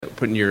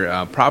putting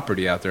your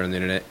property out there on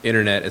the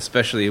internet,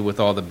 especially with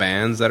all the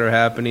bans that are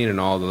happening and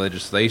all the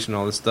legislation,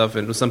 all this stuff.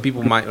 And some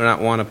people might not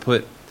want to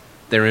put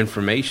their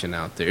information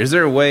out there. Is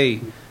there a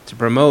way to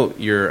promote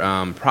your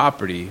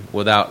property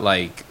without,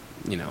 like,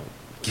 you know,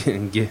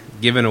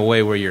 giving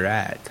away where you're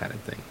at, kind of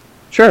thing?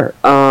 Sure.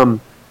 The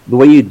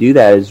way you do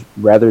that is,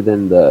 rather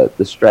than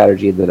the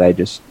strategy that I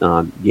just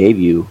gave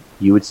you,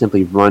 you would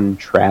simply run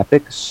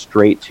traffic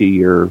straight to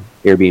your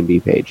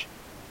Airbnb page.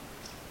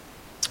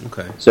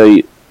 Okay.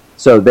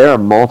 So there are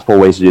multiple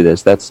ways to do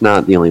this. That's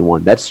not the only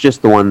one. That's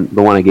just the one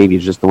I gave you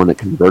is just the one that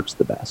converts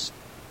the best.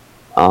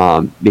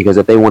 Because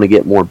if they want to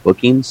get more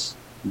bookings,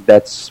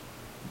 that's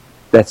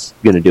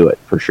going to do it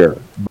for sure.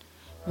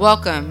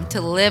 Welcome to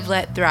Live,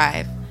 Let,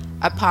 Thrive,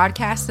 a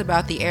podcast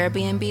about the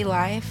Airbnb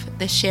life,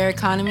 the share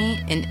economy,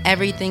 and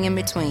everything in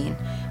between.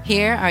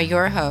 Here are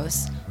your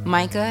hosts,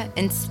 Micah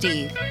and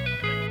Steve.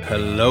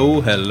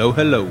 Hello.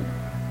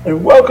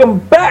 And welcome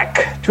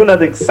back to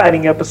another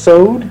exciting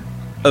episode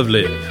Of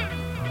Live,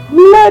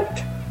 Let,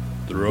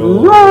 Thrive.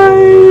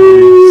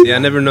 See, I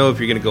never know if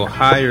you're going to go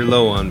high or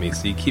low on me,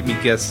 so you keep me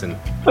guessing.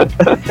 So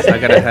I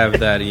got to have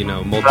that,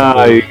 multiple.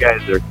 Oh, you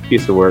guys are a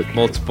piece of work.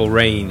 Multiple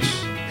range.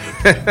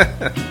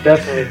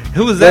 Definitely.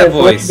 Who was that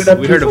voice?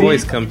 We heard a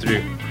voice come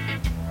through.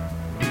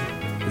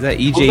 Is that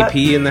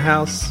EJP in the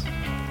house?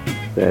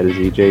 That is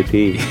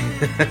EJP.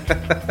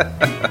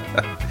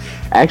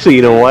 Actually,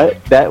 you know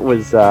what? That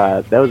was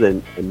a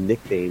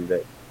nickname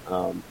that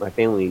my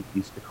family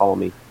used to call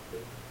me.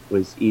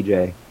 Was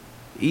EJ.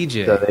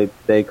 EJ. So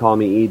they call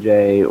me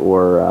EJ,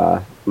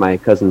 or my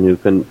cousin who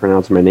couldn't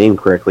pronounce my name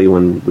correctly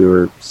when we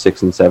were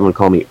 6 and 7 would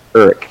call me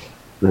Eric.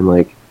 And I'm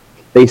like,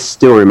 they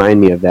still remind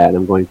me of that. And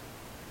I'm going,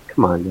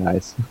 come on,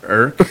 guys.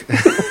 Eric?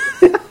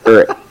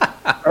 Eric.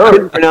 I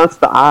couldn't pronounce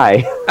the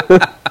I.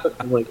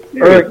 I'm like,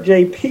 Eric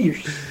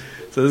JP.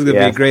 So this is going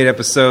to be a great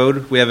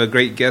episode. We have a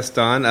great guest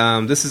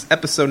on. This is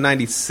episode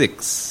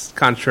 96,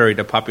 contrary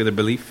to popular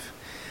belief,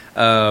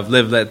 of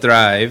Live, Let,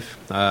 Thrive,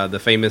 the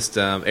famous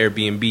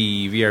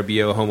Airbnb,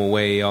 VRBO,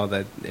 HomeAway, all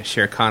that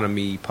share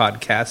economy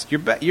podcast.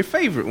 Your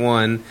favorite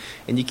one,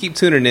 and you keep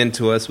tuning in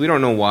to us. We don't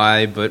know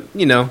why, but,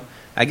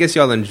 I guess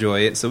y'all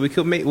enjoy it. So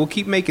we'll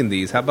keep making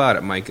these. How about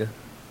it, Micah?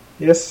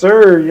 Yes,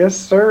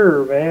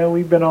 sir, man.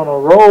 We've been on a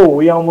roll.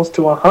 We almost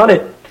to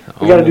 100.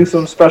 We got to do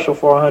something special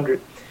for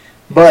 100.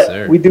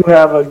 But we do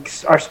have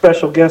our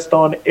special guest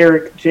on,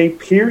 Eric J.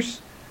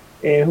 Pierce,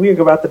 and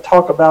we're about to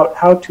talk about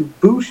how to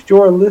boost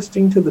your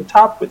listing to the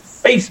top with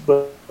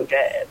Facebook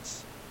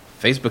ads.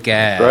 Facebook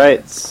ads.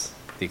 Right.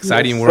 The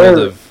exciting world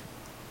of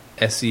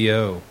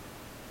SEO.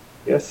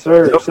 Yes,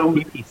 sir. So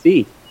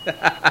PPC.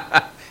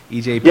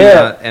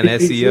 EJP and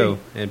PPC. SEO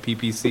and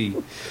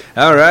PPC.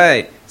 All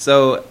right.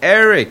 So,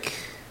 Eric,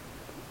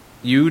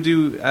 you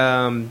do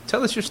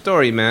tell us your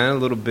story, man, a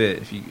little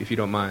bit, if you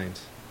don't mind.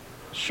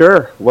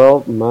 Sure.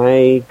 Well,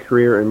 my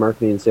career in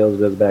marketing and sales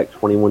goes back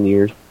 21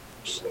 years,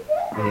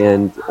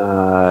 and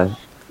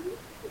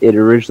it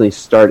originally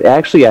started.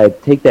 Actually, I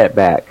take that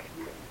back.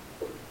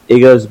 It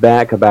goes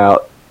back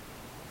about,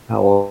 how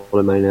old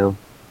am I now?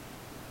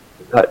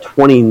 About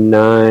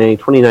 29,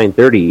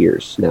 30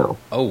 years now.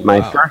 Oh,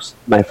 wow.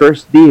 My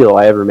first deal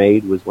I ever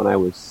made was when I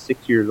was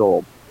 6 years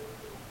old.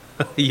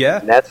 Yeah?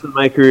 And that's when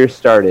my career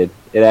started.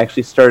 It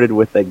actually started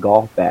with a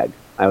golf bag.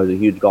 I was a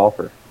huge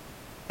golfer.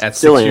 At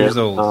 6 years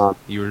old,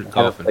 you were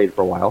golfing. I played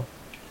for a while.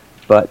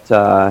 But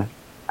I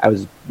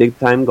was a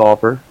big-time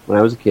golfer when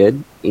I was a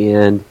kid.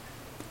 And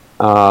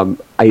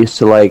I used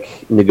to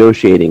like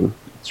negotiating.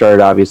 It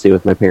started, obviously,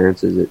 with my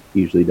parents, as it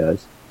usually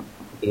does.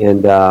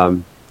 And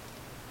there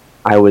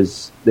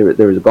was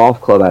a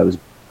golf club I was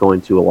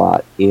going to a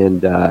lot.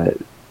 And there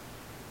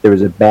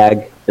was a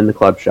bag in the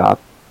club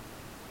shop.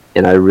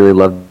 And I really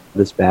loved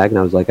this bag. And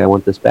I was like, I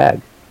want this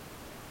bag.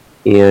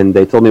 And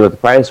they told me what the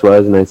price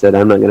was. And I said,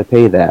 I'm not going to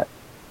pay that.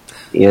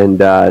 And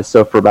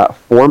so for about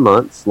 4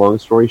 months, long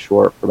story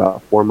short, for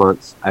about 4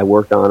 months, I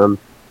worked on them,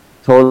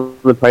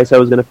 told them the price I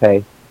was going to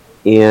pay,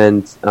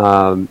 and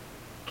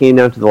came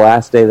down to the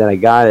last day that I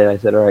got it. I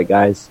said, all right,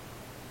 guys,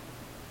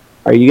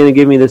 are you going to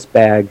give me this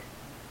bag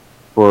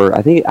for,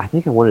 I think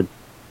I wanted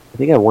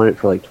it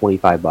for like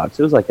 $25.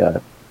 It was like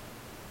a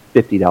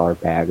 $50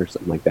 bag or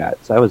something like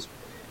that. So I was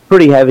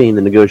pretty heavy in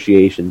the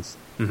negotiations.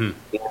 Mm-hmm.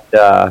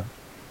 And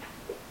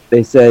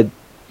they said,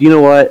 you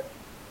know what?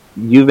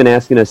 You've been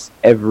asking us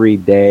every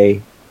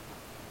day.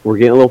 We're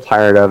getting a little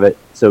tired of it.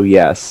 So,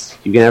 yes,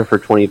 you can have it for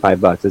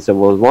 $25. I said,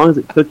 well, as long as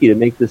it took you to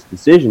make this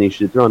decision, you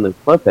should throw in the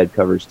club head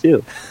covers,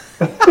 too.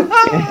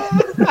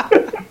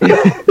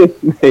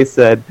 They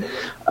said,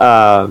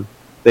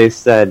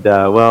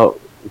 well,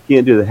 we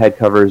can't do the head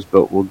covers,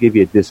 but we'll give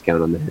you a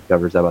discount on the head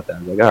covers. How about that? I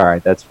was like, all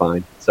right, that's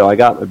fine. So I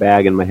got my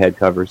bag and my head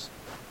covers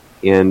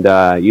and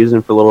used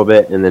them for a little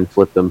bit and then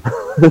flipped them.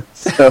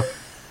 So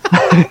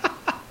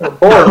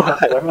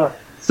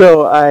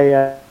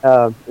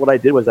what I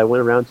did was I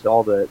went around to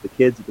all the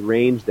kids at the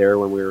range there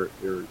when we were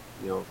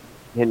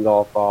hitting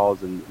golf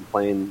balls and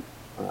playing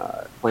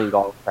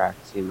golf,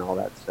 practicing and all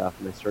that stuff,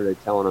 and I started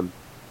telling them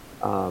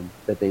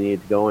that they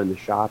needed to go in the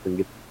shop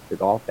and the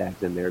golf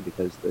bags in there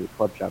because the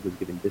club shop was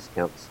giving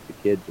discounts to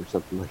kids or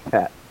something like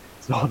that.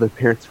 So all the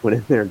parents went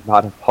in there and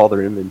bought up all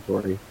their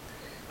inventory.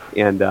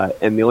 And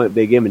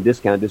they gave them a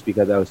discount just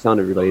because I was telling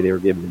everybody they were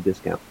giving a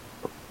discount.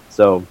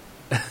 So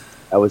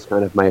that was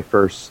kind of my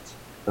first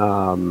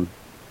roll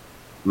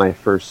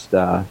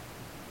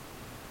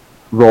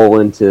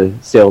into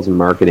sales and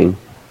marketing,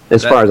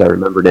 as far as I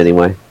remembered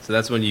anyway. So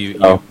that's when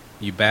you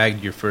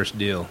bagged your first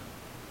deal.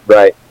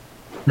 Right.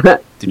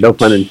 No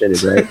pun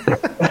intended, right?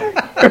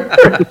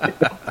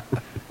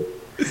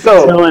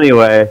 So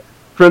anyway,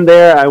 from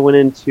there I went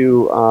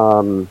into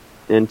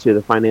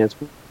the finance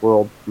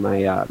world.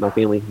 My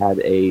family had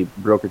a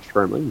brokerage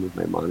firm. Let me move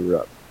my monitor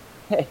up.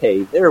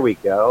 Hey, there we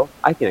go.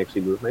 I can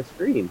actually move my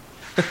screen.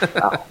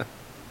 Wow.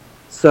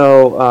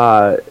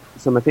 So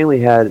my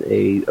family had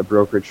a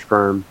brokerage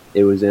firm.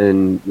 It was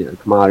in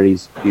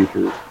commodities,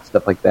 futures,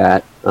 stuff like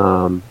that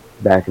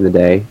back in the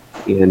day.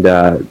 And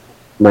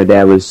my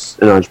dad was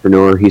an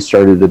entrepreneur. He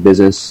started the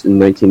business in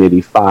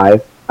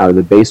 1985 out of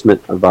the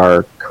basement of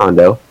our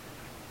condo.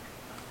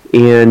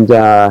 And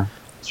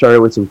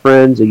started with some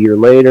friends. A year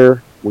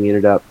later, he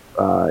ended up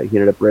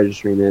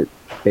registering it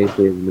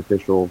basically as an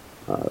official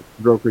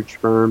brokerage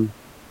firm.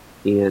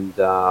 And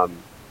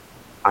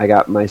I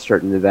got my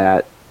start into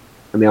that.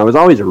 I mean, I was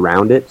always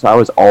around it, so I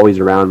was always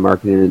around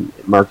marketing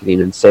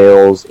and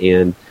sales,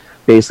 and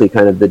basically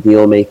kind of the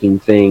deal making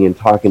thing, and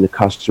talking to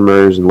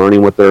customers and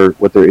learning what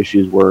their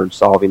issues were and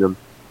solving them.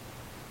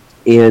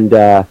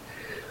 And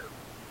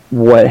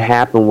what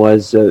happened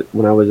was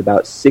when I was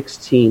about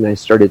 16, I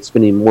started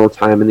spending more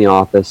time in the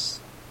office.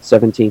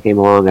 17 came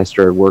along, I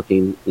started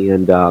working,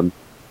 and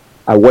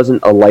I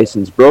wasn't a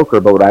licensed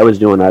broker, but what I was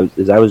doing I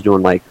was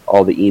doing like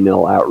all the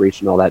email outreach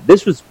and all that.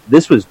 This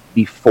was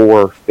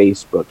before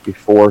Facebook,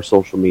 before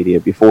social media,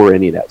 before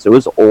any of that. So it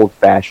was old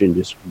fashioned,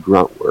 just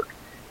grunt work,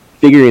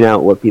 figuring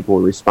out what people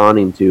were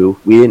responding to.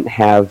 We didn't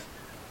have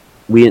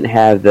the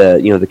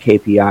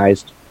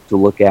KPIs to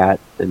look at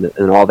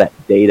and all that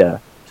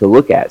data to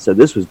look at. So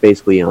this was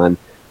basically on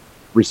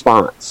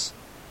response.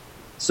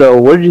 So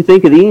what did you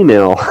think of the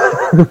email?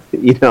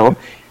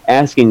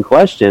 Asking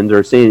questions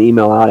or sending an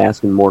email out,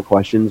 asking more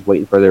questions,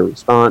 waiting for their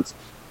response.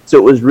 So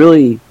it was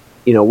really,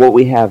 what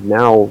we have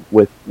now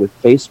with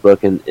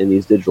Facebook and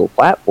these digital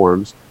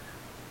platforms,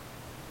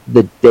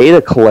 the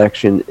data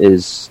collection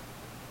is,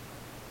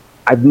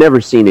 I've never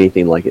seen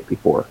anything like it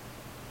before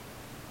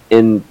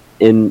in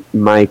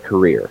my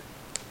career.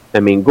 I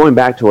mean, going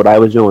back to what I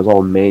was doing was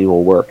all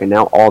manual work, and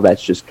now all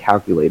that's just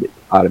calculated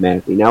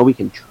automatically. Now we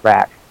can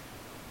track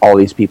all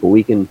these people.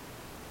 We can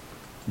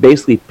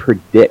basically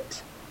predict.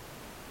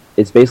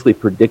 It's basically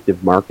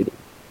predictive marketing,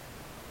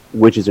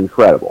 which is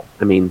incredible.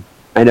 I mean,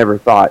 I never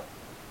thought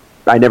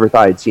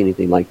I'd see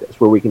anything like this,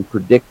 where we can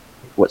predict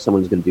what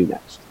someone's going to do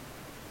next.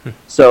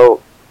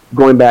 So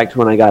going back to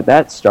when I got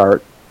that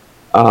start,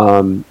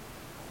 it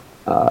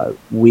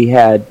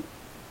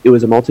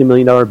was a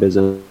multi-million-dollar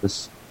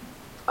business,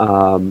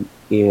 and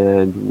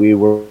we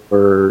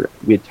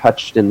had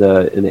touched in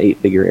the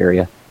 8-figure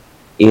area.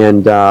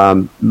 And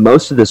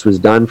most of this was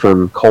done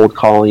from cold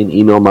calling,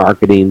 email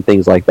marketing,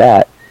 things like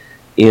that.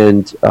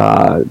 And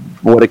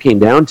what it came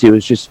down to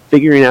is just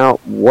figuring out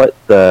what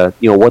the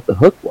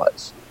hook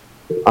was.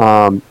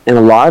 And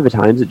a lot of the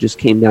times it just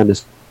came down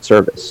to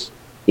service.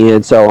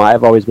 And so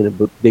I've always been a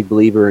big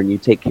believer in you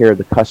take care of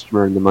the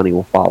customer and the money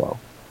will follow.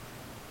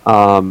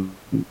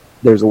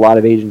 There's a lot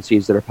of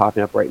agencies that are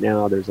popping up right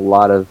now. There's a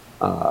lot of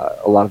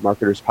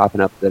marketers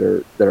popping up that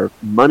are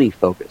money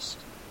focused.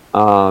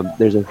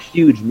 There's a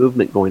huge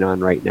movement going on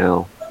right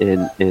now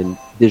in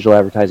digital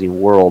advertising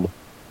world,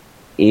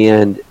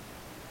 and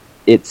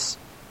it's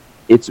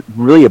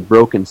really a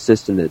broken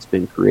system that's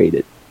been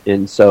created.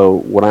 And so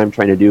what I'm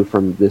trying to do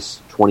from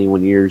this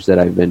 21 years that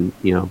I've been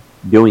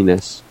doing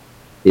this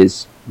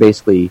is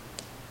basically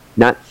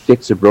not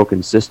fix a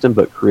broken system,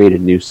 but create a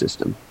new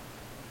system,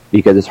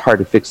 because it's hard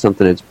to fix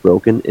something that's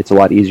broken. It's a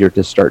lot easier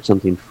to start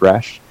something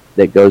fresh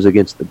that goes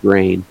against the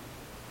grain,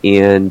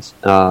 and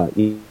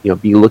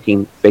be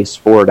looking face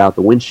forward out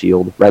the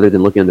windshield rather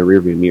than looking in the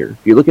rearview mirror.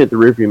 If you're looking at the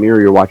rearview mirror,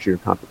 you're watching your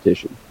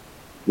competition.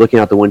 Looking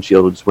out the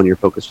windshield is when you're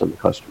focused on the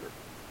customer.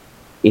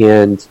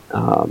 And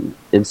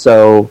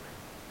so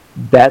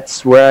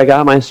that's where I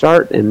got my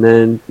start. And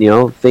then,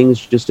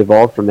 things just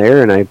evolved from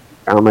there, and I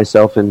found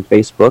myself in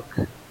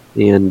Facebook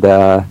and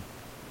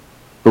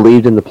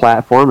believed in the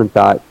platform and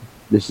thought,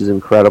 this is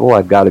incredible.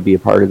 I've got to be a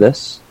part of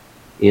this.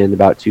 And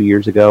about 2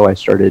 years ago, I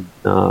started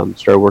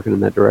working in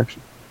that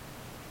direction.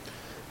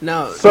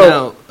 Go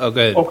ahead.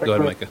 Okay, go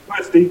ahead, Micah. Go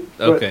ahead, Steve.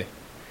 Okay.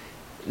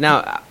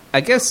 Now, I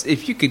guess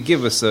if you could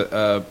give us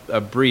a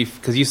brief,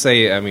 because you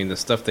say, the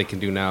stuff they can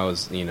do now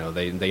is,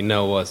 they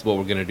know us, what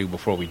we're going to do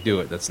before we do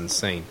it. That's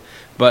insane.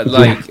 But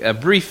a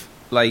brief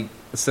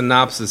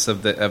synopsis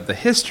of the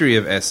history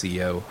of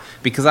SEO,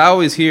 because I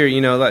always hear,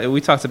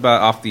 we talked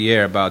about off the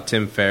air about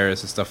Tim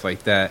Ferriss and stuff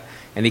like that,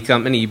 and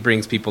he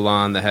brings people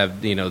on that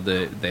have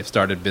they've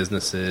started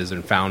businesses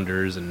and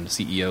founders and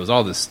CEOs,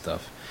 all this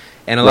stuff.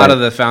 And a lot of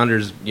the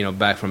founders,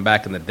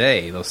 back in the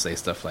day, they'll say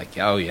stuff like,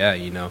 "Oh yeah,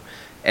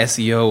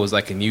 SEO was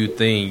like a new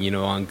thing,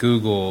 on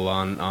Google,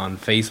 on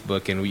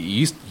Facebook, and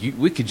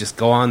we could just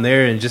go on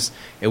there and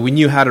we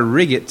knew how to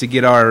rig it to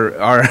get our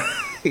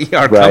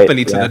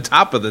company to the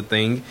top of the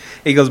thing.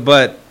 He goes,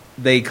 but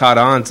they caught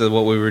on to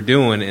what we were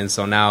doing, and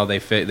so now they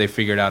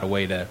figured out a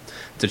way to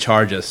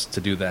charge us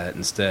to do that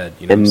instead.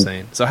 You know what I'm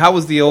saying? So how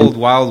was the old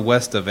Wild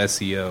West of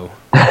SEO?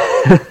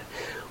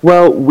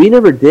 Well, we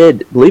never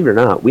did, believe it or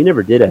not, we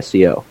never did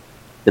SEO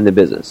in the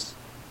business.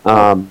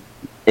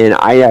 And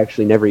I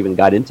actually never even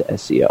got into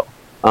SEO.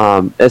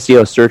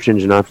 SEO, search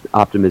engine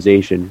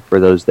optimization, for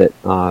those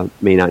that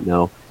may not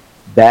know,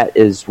 that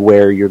is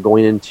where you're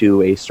going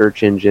into a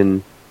search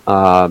engine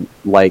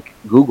like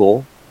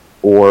Google,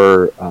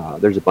 or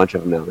there's a bunch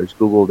of them now. There's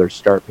Google,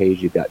 there's Startpage,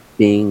 you've got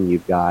Bing,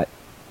 you've got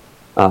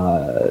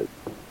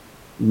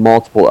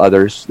multiple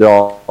others. They're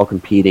all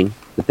competing.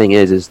 The thing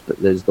is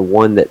the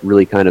one that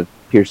really kind of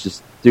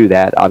pierces through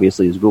that,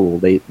 obviously, is Google.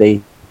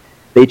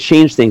 They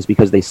changed things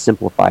because they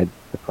simplified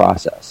the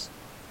process.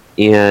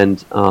 And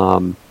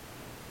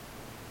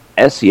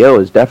SEO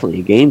is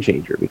definitely a game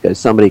changer, because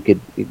somebody could,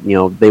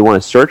 they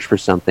want to search for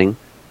something.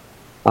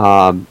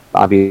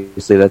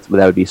 Obviously, that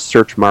would be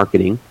search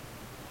marketing.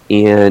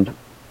 And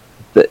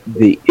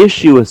the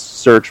issue with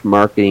search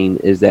marketing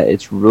is that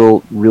it's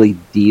really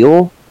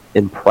deal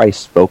and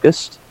price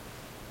focused.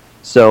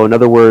 So, in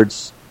other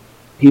words,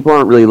 people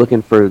aren't really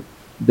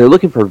they're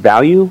looking for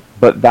value,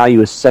 but value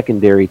is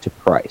secondary to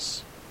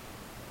price.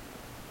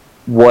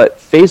 What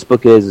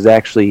Facebook is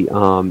actually,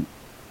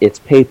 it's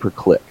pay per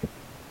click,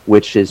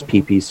 which is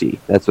PPC.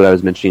 That's what I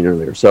was mentioning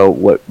earlier. So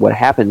what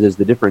happens is,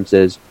 the difference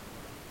is,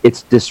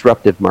 it's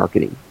disruptive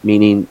marketing,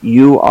 meaning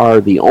you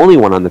are the only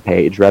one on the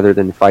page, rather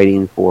than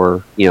fighting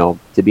for,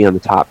 to be on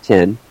the top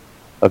 10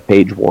 of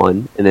page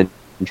one, and then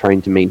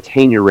trying to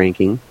maintain your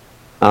ranking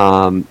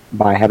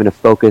by having to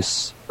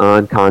focus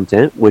on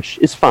content, which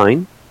is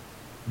fine.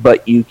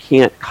 But you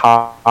can't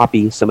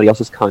copy somebody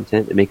else's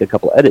content and make a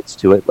couple edits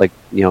to it, like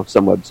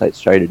some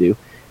websites try to do,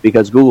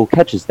 because Google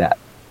catches that.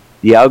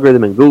 The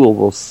algorithm in Google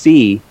will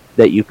see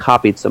that you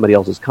copied somebody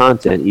else's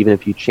content, even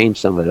if you change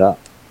some of it up.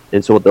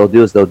 And so what they'll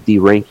do is they'll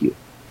de-rank you.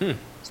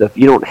 So if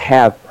you don't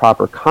have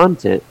proper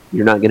content,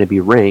 you're not going to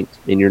be ranked,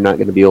 and you're not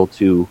going to be able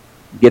to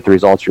get the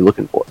results you're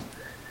looking for.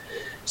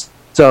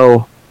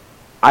 So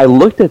I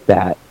looked at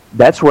that.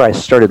 That's where I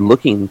started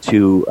looking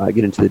to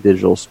get into the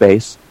digital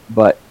space.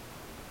 But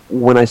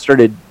when I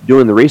started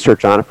doing the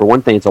research on it, for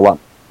one thing, it's a lot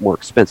more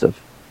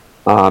expensive.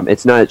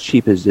 It's not as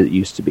cheap as it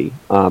used to be.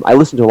 I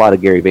listen to a lot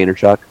of Gary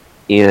Vaynerchuk,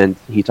 and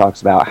he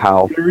talks about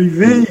how... Gary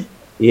V!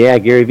 Yeah,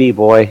 Gary V,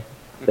 boy.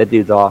 That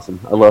dude's awesome.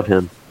 I love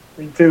him.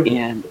 Me too.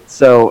 And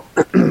so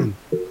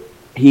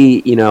he,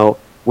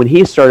 when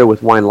he started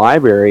with Wine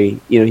Library,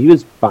 he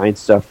was buying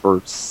stuff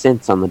for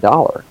cents on the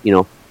dollar.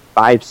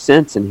 5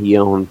 cents, and he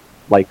owned,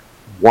 like,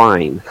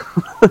 wine.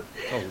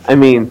 I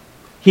mean...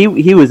 He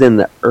was in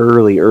the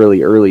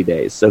early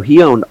days, so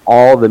he owned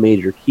all the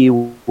major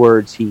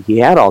keywords. He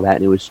had all that,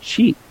 and it was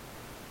cheap.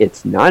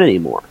 It's not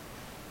anymore.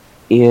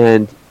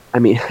 And I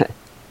mean,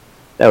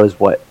 that was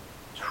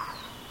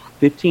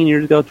 15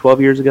 years ago, 12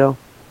 years ago,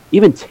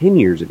 even 10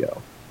 years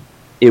ago.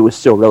 It was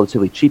still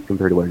relatively cheap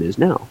compared to what it is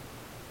now.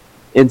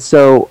 And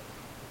so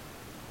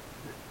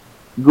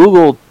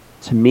Google,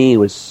 to me,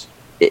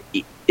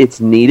 it's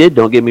needed.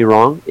 Don't get me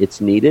wrong,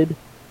 it's needed,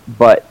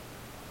 but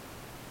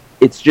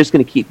it's just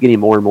going to keep getting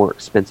more and more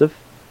expensive.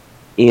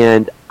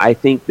 And I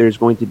think there's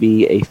going to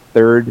be a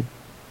third,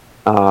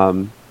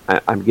 I'm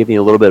giving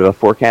you a little bit of a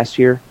forecast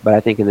here, but I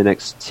think in the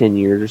next 10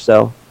 years or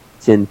so,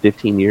 10,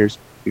 15 years,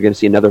 you're going to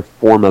see another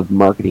form of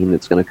marketing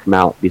that's going to come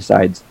out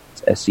besides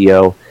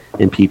SEO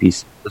and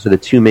PPC. Those are the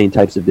two main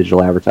types of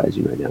digital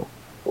advertising right now.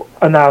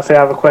 Now, I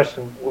have a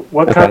question.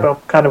 What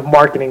kind of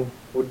marketing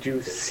would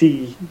you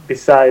see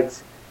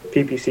besides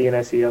PPC and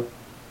SEO?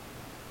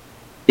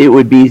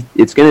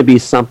 It's going to be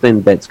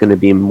something that's going to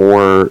be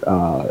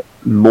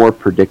more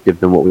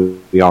predictive than what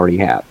we already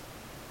have.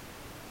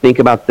 Think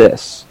about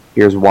this.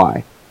 Here's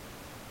why.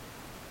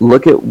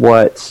 Look at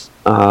what,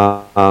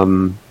 now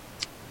I'm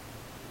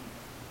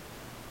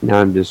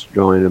just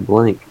drawing a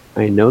blank.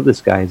 I know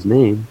this guy's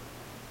name.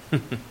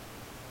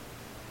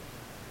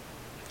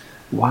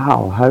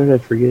 Wow, how did I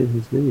forget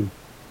his name?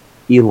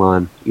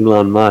 Elon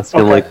Musk.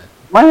 Okay. I'm like,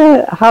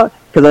 what? How?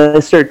 Because I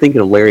started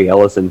thinking of Larry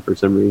Ellison for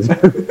some reason,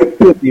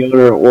 the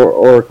owner of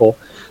Oracle.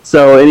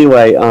 So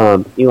anyway,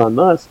 Elon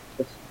Musk,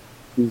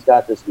 he's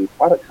got this new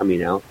product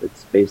coming out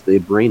that's basically a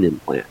brain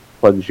implant. It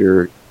plugs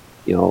your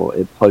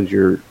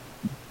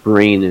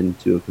brain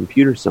into a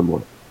computer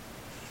somewhere.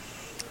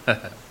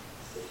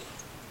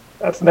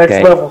 That's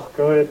next level.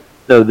 Go ahead.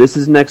 So this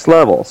is next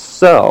level.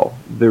 So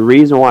the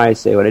reason why I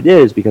say what I did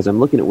is because I'm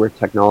looking at where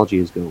technology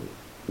is going,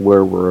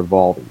 where we're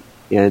evolving.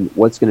 And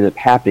what's going to end up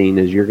happening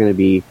is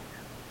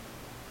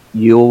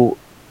you'll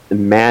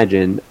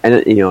imagine, and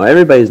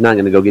everybody's not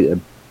going to go get a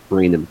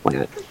brain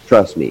implant,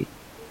 trust me.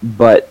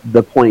 But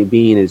the point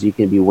being is you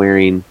can be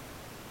wearing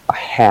a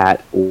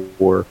hat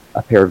or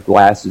a pair of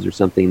glasses or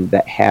something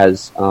that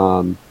has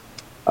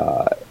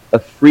a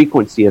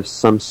frequency of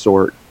some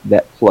sort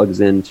that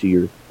plugs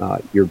into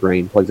your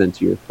brain, plugs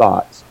into your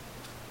thoughts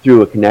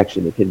through a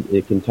connection.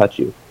 It can touch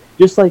you,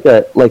 just like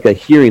a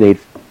hearing aid,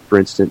 for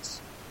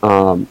instance,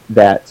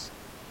 that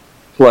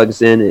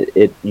plugs in.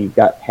 You've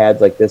got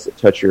pads like this that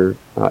touch your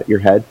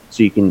head,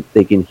 so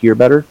they can hear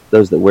better.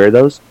 Those that wear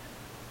those.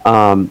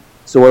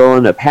 So what will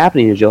end up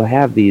happening is you'll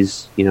have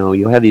these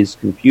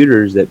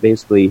computers that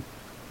basically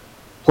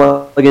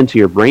plug into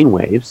your brain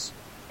waves,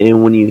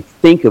 and when you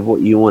think of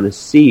what you want to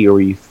see, or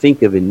you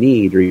think of a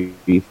need, or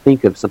you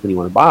think of something you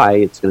want to buy,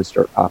 it's going to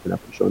start popping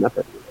up and showing up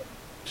everywhere.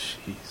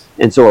 Jeez.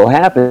 And so what will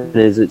happen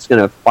is it's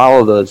going to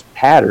follow those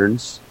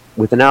patterns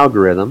with an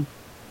algorithm,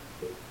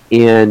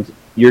 and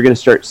you're going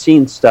to start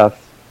seeing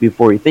stuff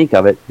before you think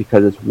of it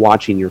because it's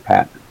watching your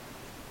pattern.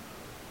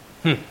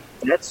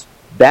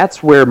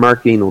 That's where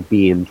marketing will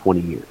be in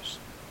 20 years.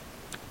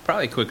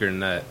 Probably quicker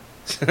than that.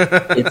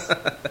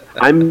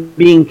 I'm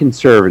being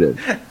conservative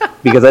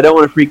because I don't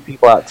want to freak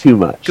people out too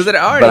much. But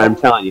I'm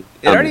telling you,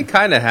 it already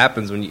kind of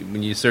happens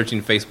when you're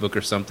searching Facebook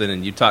or something,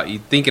 and you're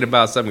thinking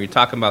about something, you're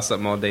talking about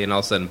something all day, and all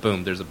of a sudden,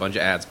 boom, there's a bunch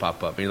of ads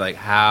pop up, and you're like,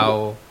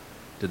 how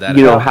did that happen?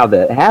 You know how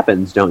that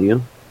happens, don't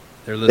you?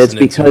 They're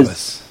listening to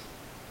us.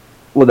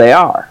 Well, they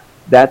are.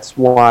 That's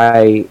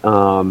why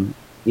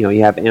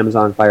you have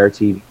Amazon Fire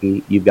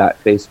TV. You've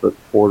got Facebook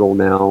Portal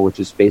now, which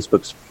is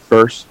Facebook's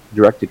first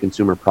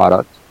direct-to-consumer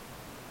product.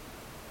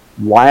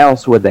 Why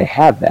else would they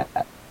have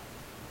that?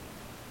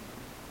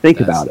 Think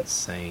about it.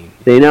 Insane.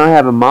 They now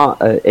have a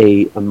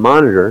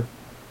monitor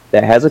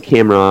that has a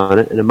camera on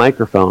it and a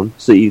microphone,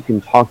 so you can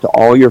talk to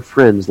all your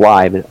friends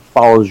live, and it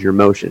follows your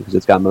motion because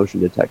it's got motion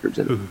detectors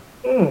in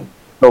it.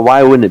 But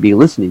why wouldn't it be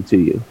listening to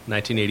you?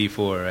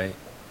 1984, right?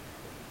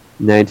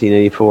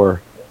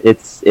 1984.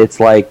 It's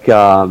like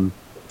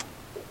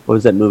what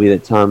was that movie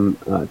that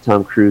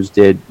Tom Cruise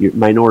did?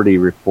 Minority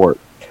Report.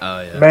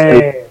 Oh yeah.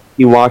 Man.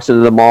 He walks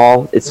into the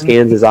mall. It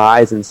scans his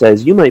eyes and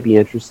says, "You might be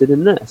interested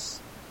in this."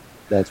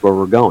 That's where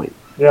we're going.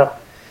 Yeah,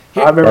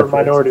 I remember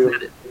Minority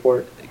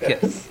Report. Can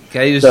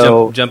I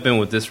just jump in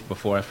with this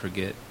before I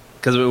forget?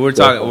 Because we're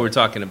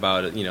talking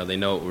about it. They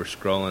know what we're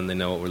scrolling. They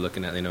know what we're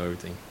looking at. They know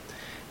everything.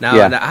 Now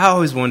I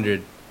always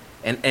wondered,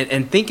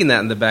 and thinking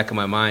that in the back of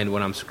my mind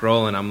when I'm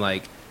scrolling, I'm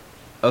like,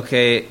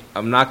 okay,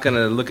 I'm not going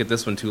to look at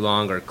this one too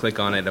long or click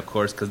on it, of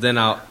course, because then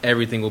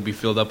everything will be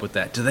filled up with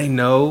that. Do they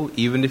know,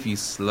 even if you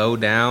slow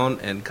down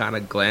and kind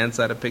of glance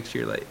at a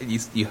picture, like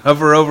you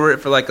hover over it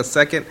for like a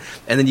second,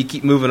 and then you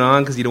keep moving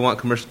on because you don't want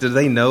commercials, do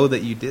they know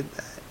that you did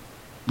that?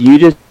 You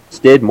just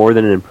did more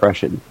than an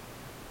impression.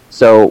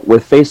 So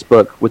with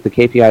Facebook, with the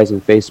KPIs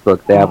in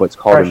Facebook, they have what's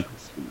called impression.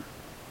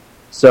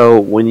 So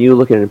when you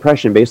look at an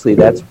impression, basically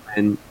that's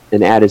when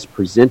an ad is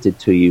presented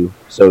to you,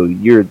 so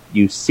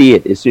you see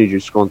it as soon as you're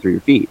scrolling through your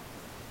feed.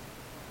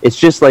 It's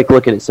just like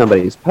looking at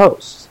somebody's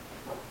posts.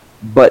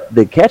 But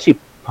the catchy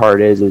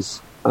part is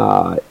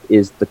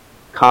the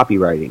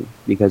copywriting,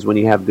 because when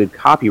you have good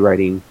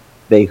copywriting,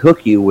 they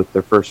hook you with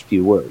their first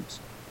few words.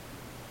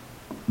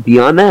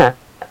 Beyond that,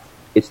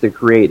 it's the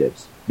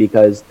creatives,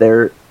 because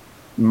they're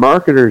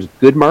marketers.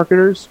 Good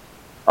marketers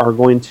are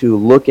going to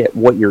look at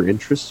what your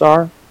interests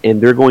are, and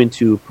they're going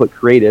to put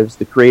creatives.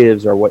 The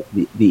creatives are what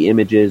the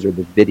images or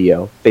the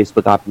video.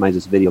 Facebook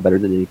optimizes video better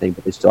than anything,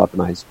 but they still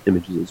optimize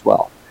images as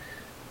well.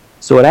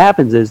 So what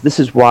happens is, this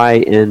is why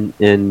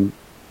in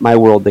my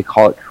world they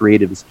call it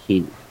creative is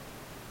king.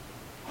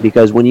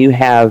 Because when you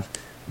have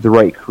the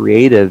right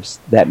creatives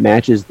that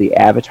matches the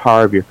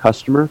avatar of your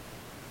customer,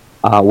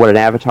 what an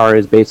avatar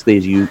is basically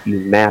is you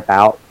map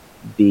out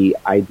the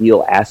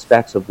ideal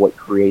aspects of what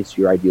creates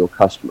your ideal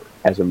customer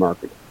as a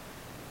marketer.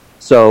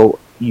 So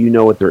you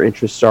know what their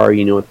interests are,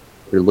 you know what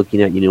they're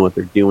looking at, you know what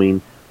they're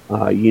doing,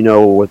 you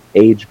know what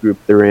age group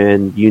they're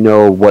in, you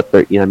know what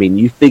they're,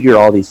 you figure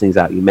all these things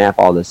out, you map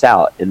all this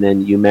out, and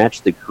then you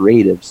match the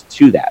creatives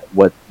to that,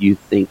 what you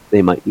think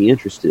they might be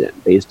interested in,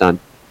 based on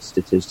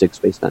statistics,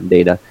 based on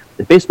data,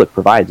 and Facebook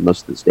provides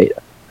most of this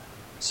data.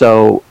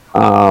 So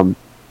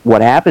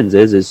what happens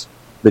is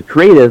the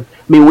creative,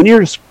 when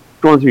you're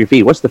scrolling through your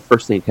feed, what's the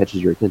first thing that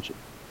catches your attention?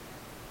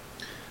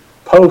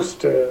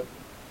 Post.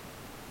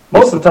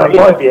 Most of the time, it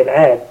might be an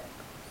ad.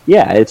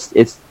 Yeah, it's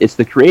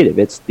the creative,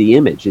 it's the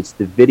image, it's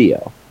the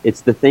video,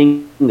 it's the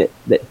thing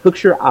that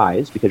hooks your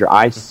eyes, because your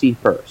eyes see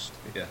first.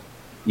 Yeah.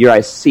 Your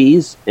eyes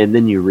sees, and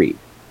then you read.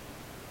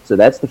 So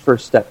that's the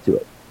first step to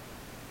it.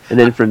 And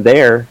then from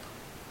there,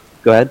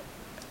 go ahead.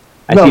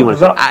 I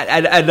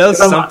know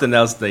something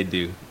else they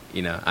do.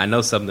 I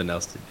know something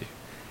else to do.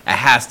 It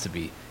has to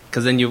be,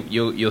 because then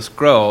you'll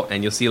scroll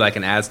and you'll see like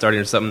an ad starting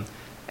or something,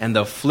 and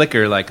they'll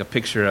flicker like a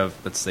picture of,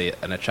 let's say,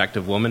 an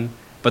attractive woman.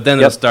 But then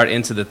they'll start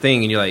into the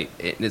thing, and you're like,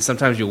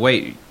 sometimes you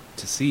wait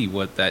to see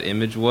what that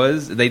image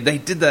was. They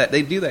did that.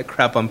 They do that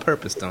crap on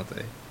purpose, don't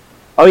they?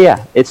 Oh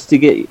yeah, it's to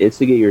get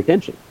your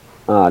attention.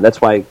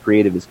 That's why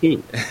creative is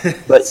king.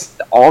 But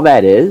all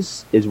that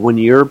is when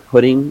you're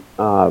putting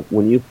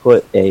when you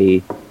put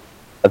a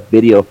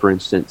video, for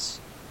instance,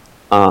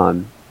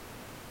 in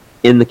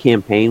the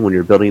campaign, when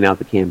you're building out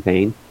the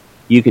campaign,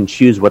 you can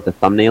choose what the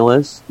thumbnail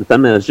is. The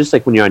thumbnail is just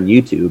like when you're on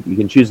YouTube. You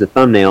can choose the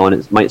thumbnail, and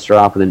it might start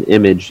off with an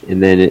image,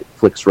 and then it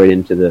flicks right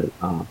into the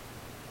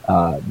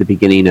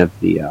beginning of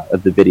the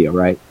video,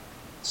 right?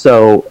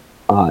 So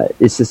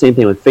it's the same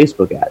thing with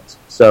Facebook ads.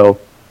 So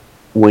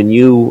when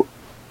you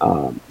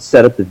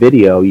set up the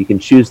video, you can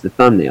choose the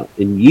thumbnail,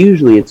 and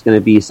usually it's going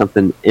to be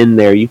something in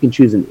there. You can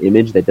choose an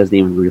image that doesn't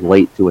even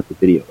relate to what the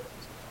video is.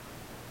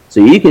 So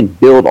you can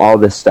build all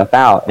this stuff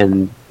out,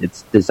 and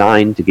it's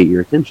designed to get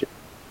your attention.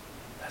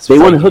 They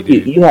want to hook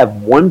you. You have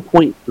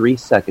 1.3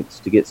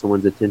 seconds to get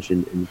someone's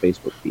attention in the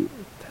Facebook feed.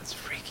 That's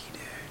freaky,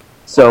 dude.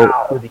 So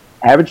for the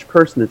average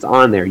person that's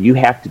on there, you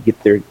have to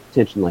get their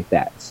attention like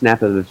that.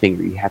 Snap of a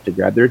finger. You have to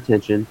grab their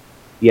attention.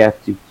 You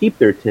have to keep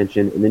their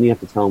attention, and then you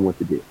have to tell them what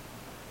to do.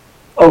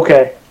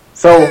 Okay,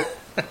 so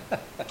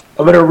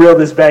I'm gonna reel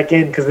this back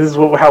in because this is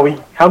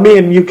how me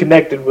and you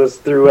connected was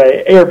through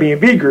a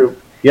Airbnb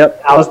group. Yep.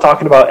 I was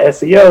talking about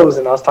SEOs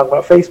and I was talking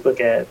about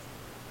Facebook ads.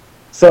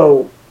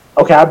 So,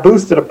 okay, I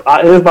boosted. It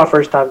was my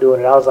first time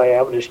doing it. I was like,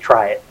 I'm gonna just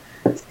try it,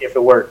 see if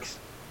it works.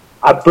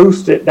 I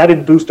boosted. That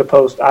didn't boost a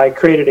post. I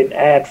created an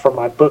ad for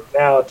my book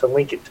now to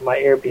link it to my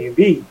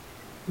Airbnb.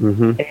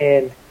 Mm-hmm.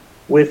 And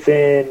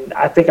within,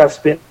 I think I've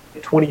spent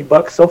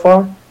 $20 so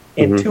far,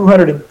 and Mm-hmm.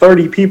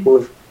 230 people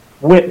have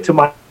went to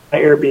my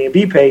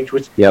Airbnb page,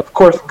 which of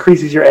course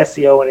increases your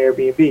SEO on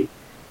Airbnb.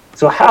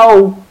 So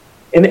how,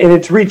 and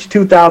it's reached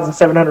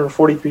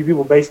 2,743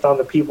 people based on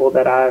the people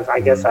that I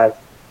guess I've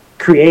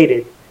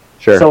created.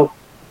 Sure. So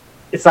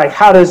it's like,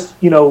 how does,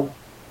 man,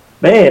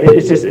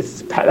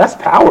 that's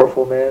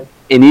powerful, man.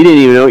 And you didn't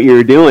even know what you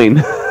were doing.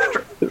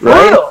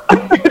 Right?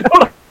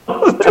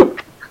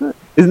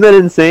 Isn't that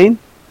insane?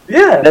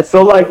 Yeah. That's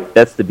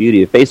the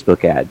beauty of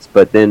Facebook ads.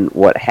 But then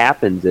what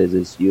happens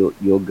is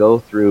you'll go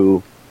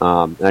through,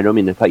 and I don't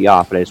mean to cut you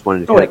off, but I just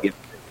wanted to kind of give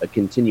a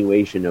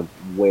continuation of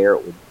where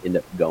it would end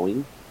up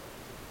going.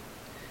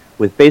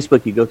 With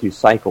Facebook, you go through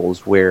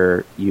cycles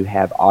where you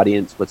have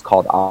what's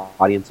called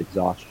audience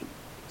exhaustion.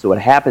 So what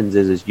happens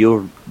is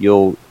you'll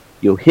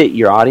hit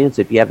your audience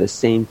if you have the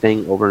same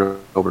thing over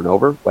and over and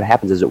over. What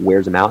happens is it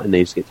wears them out and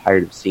they just get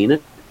tired of seeing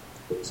it.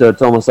 So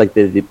it's almost like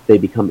they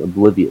become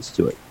oblivious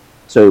to it.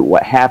 So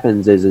what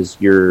happens is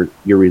your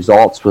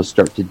results will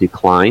start to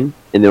decline,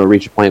 and they'll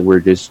reach a point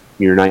where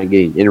you're not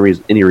getting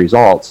any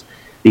results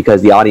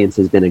because the audience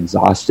has been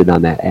exhausted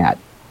on that ad.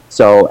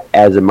 So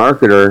as a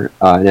marketer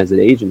and as an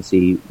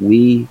agency,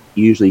 we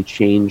usually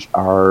change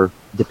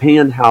depending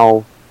on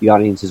how the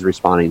audience is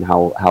responding,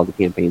 how the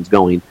campaign's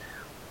going,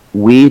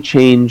 we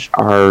change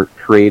our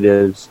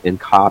creatives and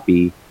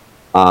copy.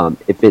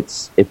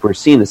 If we're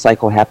seeing the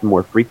cycle happen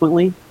more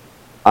frequently,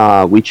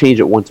 we change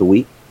it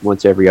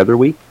once every other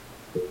week.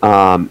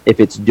 If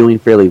it's doing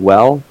fairly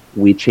well,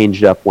 we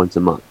change it up once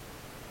a month.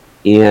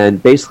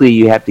 And basically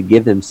you have to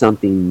give them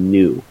something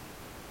new.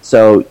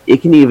 So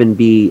it can even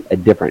be a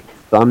different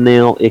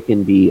thumbnail, it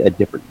can be a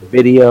different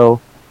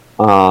video,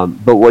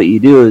 but what you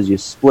do is you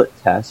split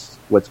test,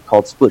 what's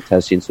called split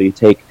testing. So you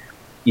take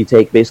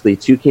basically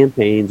two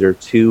campaigns or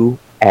two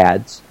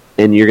ads,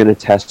 and you're going to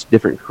test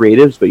different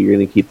creatives, but you're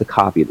going to keep the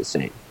copy the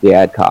same, the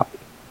ad copy.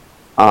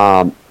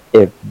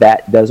 If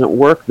that doesn't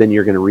work, then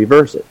you're going to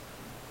reverse it.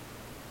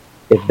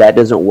 If that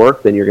doesn't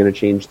work, then you're going to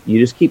change. You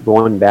just keep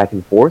going back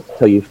and forth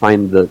until you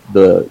find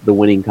the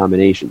winning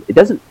combination. It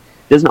doesn't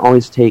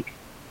always take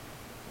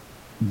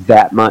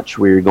that much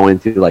where you're going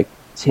through like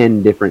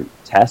 10 different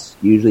tests.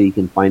 Usually you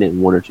can find it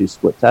in one or two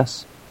split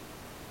tests.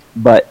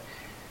 But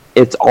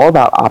it's all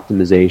about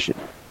optimization.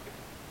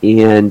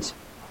 And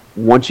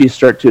once you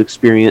start to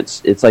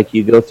experience, it's like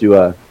you go through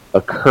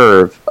a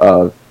curve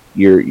of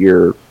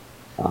you're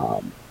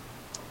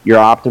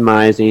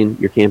optimizing,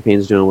 your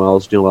campaign's doing well,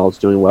 it's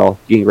doing well,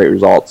 getting great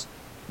results.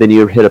 Then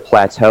you hit a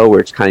plateau where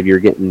it's kind of you're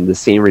getting the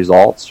same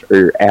results, or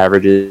your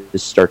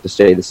averages start to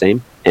stay the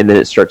same, and then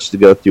it starts to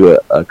go through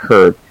a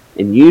curve.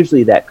 And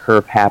usually that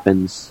curve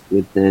happens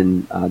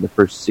within the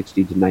first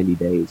 60 to 90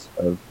 days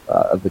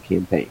of the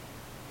campaign.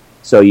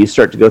 So you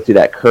start to go through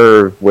that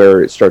curve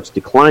where it starts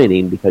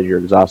declining because you're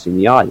exhausting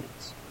the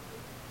audience.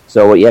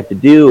 So what you have to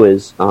do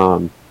is,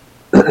 I'm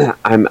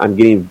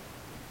getting,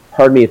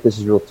 pardon me if this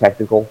is real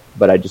technical,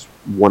 but I just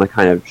want to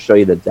kind of show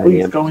you the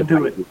dynamics. Please go and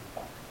do it.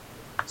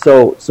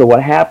 So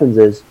what happens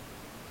is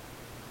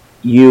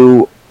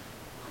you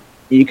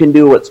can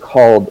do what's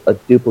called a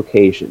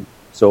duplication.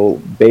 So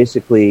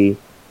basically,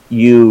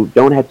 you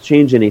don't have to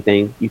change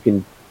anything. You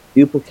can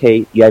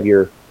duplicate. You have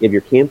your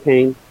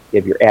campaign. You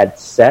have your ad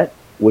set,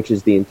 which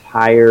is the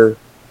entire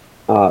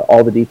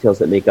all the details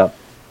that make up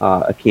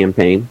a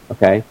campaign,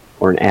 okay,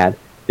 or an ad.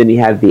 Then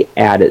you have the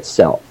ad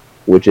itself,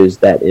 which is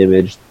that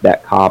image,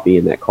 that copy,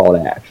 and that call to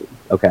action.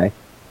 Okay,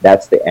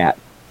 that's the ad.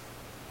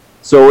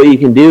 So what you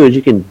can do is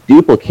you can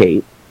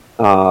duplicate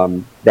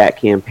that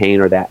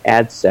campaign or that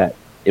ad set,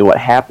 and what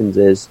happens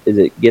is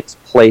it gets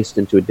placed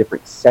into a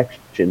different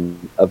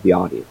section of the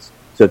audience.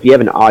 So if you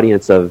have an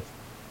audience of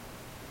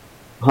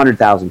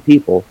 100,000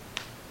 people,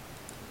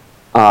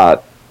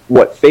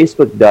 what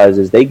Facebook does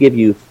is they give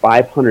you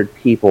 500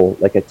 people,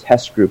 like a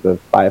test group of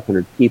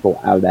 500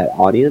 people out of that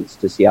audience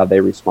to see how they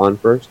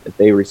respond first. If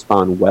they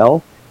respond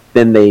well,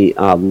 then they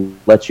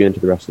let you into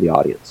the rest of the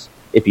audience.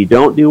 If you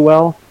don't do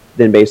well,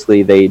 then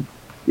basically they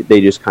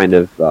just kind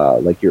of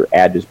like your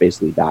ad just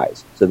basically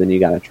dies. So then you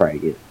got to try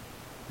again.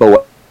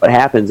 But what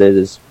happens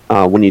is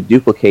when you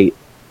duplicate,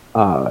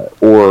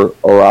 or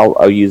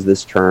I'll use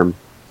this term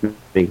to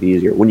make it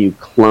easier. When you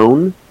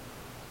clone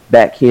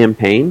that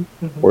campaign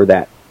or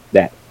that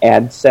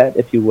ad set,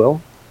 if you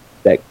will,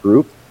 that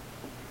group,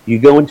 you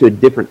go into a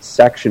different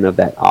section of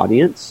that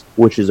audience,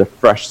 which is a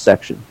fresh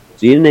section.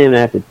 So you didn't even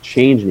have to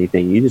change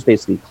anything. You just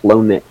basically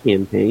clone that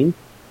campaign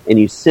and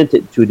you sent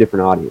it to a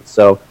different audience.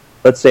 So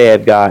let's say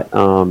I've got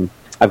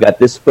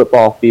this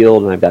football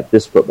field and I've got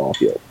this football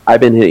field. I've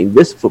been hitting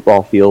this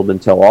football field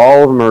until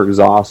all of them are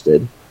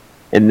exhausted.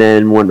 And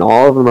then when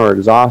all of them are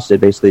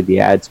exhausted, basically the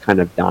ad's kind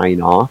of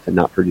dying off and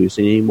not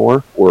producing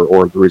anymore,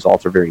 or the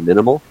results are very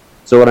minimal.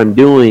 So what I'm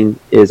doing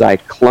is I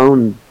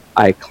clone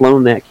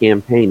that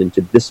campaign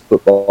into this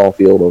football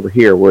field over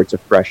here where it's a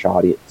fresh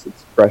audience.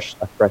 It's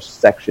a fresh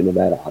section of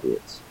that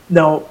audience.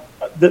 Now,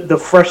 the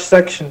fresh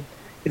section,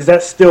 is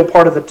that still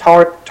part of the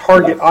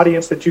target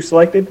audience that you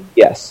selected?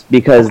 Yes,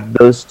 because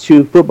those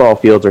two football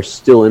fields are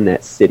still in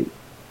that city.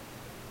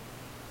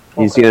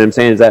 You see what I'm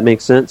saying? Does that make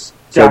sense?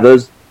 So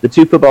the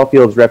two football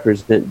fields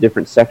represent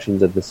different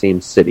sections of the same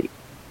city.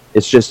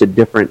 It's just a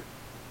different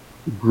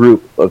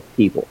group of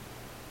people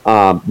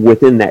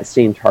within that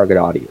same target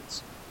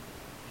audience.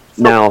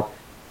 Now,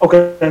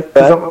 okay,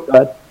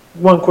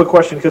 one quick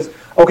question, because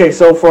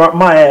so for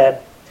my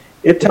ad,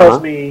 it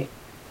tells me,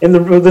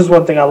 this is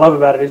one thing I love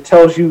about it. It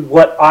tells you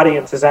what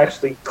audience is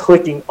actually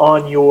clicking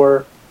on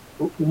your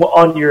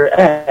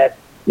ad.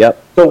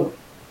 Yep. So,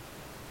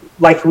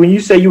 like when you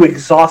say you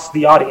exhaust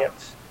the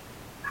audience,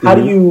 how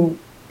do you?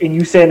 And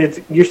you're saying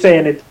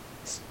it's.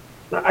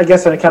 I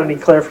guess I kind of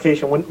need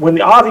clarification. When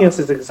the audience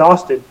is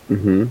exhausted,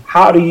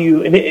 how do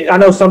you? And I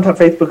know sometimes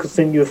Facebook will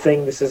send you a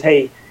thing that says,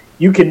 "Hey,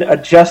 you can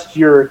adjust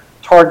your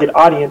target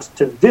audience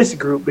to this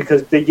group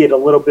because they get a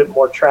little bit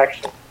more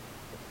traction."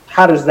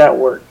 How does that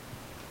work?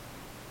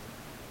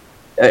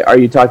 Are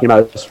you talking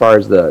about as far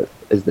as the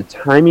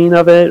timing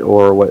of it,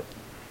 or what?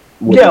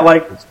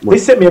 They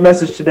sent me a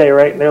message today,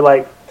 right? And they're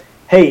like,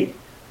 "Hey,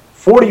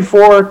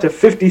 44 to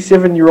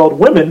 57-year-old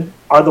women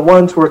are the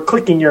ones who are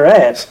clicking your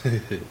ads.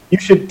 You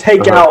should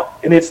take out,"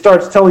 and it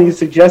starts telling you,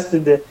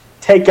 suggesting to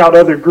take out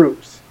other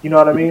groups. You know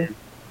what I mean?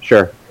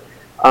 Sure.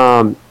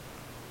 I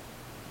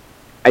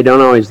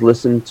don't always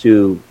listen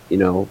to,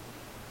 the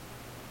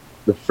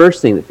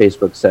first thing that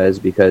Facebook says,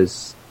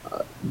 because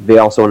they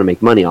also want to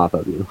make money off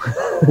of you.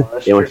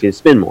 They want you to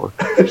spend more.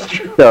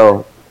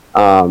 So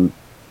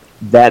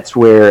that's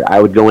where I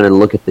would go in and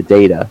look at the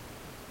data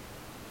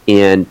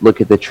and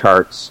look at the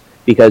charts.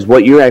 Because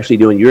what you're actually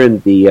doing, you're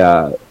in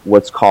the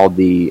what's called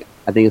the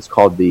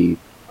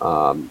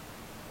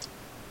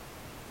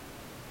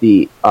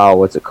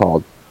what's it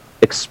called?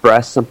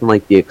 Express, something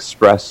like the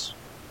Express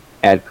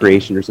ad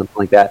creation or something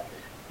like that.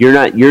 You're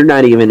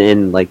not even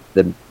in like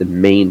the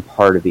main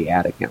part of the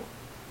ad account.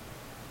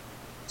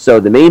 So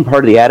the main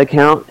part of the ad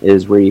account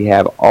is where you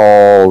have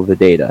all the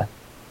data,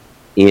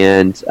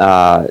 and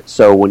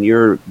so when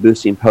you're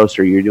boosting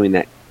poster, you're doing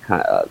that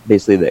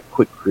basically that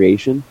quick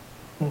creation.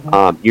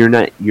 You're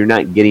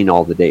not getting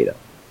all the data.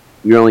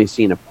 You're only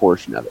seeing a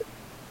portion of it.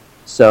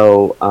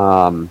 So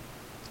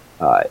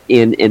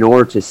in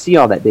order to see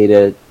all that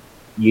data,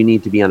 you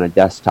need to be on a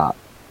desktop.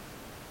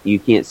 You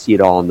can't see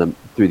it all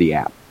through the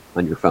app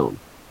on your phone.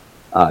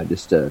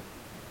 Just to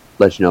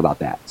let you know about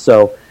that.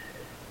 So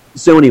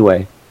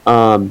anyway,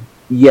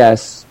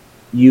 yes,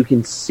 you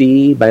can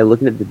see by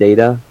looking at the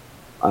data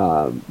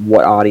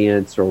what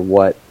audience or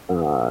what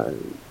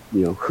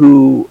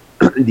who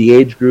the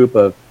age group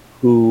of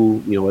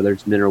who, whether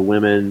it's men or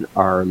women,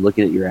 are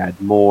looking at your ad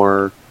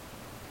more.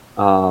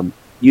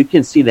 You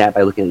can see that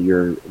by looking at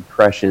your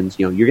impressions.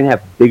 You're going to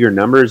have bigger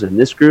numbers in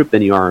this group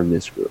than you are in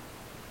this group.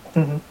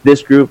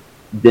 This group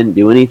didn't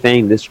do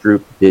anything. This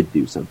group did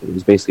do something.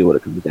 Is basically what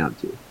it comes down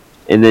to.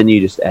 And then you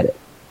just edit.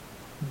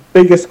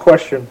 Biggest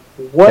question.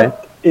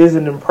 What is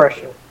an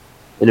impression?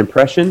 An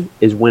impression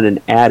is when an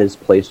ad is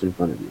placed in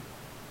front of you.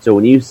 So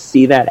when you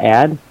see that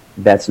ad,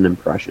 that's an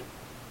impression.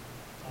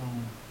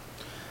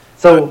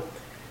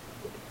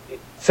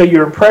 So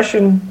your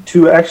impression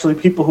to actually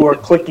people who are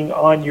clicking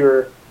on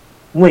your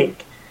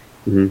link,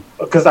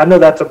 because I know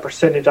that's a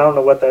percentage. I don't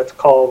know what that's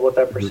called, what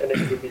that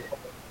percentage would be.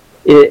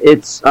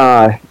 It's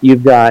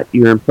you've got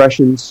your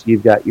impressions,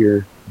 you've got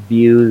your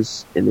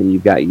views, and then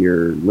you've got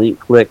your link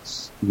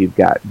clicks, you've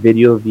got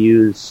video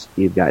views,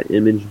 you've got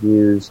image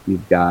views,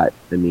 you've got,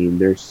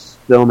 there's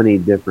so many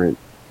different...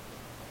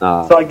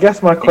 so I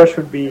guess my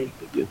question would be,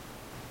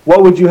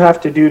 what would you have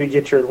to do to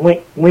get your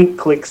link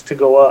clicks to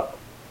go up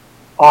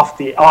off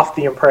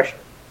the impression?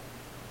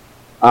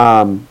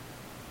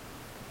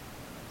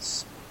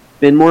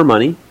 Spend more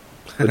money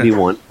would be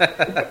one.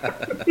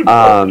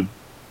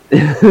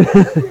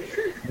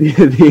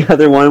 The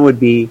other one would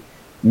be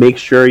make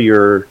sure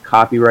your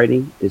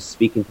copywriting is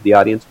speaking to the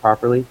audience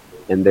properly,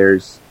 and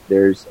there's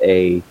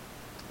a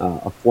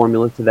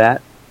formula to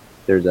that.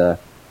 There's a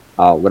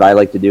what I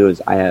like to do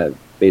is I have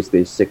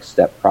basically a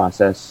 6-step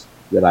process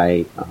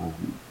that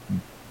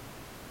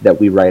that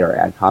we write our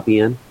ad copy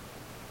in,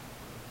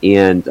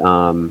 and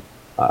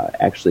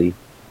actually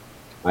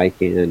I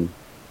can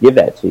give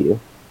that to you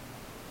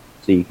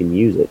so you can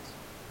use it.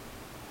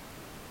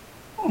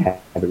 I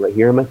have it right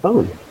here on my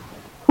phone.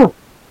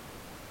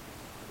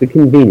 The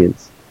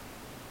convenience.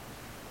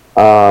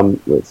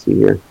 Let's see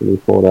here. Let me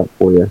pull it up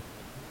for you.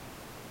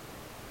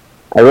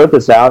 I wrote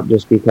this out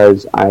just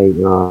because I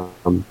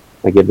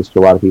give this to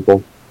a lot of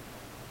people.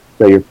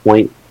 So your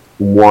point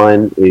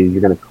 1 is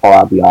you're going to call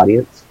out the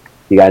audience.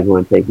 If you guys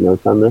want to take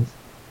notes on this,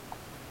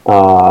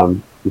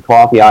 you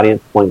call out the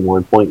audience. Point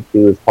 1. Point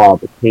 2 is call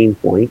out the pain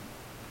point.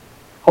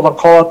 Hold on.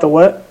 Call out the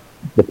what?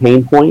 The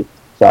pain point.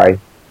 Sorry.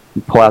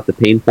 You call out the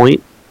pain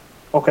point.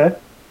 Okay.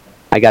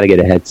 I got to get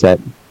a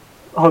headset.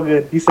 Oh,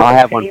 good. You said I'll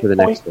have one for the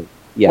next one.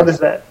 Yes. What is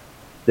that?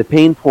 The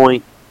pain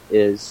point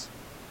is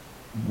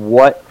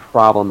what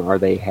problem are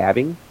they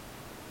having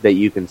that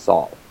you can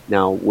solve.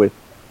 Now, with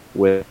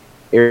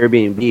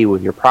Airbnb,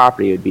 with your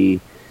property, it would be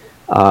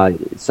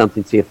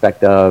something to the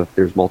effect of,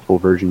 there's multiple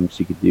versions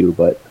you could do,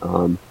 but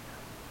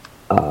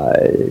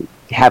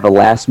have a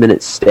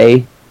last-minute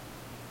stay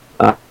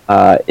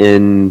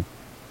in...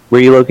 Where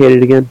are you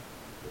located again?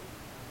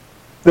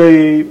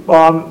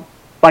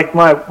 Like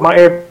my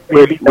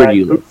Airbnb where do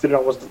you live?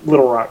 It was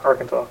Little Rock,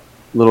 Arkansas.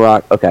 Little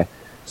Rock, okay.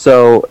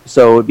 So it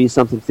would be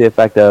something to the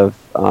effect of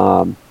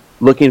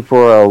looking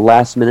for a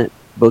last-minute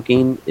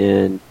booking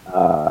in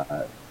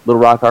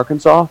Little Rock,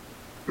 Arkansas,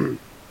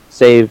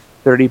 save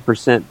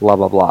 30%, blah,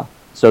 blah, blah.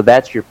 So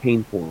that's your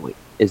pain point,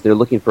 is they're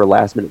looking for a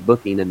last-minute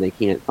booking and they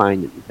can't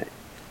find anything.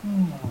 You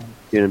know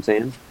what I'm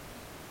saying?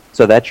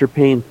 So that's your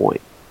pain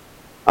point.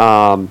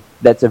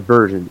 That's a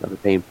version of a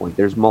pain point.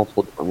 There's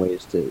multiple different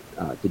ways to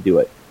do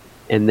it.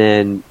 And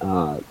then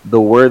the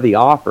worthy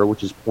offer,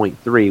 which is point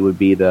 3, would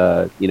be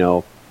the,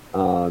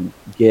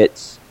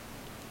 get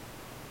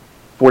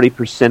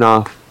 40%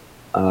 off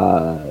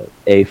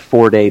a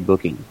 4-day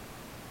booking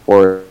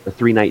or a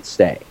 3-night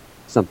stay,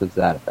 something to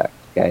that effect.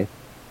 Okay.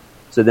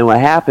 So then what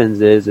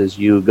happens is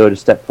you go to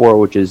step 4,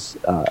 which is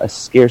a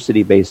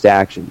scarcity-based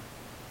action.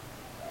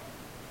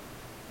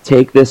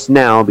 Take this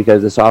now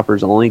because this offer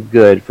is only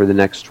good for the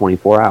next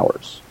 24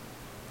 hours.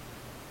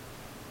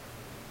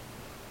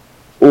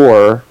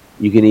 Or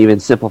you can even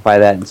simplify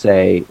that and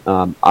say,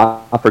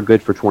 offer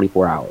good for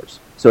 24 hours.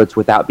 So it's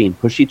without being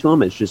pushy to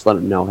them. It's just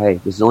letting them know, hey,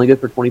 this is only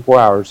good for 24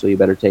 hours, so you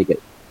better take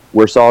it.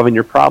 We're solving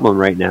your problem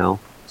right now,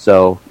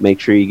 so make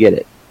sure you get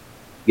it.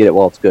 Get it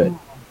while it's good.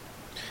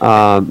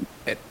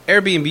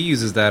 Airbnb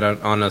uses that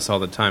on us all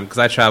the time because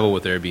I travel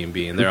with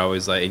Airbnb, and they're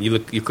always like, and you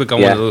click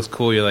on one that looks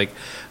cool, you're like,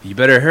 you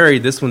better hurry.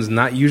 This one's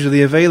not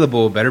usually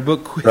available. Better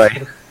book quick.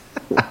 Right.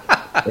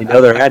 They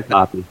know their ad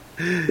copy.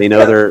 They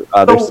know their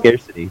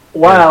scarcity.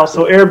 Wow.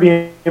 So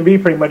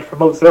Airbnb pretty much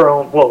promotes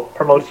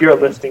your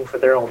listing for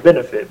their own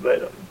benefit.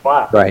 But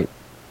wow. Right.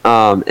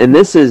 And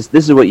this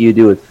is what you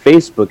do with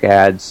Facebook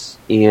ads,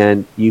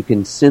 and you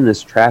can send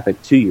this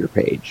traffic to your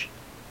page.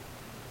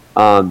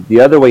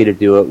 The other way to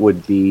do it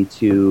would be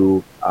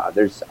to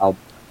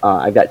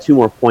I've got 2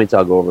 more points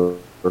I'll go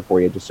over for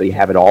you just so you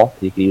have it all.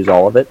 You can use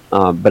all of it,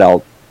 but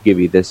I'll give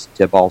you this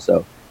tip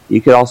also.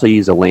 You could also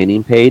use a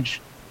landing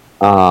page,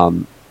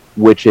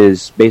 which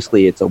is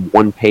basically it's a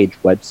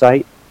 1-page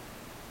website.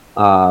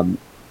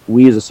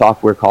 We use a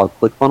software called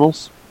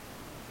ClickFunnels.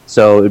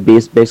 So it would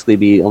basically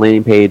be a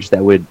landing page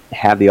that would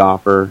have the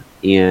offer,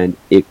 and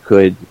they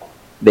could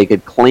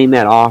claim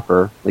that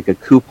offer like a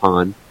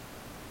coupon.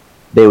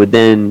 They would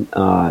then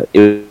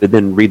it would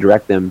then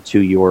redirect them to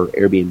your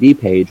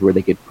Airbnb page where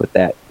they could put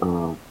that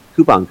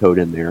coupon code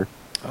in there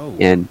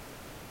and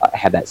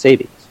have that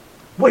savings.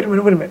 Wait a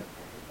minute.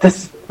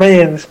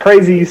 It's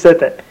crazy you said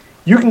that.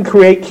 You can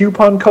create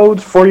coupon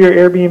codes for your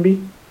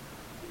Airbnb?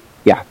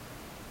 Yeah.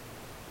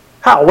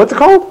 How? What's it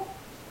called?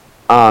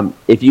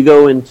 If you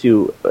go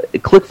into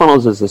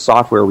ClickFunnels is the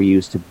software we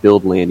use to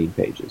build landing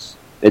pages.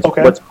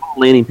 What's called a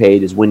landing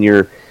page is when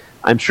you're,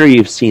 I'm sure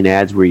you've seen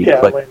ads where you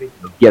click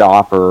get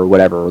offer or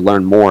whatever, or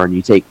learn more,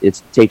 and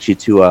it takes you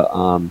to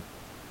a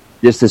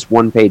just this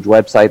 1-page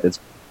website that's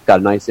got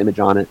a nice image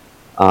on it,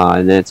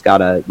 and then it's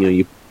got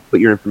you put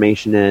your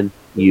information in,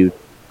 you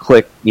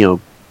click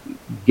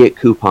get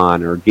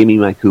coupon or give me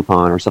my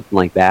coupon or something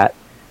like that,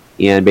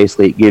 and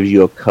basically it gives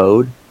you a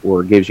code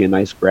or gives you a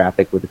nice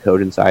graphic with a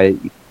code inside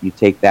it. You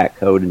take that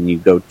code and you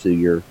go to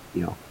your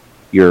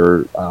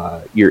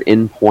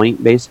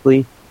endpoint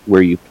basically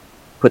where you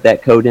put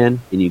that code in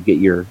and you get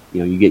your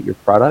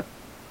product.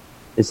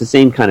 It's the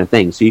same kind of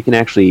thing. So you can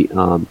actually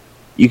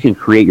you can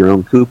create your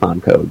own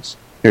coupon codes.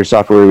 There's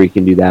software where you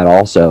can do that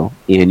also,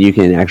 and you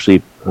can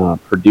actually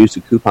produce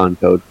a coupon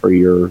code for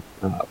your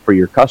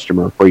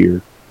customer, for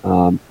your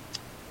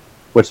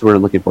what's the word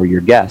I'm looking for? Your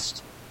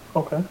guest.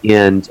 Okay.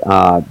 And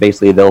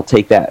basically, they'll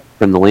take that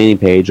from the landing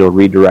page. They'll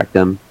redirect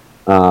them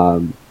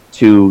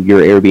to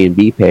your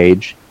Airbnb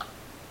page,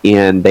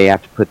 and they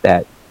have to put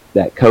that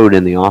code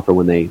in the offer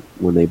when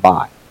they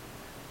buy,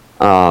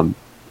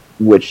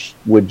 which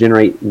would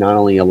generate not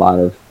only a lot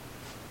of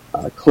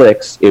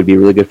clicks. It would be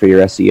really good for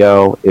your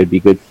SEO. It would be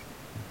good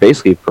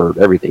basically for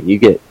everything. You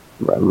get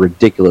a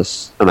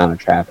ridiculous amount of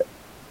traffic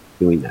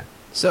doing that.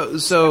 So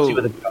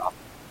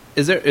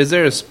is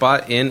there a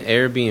spot in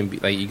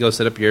Airbnb, like you go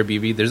set up your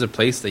Airbnb, there's a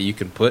place that you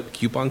can put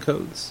coupon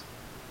codes?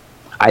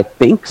 I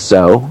think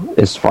so,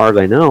 as far as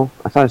I know.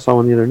 I thought I saw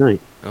one the other night.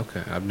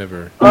 Okay, I've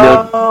never.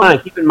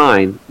 Keep in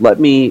mind. Let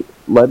me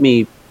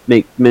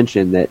make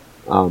mention that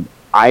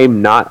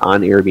I'm not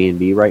on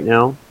Airbnb right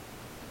now,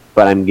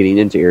 but I'm getting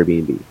into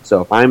Airbnb.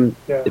 So if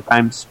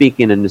I'm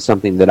speaking into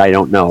something that I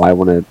don't know, I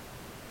want to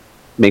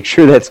make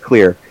sure that's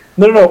clear.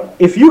 No.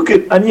 If you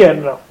could,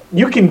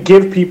 you can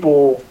give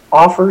people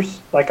offers.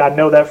 Like, I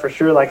know that for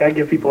sure. Like, I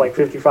give people like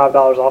 $55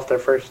 off their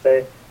first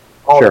stay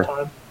all the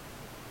time.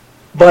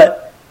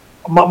 But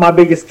my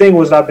biggest thing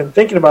was I've been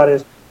thinking about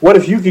is, what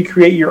if you could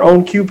create your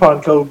own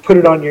coupon code, put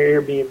it on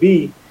your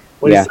Airbnb?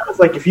 Well, it sounds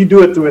like if you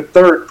do it through a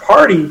third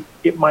party,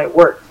 it might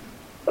work.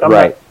 But I'm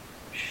right.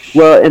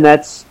 Well, and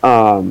that's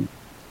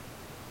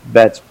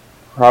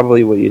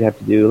probably what you'd have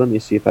to do. Let me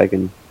see if I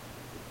can.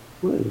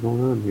 What is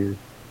going on here?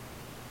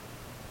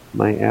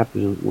 My app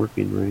isn't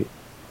working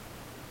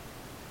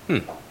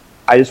right.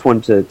 I just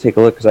wanted to take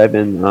a look because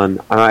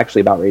I'm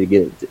actually about ready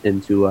to get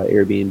into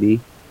Airbnb,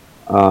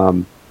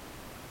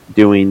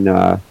 doing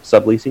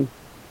subleasing.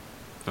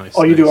 Nice,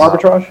 you do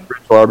arbitrage?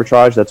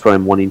 Arbitrage. That's what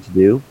I'm wanting to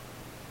do,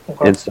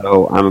 and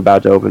so I'm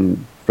about to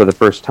open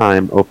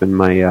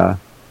my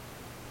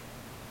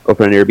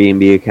open an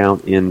Airbnb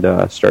account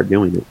and start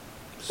doing it.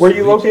 Where are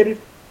you located?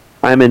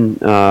 I'm in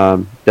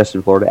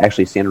Destin, Florida.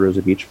 Actually, Santa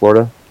Rosa Beach,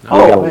 Florida.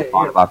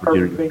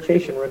 Perfect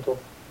vacation rental.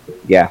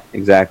 Yeah,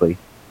 exactly.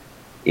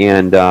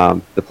 And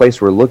the place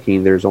we're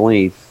looking, there's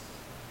only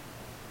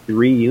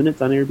 3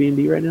 units on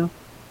Airbnb right now.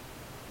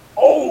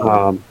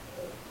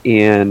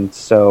 And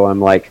so I'm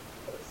like,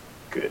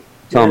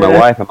 telling my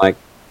wife, I'm like,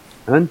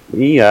 "Hun,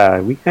 we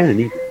kind of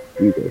need to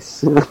do this."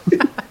 So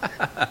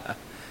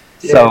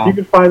if you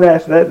can find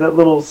that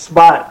little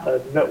spot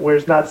where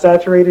it's not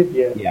saturated,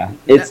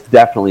 it's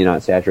definitely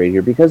not saturated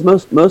here because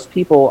most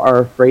people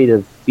are afraid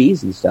of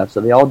fees and stuff, so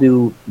they all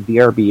do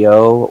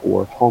VRBO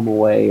or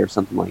HomeAway or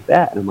something like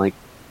that. And I'm like,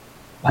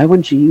 why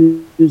wouldn't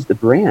you use the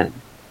brand?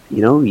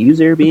 Use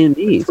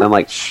Airbnb. So I'm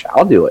like,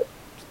 I'll do it.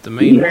 The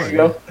main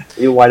one.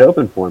 You're wide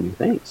open for me.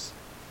 Thanks.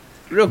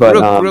 Real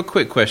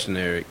quick question,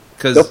 Eric.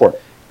 Go for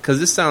it. Because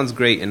this sounds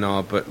great and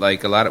all, but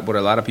like what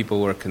a lot of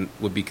people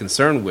would be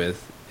concerned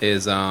with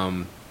is,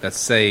 let's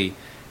say,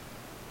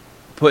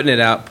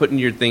 putting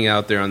your thing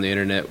out there on the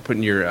internet,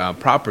 putting your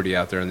property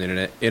out there on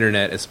the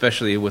internet,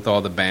 especially with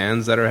all the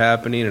bans that are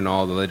happening and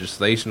all the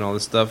legislation, all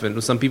this stuff,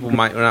 and some people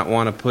might not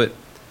want to put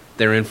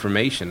their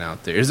information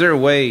out there. Is there a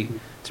way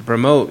to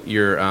promote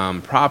your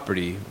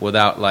property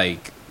without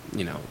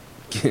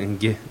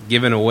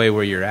giving away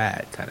where you're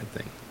at, kind of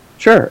thing?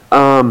 Sure.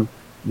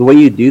 The way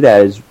you do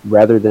that is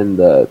rather than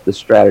the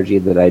strategy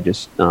that I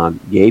just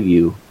gave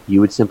you, you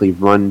would simply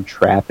run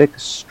traffic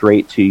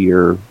straight to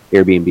your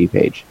Airbnb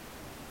page.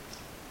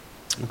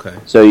 Okay.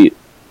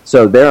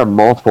 So there are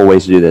multiple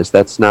ways to do this.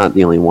 That's not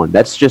the only one.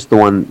 That's just the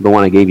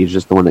one I gave you is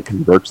just the one that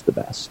converts the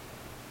best.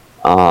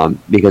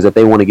 Because if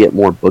they want to get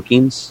more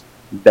bookings,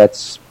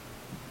 that's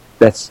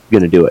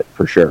going to do it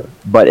for sure.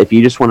 But if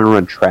you just want to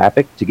run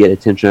traffic to get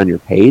attention on your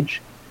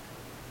page,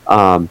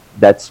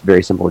 that's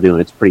very simple to do,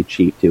 and it's pretty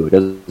cheap too.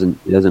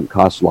 It doesn't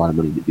cost a lot of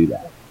money to do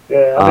that.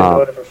 Yeah, I've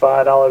been doing it for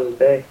 $5 a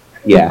day.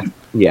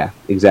 Yeah,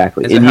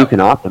 exactly. And you can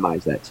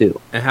optimize that too.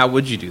 And how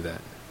would you do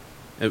that?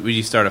 Would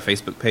you start a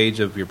Facebook page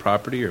of your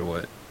property or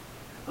what?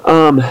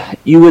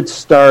 You would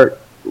start.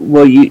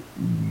 Well, you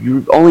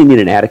only need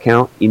an ad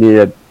account. You need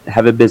to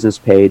have a business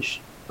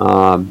page,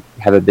 have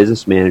a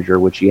business manager,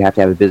 which you have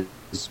to have a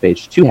business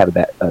page to have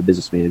a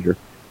business manager.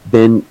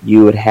 Then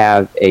you would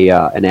have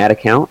an ad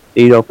account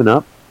that you'd open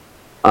up.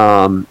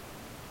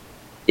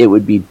 It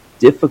would be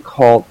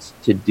difficult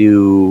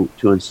to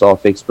install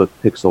Facebook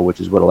Pixel,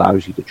 which is what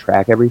allows you to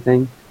track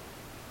everything.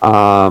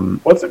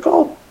 What's it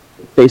called?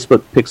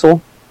 Facebook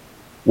Pixel.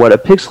 What a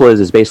pixel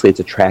is basically it's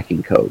a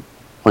tracking code,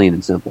 plain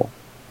and simple.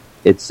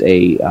 It's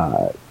a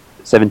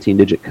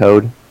 17-digit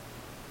code.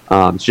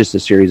 It's just a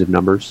series of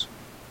numbers.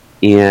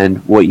 And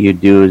what you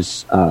do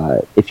is,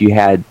 if you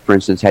had, for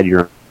instance, had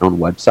your own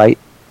website,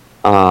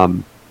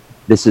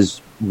 this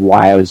is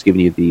why I was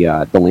giving you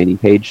the landing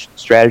page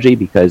strategy,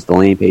 because the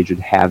landing page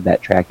would have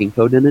that tracking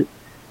code in it.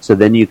 So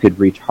then you could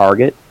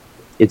retarget.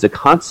 It's a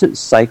constant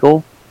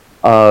cycle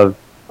of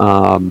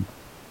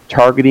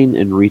targeting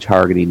and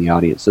retargeting the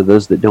audience. So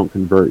those that don't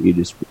convert, you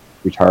just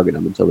retarget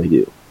them until they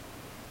do.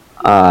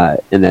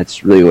 And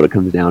that's really what it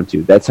comes down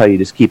to. That's how you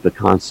just keep a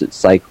constant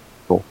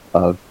cycle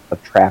of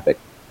traffic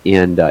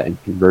and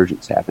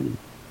conversions happening.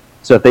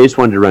 So if they just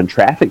wanted to run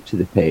traffic to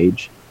the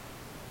page,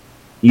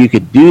 you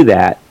could do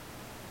that.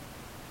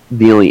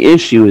 The only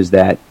issue is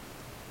that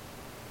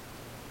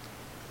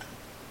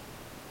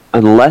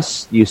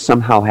unless you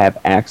somehow have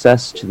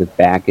access to the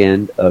back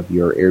end of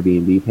your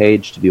Airbnb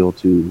page to be able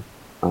to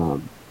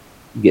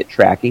get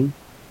tracking.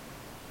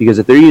 Because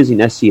if they're using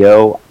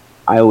SEO,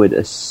 I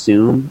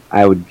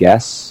would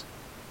guess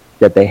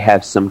that they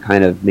have some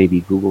kind of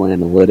maybe Google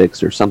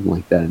Analytics or something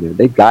like that in there.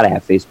 They've got to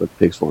have Facebook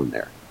Pixel in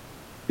there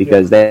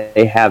because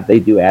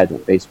they do ads on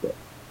Facebook.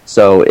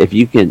 So if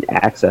you can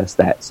access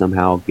that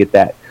somehow, get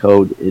that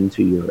code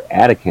into your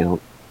ad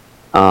account,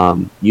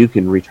 you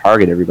can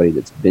retarget everybody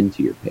that's been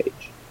to your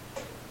page.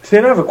 See,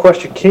 I have a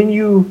question. Can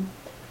you,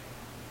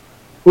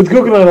 with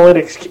Google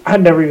Analytics, I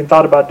never even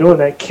thought about doing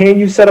that. Can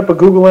you set up a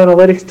Google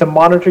Analytics to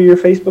monitor your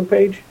Facebook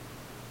page?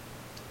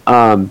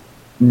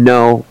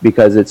 No,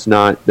 because it's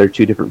not. They're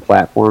two different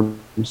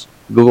platforms.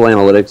 Google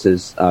Analytics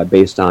is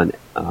based on,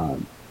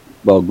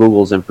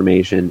 Google's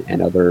information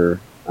and other.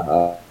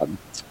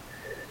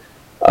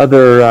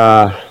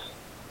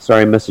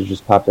 Sorry, a message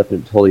just popped up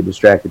and it totally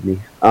distracted me.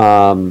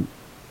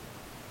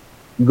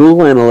 Google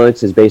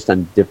Analytics is based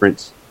on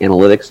different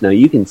analytics. Now,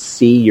 you can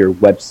see your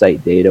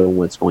website data and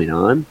what's going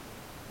on.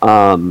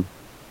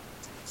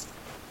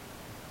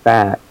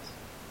 Fact,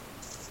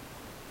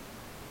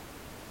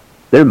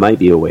 there might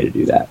be a way to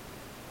do that.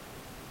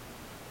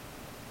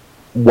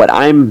 What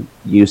I'm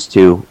used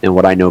to and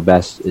what I know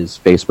best is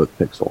Facebook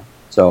Pixel.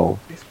 So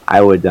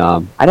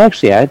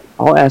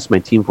I'll ask my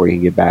team for you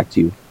and get back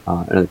to you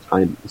another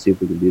time to see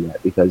if we can do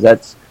that, because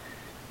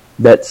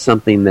that's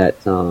something that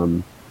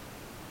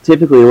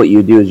typically what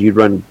you do is you'd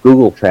run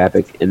Google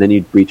traffic and then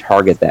you'd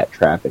retarget that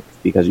traffic,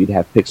 because you'd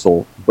have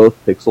both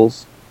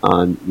pixels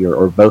on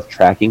both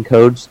tracking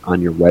codes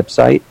on your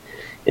website.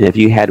 And if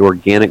you had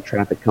organic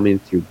traffic coming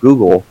through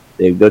Google,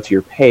 they'd go to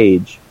your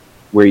page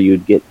where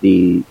you'd get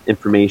the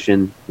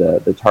information,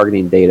 the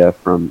targeting data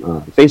from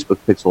Facebook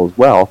Pixel as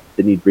well.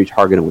 Then you'd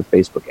retarget them with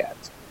Facebook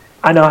ads.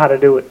 I know how to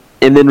do it.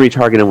 And then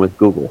retarget them with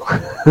Google.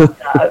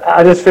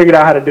 I just figured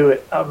out how to do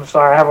it. I'm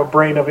sorry, I have a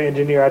brain of an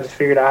engineer. I just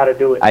figured out how to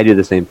do it. I do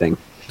the same thing.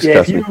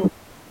 Yeah, if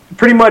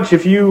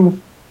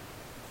you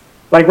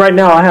like right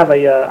now, I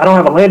don't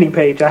have a landing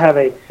page. I have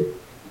a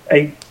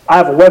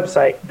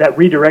website that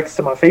redirects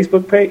to my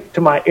Facebook page,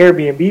 to my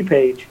Airbnb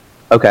page.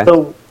 Okay.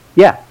 So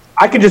yeah,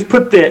 I can just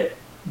put the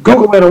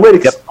Google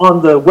Analytics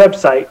on the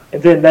website,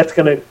 and then that's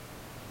going to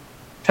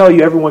tell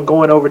you everyone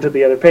going over to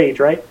the other page,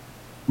 right?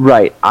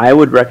 Right. I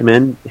would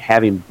recommend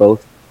having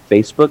both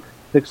Facebook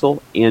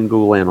Pixel and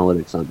Google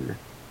Analytics on there,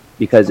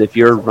 because if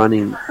you're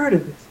running, I've heard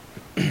of this.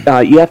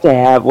 You have to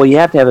have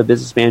a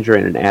business manager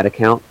and an ad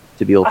account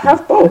to be able to. I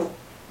have both.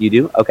 You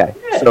do? Okay.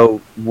 Yeah.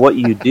 So what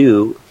you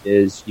do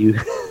is you.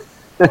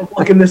 I'm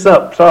looking this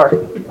up.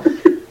 Sorry.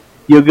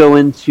 You'll go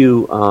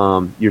into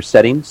your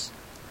settings,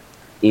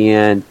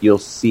 and you'll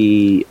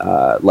see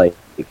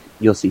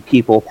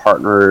people,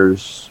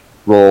 partners,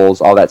 roles,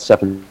 all that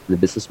stuff in the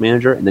business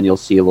manager, and then you'll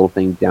see a little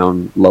thing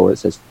down lower that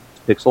says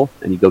Pixel,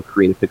 and you go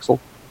create a pixel.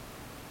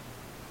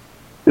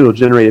 It'll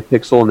generate a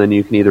pixel, and then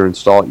you can either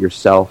install it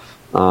yourself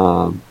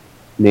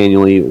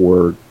manually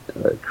or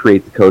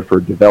create the code for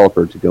a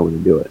developer to go in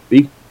and do it. But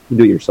you can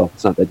do it yourself.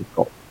 It's not that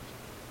difficult.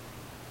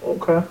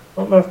 Okay.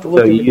 I'm gonna have to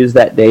look. So you use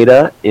that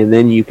data, and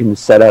then you can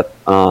set up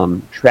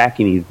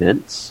tracking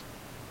events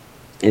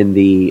in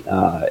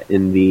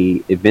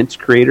the events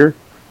creator,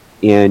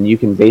 and you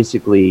can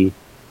basically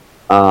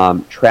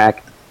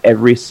track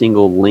every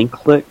single link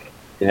click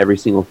and every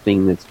single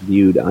thing that's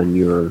viewed on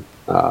your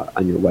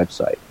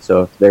website.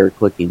 So if they're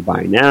clicking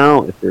buy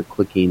now, if they're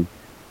clicking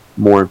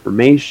more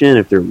information,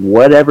 if they're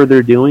whatever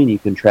they're doing, you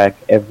can track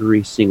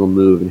every single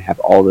move and have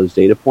all those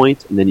data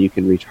points, and then you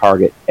can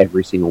retarget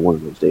every single one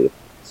of those data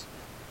points.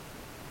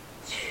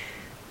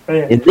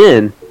 And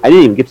then, I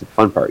didn't even get to the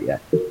fun part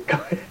yet.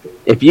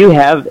 If you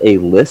have a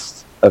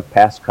list of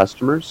past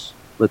customers,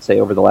 let's say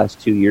over the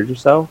last 2 years or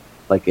so,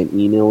 like an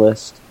email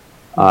list,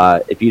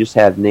 if you just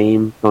have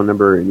name, phone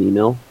number, and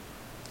email,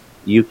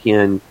 you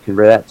can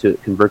convert that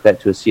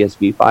to a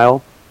CSV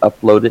file,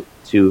 upload it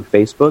to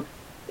Facebook,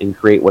 and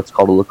create what's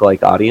called a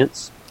lookalike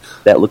audience.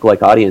 That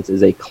lookalike audience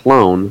is a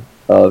clone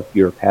of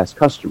your past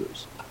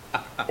customers.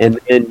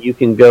 And then you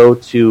can go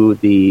to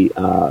the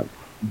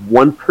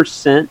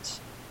 1%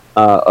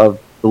 of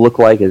the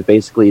lookalike is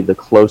basically the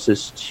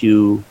closest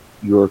to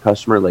your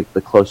customer, like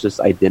the closest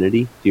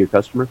identity to your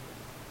customer,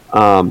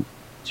 to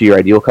your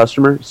ideal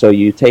customer. So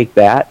you take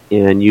that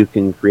and you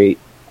can create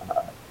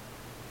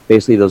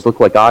basically those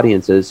lookalike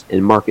audiences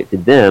and market to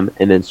them,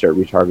 and then start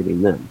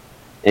retargeting them.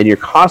 And your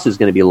cost is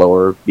going to be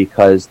lower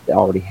because it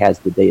already has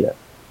the data.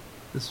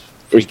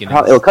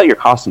 It'll cut your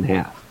cost in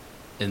half.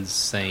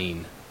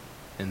 Insane.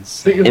 And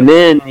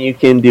then you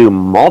can do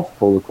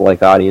multiple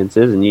lookalike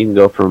audiences, and you can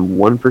go from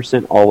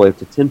 1% all the way up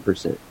to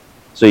 10%.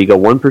 So you go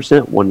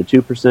 1%, 1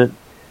 to 2%,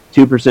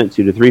 2%,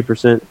 2 to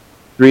 3%,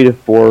 3 to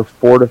 4,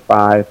 4 to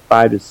 5,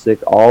 5 to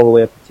 6, all the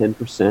way up to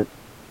 10%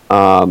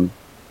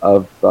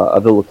 of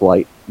the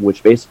lookalike,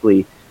 which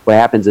basically what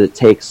happens is it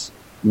takes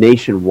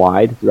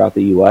nationwide throughout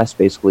the U.S.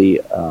 basically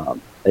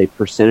a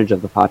percentage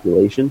of the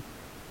population,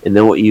 and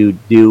then what you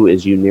do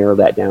is you narrow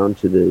that down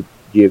to the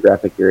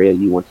geographic area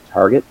you want to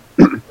target.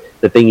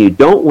 The thing you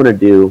don't want to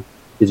do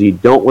is you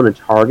don't want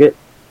to target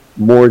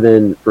more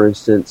than, for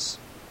instance,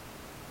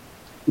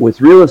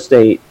 with real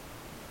estate,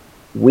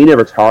 we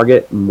never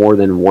target more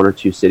than 1 or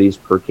 2 cities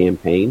per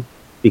campaign,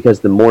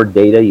 because the more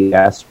data you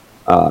ask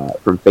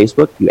from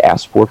Facebook,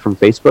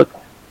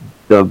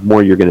 the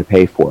more you're going to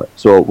pay for it.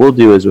 So what we'll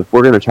do is, if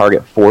we're going to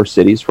target 4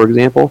 cities, for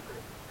example,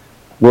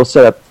 we'll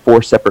set up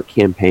 4 separate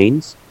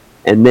campaigns,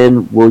 and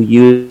then we'll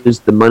use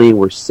the money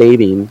we're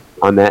saving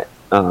on that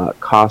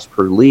cost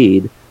per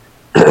lead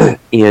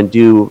and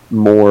do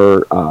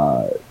more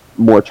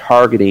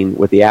targeting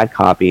with the ad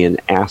copy and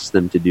ask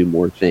them to do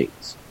more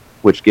things,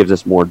 which gives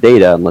us more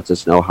data and lets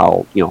us know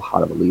how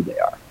hot of a lead they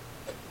are.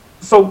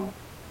 So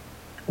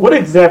what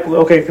exactly,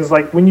 okay, because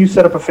like when you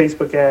set up a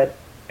Facebook ad,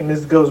 and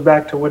this goes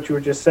back to what you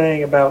were just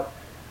saying about,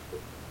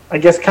 I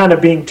guess, kind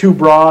of being too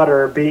broad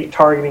or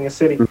targeting a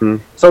city. Mm-hmm.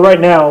 So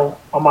right now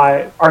on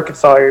my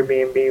Arkansas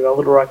Airbnb, my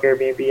Little Rock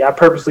Airbnb, I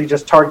purposely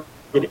just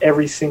targeted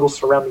every single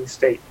surrounding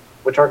state,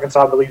 which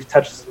Arkansas, I believe,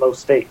 touches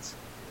most states.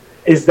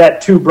 Is that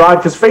too broad?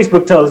 Because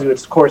Facebook tells you,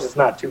 of course, it's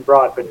not too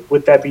broad, but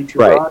would that be too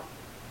broad?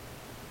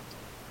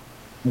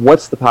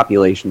 What's the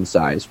population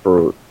size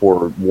for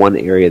one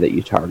area that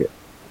you target?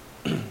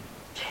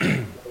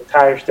 The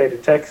entire state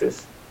of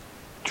Texas.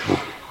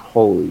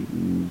 Holy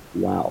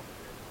wow!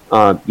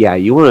 Yeah,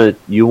 you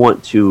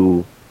want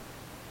to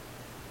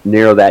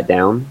narrow that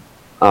down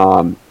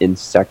in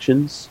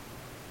sections,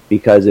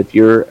 because if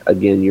you're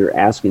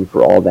asking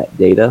for all that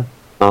data,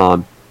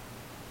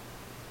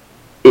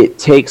 it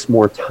takes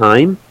more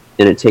time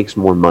and it takes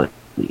more money.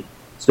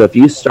 So if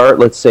you start,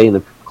 let's say, in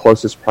the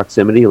closest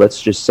proximity, let's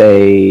just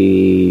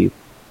say,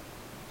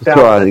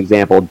 throw out an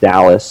example,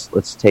 Dallas.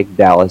 Let's take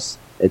Dallas.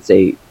 It's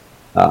a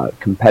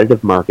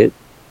competitive market.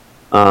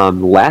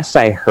 Last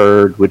I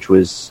heard, which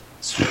was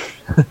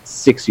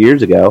 6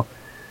 years ago,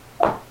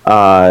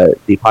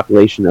 the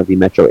population of the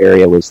metro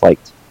area was like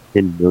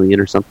 10 million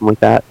or something like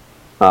that,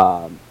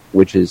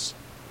 which is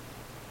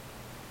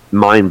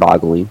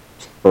mind-boggling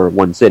for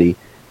one city.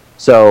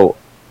 So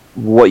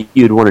what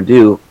you'd want to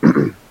do,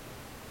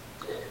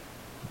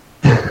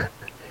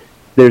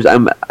 the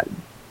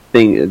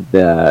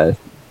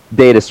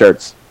data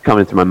starts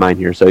coming through my mind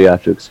here, so you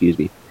have to excuse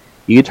me.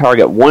 You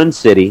target one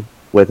city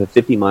with a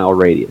 50-mile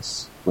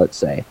radius, let's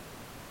say,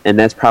 and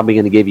that's probably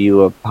going to give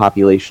you a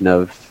population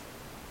of,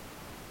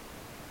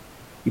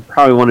 you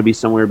probably want to be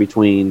somewhere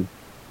between,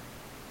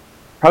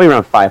 probably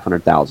around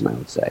 500,000, I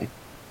would say.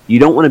 You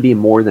don't want to be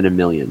more than 1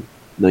 million,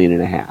 1.5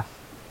 million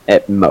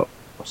at most.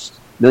 1.5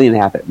 million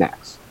at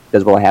max,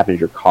 because what will happen is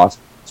your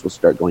costs will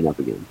start going up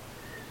again.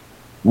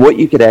 What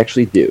you could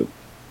actually do,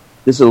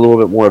 this is a little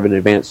bit more of an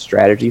advanced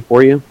strategy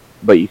for you,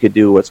 but you could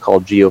do what's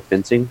called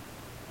geofencing,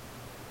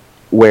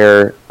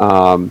 where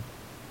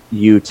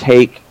you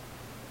take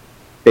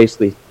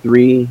basically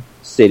 3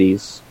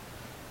 cities,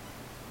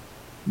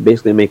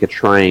 basically make a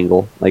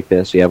triangle like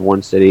this. You have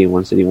one city,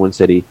 one city, one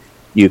city.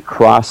 You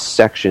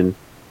cross-section,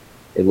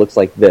 it looks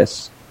like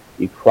this.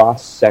 You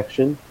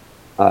cross-section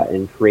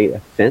and create a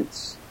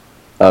fence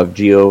of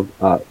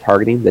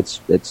geo-targeting that's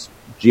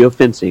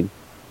geofencing,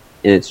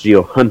 and it's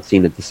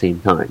geo-hunting at the same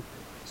time.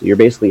 So you're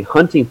basically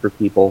hunting for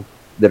people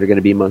that are going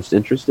to be most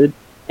interested,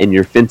 and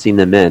you're fencing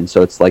them in.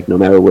 So it's like no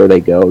matter where they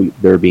go,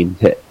 they're being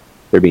hit.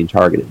 They're being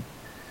targeted.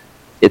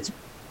 It's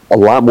a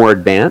lot more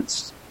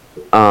advanced,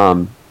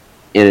 and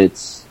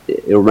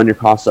it'll run your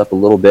costs up a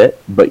little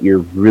bit, but you're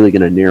really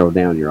going to narrow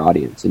down your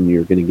audience, and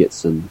you're going to get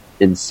some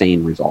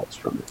insane results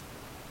from it.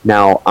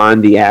 Now,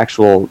 on the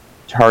actual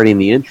targeting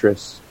the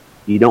interests,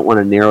 you don't want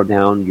to narrow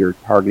down your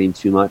targeting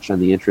too much on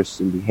the interests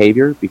and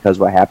behavior, because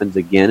what happens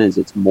again is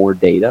it's more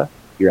data.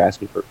 You're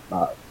asking for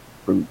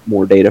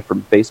more data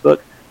from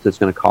Facebook, so it's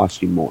going to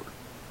cost you more.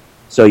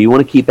 So you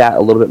want to keep that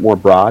a little bit more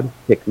broad.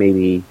 Pick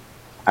maybe,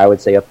 I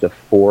would say, up to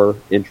 4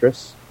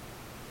 interests.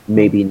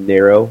 Maybe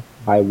narrow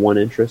by 1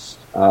 interest,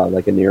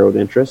 like a narrowed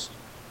interest.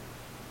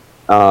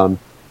 I'd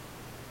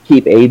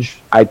keep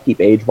age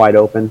wide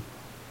open.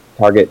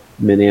 Target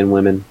men and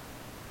women,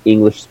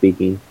 English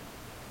speaking.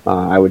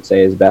 I would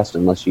say is best,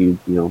 unless you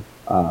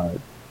want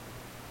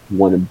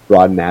to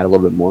broaden that a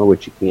little bit more,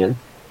 which you can.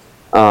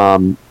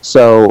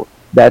 So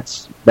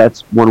that's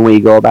one way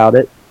you go about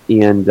it,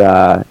 and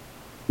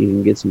you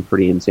can get some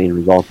pretty insane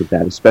results with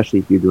that, especially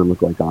if you're doing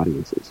lookalike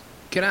audiences.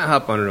 Can I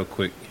hop on real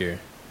quick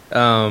here?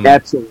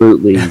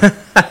 Absolutely.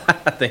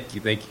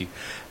 Thank you.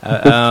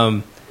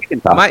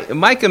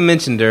 Micah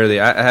mentioned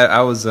earlier.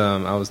 I was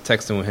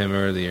texting with him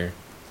earlier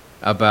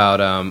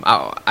about.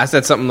 I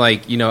said something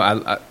like,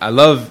 I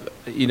love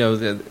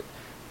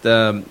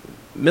the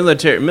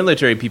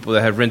military people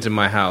that have rented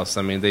my house.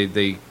 I mean,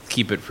 they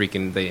keep it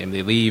freaking. They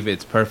leave.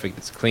 It's perfect.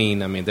 It's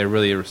clean. I mean, they're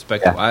really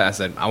respectful. Yeah. I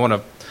said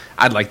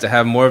I'd like to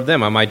have more of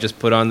them. I might just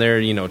put on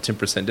there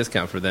 10%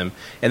 discount for them.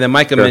 And then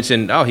Micah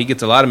mentioned, he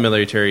gets a lot of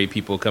military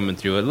people coming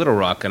through at Little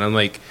Rock, and I'm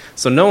like,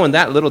 so knowing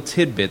that little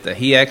tidbit that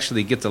he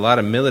actually gets a lot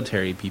of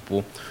military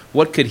people,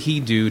 what could he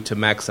do to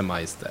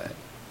maximize that?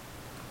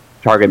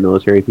 Target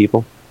military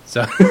people.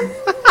 So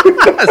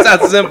that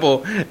sounds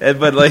simple,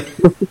 but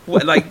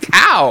like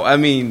how? I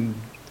mean,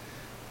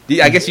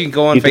 I guess you can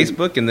go on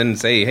Facebook and then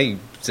say, hey,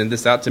 send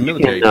this out to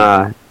military.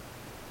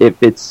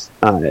 If it's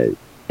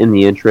in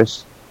the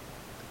interest,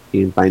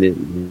 you can find it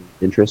in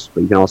interest,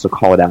 but you can also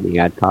call it out in the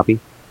ad copy.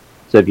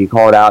 So if you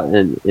call it out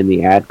in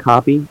the ad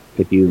copy,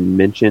 if you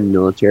mention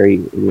military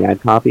in the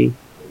ad copy,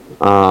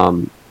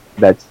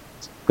 that's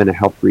going to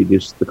help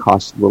reduce the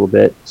cost a little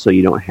bit, so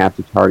you don't have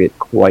to target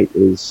quite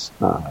as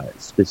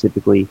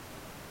specifically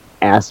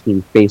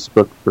asking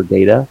Facebook for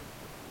data.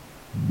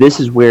 This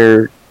is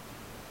where,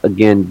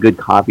 again, good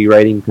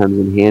copywriting comes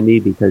in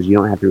handy, because you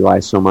don't have to rely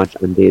so much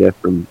on data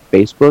from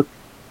Facebook.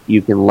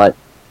 You can let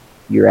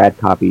your ad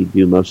copy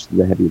do most of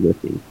the heavy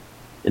lifting,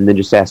 and then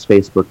just ask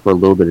Facebook for a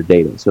little bit of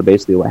data. So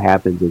basically what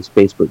happens is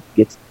Facebook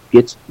gets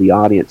the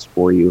audience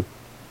for you,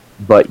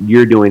 but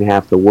you're doing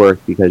half the work,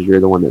 because you're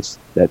the one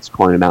that's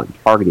calling them out and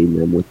targeting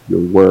them with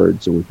your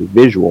words and with your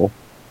visual.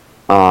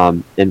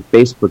 And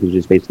Facebook is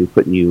just basically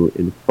putting you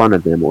in front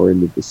of them or in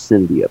the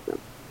vicinity of them.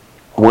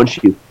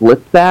 Once you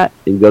flip that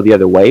and go the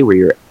other way, where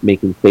you're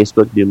making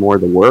Facebook do more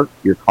of the work,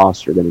 your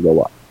costs are going to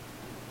go up.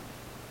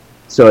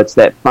 So it's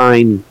that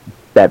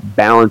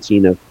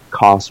balancing of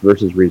costs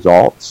versus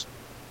results,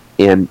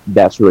 and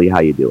that's really how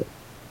you do it.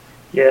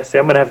 Yeah, see,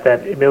 I'm going to have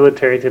that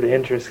military to the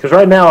interest, because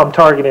right now I'm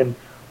targeting,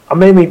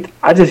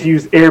 I just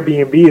use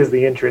Airbnb as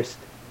the interest.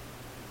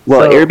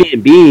 Well, so,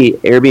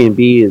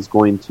 Airbnb is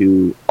going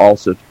to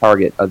also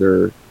target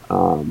other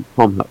home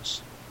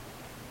hosts.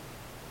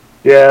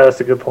 Yeah, that's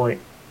a good point.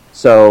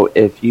 So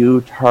if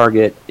you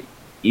target,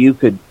 you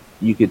could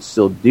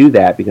still do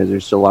that, because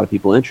there's still a lot of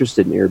people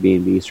interested in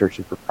Airbnb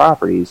searching for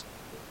properties.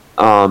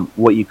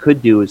 What you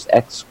could do is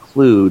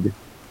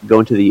go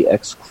into the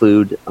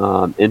exclude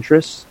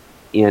interests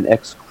and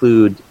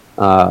exclude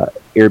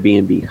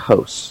Airbnb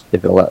hosts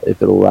if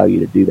it'll allow you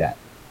to do that.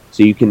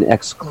 So you can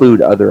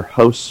exclude other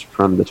hosts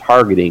from the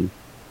targeting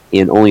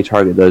and only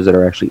target those that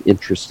are actually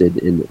interested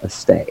in a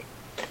stay.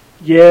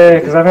 Yeah,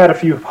 because I've had a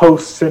few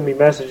hosts send me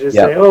messages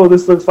saying, "Oh,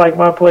 this looks like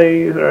my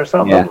place" or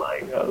something. I'm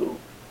like, "Oh."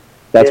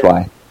 That's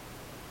why.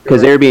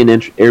 Because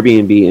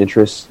Airbnb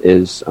interest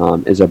is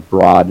a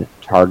broad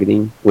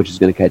targeting, which is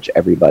going to catch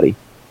everybody.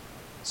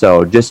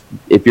 So just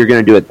if you're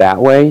going to do it that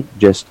way,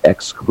 just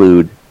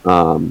exclude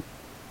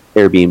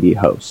Airbnb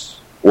hosts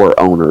or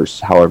owners,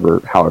 however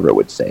it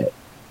would say it.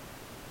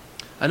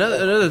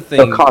 Another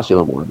thing. It'll cost you a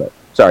little more, but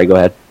sorry, go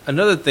ahead.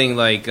 Another thing,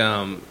 like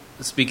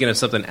speaking of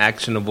something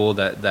actionable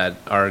that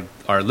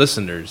our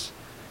listeners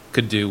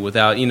could do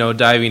without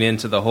diving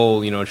into the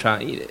whole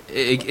trying.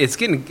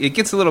 It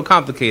gets a little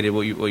complicated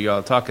what y'all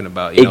are talking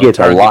about. It gets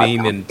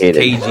targeting and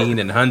caging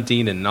and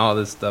hunting and all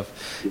this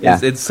stuff. Yeah.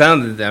 It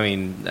sounded. I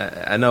mean,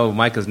 I know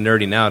Micah's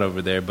nerding out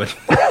over there, but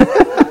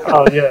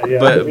oh yeah.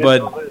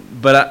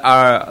 But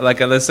like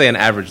let's say an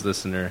average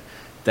listener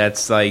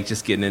that's like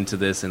just getting into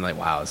this and like,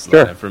 wow, it's a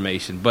lot of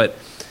information. But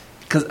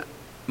because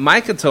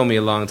Micah told me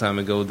a long time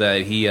ago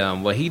that he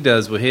what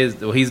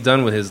he's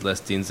done with his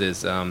listings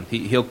is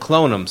he'll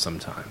clone them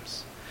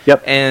sometimes.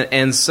 Yep.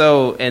 And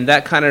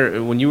that kind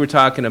of, when you were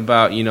talking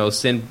about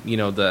send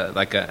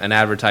an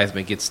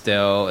advertisement gets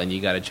stale and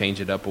you got to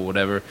change it up or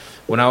whatever,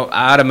 when I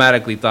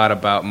automatically thought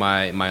about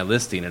my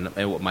listing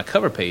and what my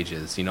cover page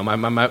is,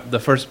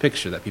 the first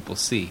picture that people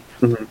see,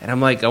 and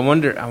I'm like, I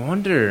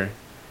wonder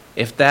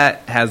if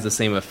that has the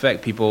same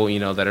effect. People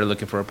that are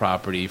looking for a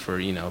property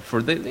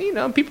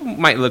people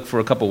might look for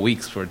a couple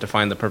weeks to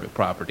find the perfect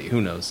property.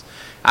 Who knows?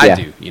 I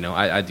do.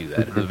 I do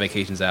that. If the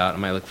vacation's out, I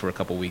might look for a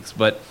couple weeks,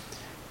 but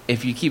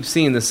if you keep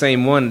seeing the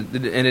same one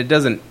and it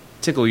doesn't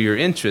tickle your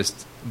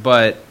interest,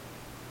 but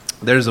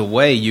there's a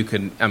way you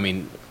can,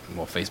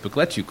 Facebook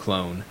lets you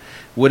clone.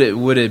 Would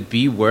it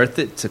be worth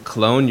it to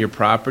clone your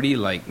property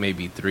like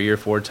maybe 3 or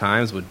 4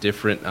 times with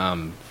different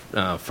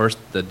first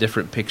the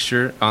different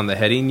picture on the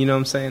heading, you know what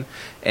I'm saying?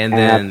 And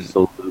then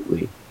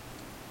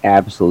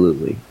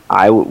Absolutely.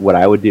 What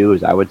I would do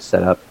is I would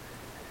set up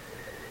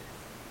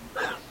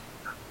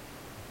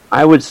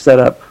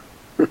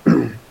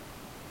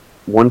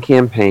one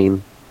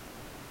campaign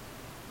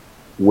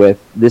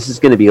with, this is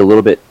going to be a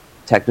little bit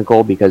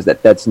technical because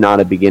that's not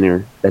a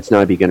beginner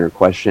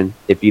question.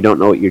 If you don't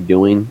know what you're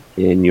doing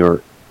in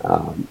your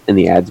in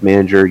the ads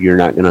manager, you're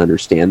not going to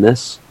understand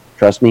this.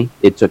 Trust me,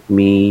 it took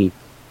me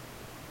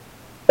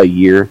a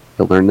year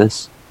to learn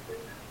this.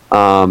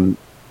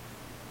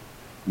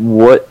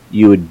 What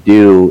you would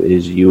do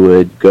is you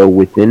would go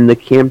within the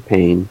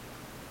campaign,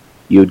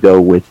 you would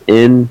go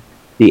within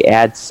the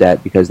ad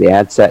set, because the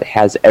ad set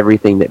has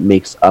everything that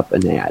makes up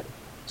an ad.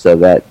 So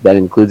that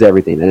includes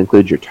everything. That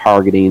includes your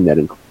targeting, that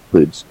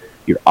includes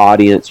your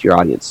audience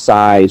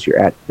size, your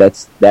ad.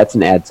 That's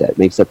an ad set. It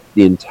makes up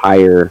the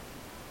entire,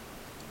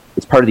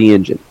 it's part of the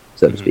engine,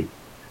 so to speak.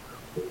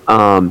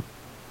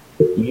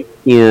 You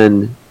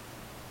can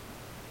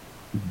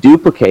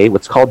duplicate,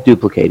 what's called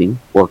duplicating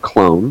or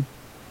clone,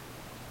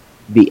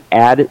 the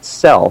ad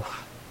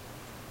itself,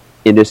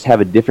 and just have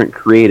a different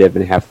creative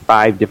and have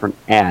 5 different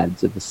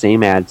ads of the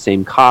same ad,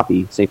 same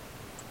copywriting,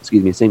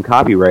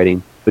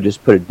 but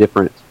just put a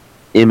different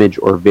image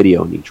or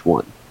video in each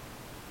one.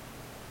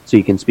 So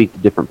you can speak to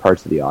different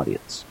parts of the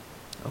audience.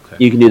 Okay.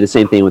 You can do the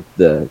same thing with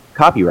the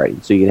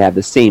copywriting. So you can have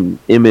the same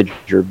image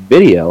or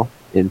video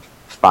in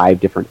 5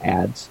 different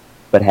ads,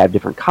 but have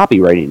different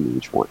copywriting in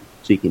each one.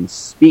 So you can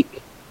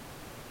speak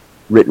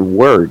written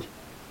word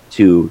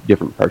to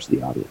different parts of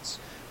the audience.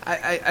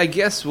 I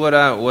guess what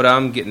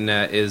I'm getting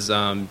at is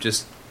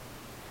just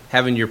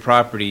having your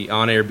property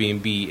on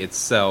Airbnb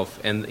itself,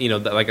 and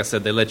like I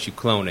said, they let you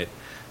clone it.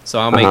 So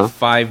I'll make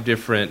 5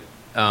 different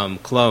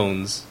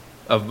clones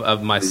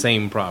of my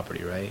same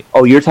property, right?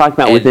 Oh, you're talking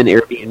about within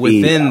Airbnb.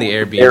 Within the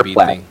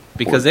Airbnb thing,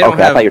 because they don't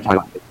have. I thought you were talking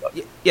about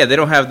Facebook. Yeah, they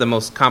don't have the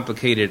most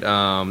complicated.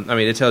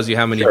 It tells you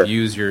how many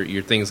views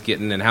your thing's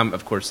getting, and how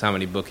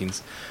many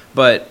bookings.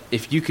 But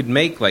if you could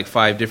make like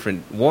 5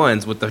 different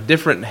ones with a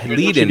different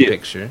lead-in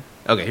picture.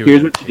 Okay,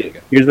 here's what you do.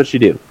 Here's what you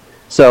do.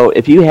 So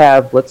if you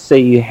have, let's say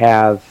you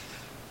have,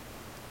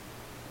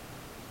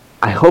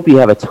 I hope you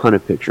have a ton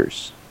of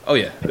pictures. Oh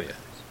yeah.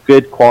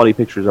 Good quality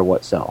pictures are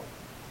what sell.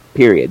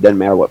 Period. Doesn't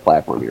matter what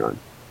platform you're on.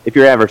 If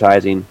you're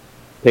advertising,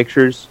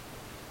 pictures,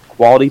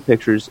 quality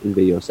pictures, and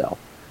video sell.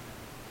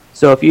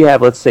 So if you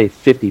have, let's say,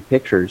 50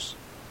 pictures,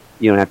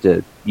 you don't have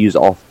to use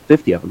all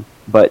 50 of them.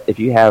 But if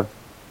you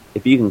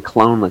can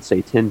clone, let's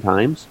say, 10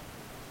 times,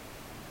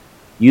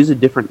 use a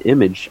different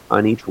image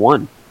on each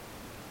one.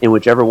 And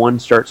whichever one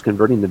starts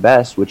converting the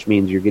best, which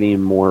means you're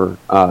getting more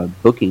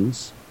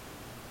bookings,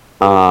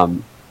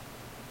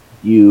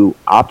 you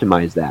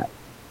optimize that.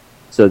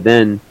 So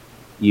then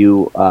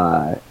you,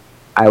 I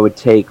would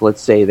take, let's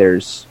say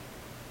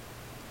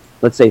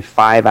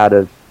 5 out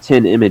of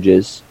 10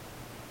 images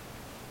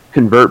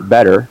convert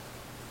better.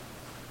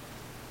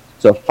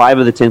 So 5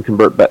 of the 10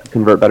 convert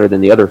better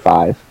than the other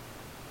 5.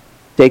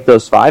 Take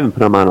those 5 and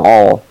put them on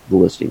all the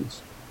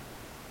listings.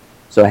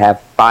 So have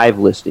 5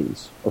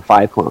 listings or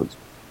 5 clones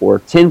or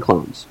 10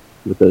 clones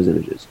with those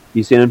images.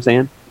 You see what I'm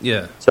saying?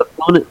 Yeah. So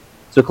clone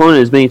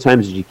it as many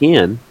times as you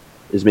can,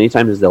 as many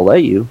times as they'll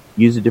let you.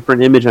 Use a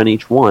different image on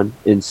each one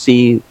and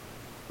see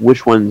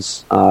which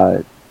ones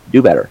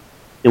do better.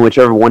 And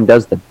whichever one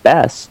does the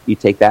best, you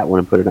take that one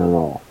and put it on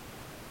all.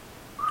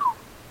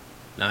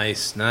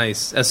 Nice.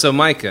 And so,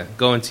 Micah,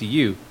 going to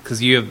you,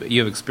 because you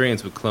have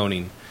experience with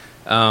cloning.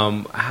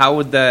 How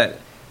would that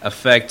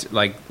affect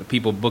like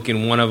people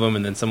booking one of them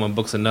and then someone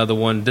books another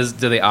one? Do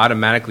they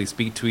automatically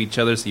speak to each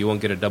other so you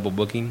won't get a double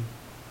booking?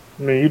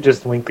 I mean, you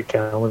just link the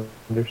calendars.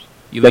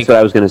 That's what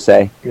I was going to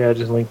say. Yeah,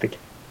 just link the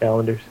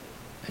calendars.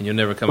 And you'll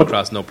never come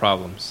across no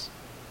problems.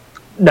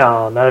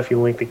 No, not if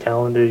you link the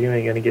calendar. You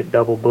ain't going to get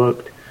double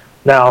booked.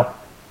 Now,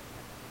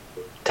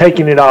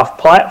 taking it off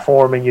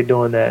platform and you're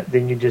doing that,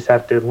 then you just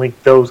have to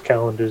link those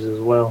calendars as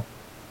well.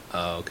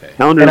 Oh, okay.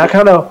 Calendars and I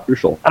kind of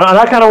crucial. And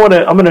I kind of want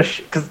to. I'm going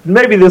to because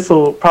maybe this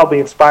will probably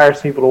inspire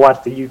some people to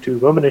watch the YouTube.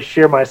 I'm going to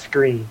share my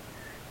screen,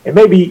 and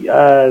maybe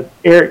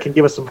Eric can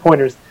give us some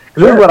pointers.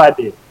 Because this is what I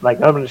did. Like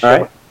I'm going to share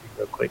my screen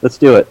real quick. Let's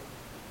do it.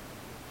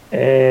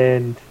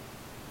 And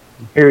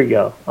here we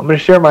go. I'm going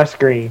to share my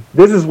screen.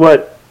 This is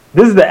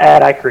the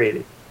ad I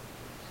created.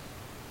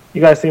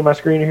 You guys see my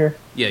screen here?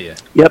 Yeah.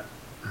 Yep.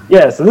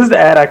 Yeah, so this is the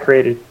ad I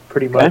created,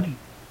 pretty much. Okay.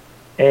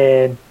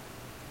 And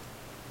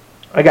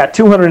I got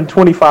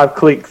 225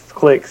 clicks,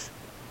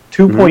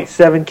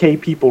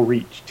 2.7K people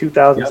reach,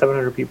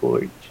 2,700 people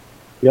reach.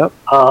 Yep.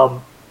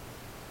 Hold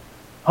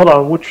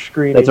on, which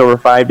screen? That's over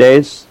 5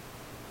 days?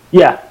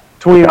 Yeah,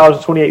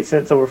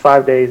 $20.28 over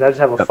 5 days. I just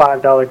have a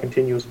 $5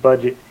 continuous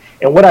budget.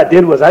 And what I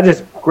did was I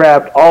just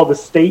grabbed all the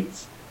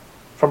states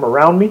from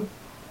around me.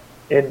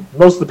 And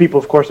most of the people,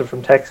 of course, are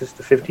from Texas,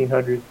 the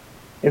 1,500.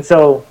 And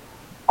so,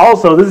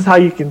 also, this is how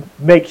you can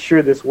make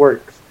sure this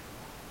works.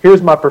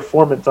 Here's my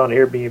performance on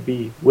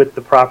Airbnb with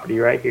the property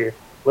right here,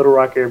 Little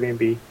Rock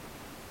Airbnb.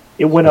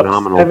 It went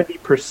Phenomenal. up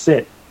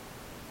 70%.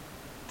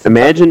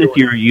 Imagine if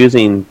you were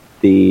using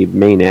the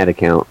main ad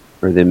account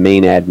or the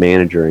main ad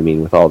manager. I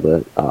mean, with all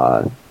the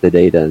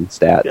data and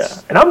stats.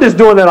 Yeah, and I'm just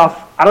doing that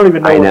off. I don't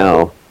even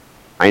know.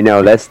 I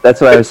know. That's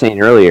what I was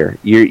saying earlier.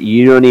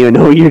 You don't even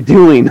know what you're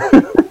doing.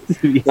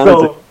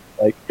 So,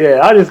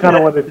 I just kind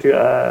of wanted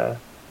to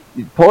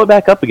pull it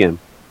back up again.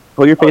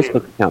 Pull your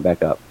Facebook account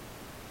back up.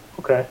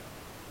 Okay.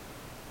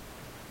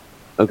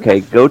 Okay.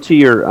 Go to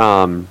your.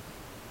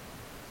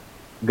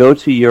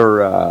 Do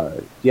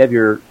you have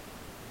your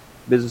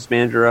business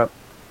manager up?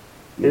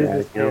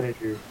 Business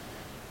manager.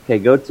 Okay.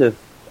 Go to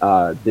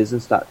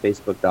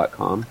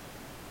business.facebook.com.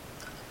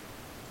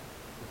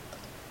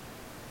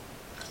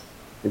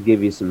 It'll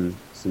give you some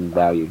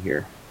value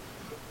here.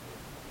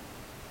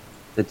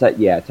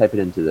 Type it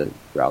into the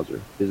browser.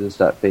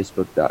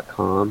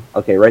 Business.facebook.com.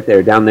 Okay, right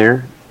there, down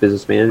there,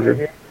 Business Manager. Right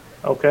here.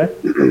 Okay.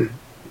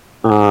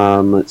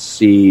 Let's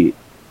see.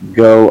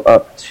 Go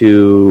up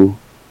to.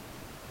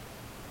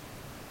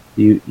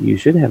 You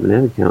should have an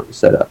ad account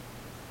set up.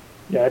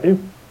 Yeah, I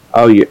do.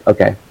 Oh,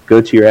 okay. Go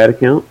to your ad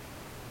account.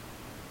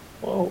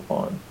 Hold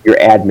on. Your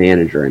ad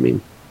manager, I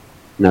mean,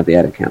 not the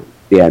ad account.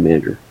 The ad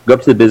manager. Go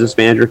up to the Business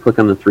Manager. Click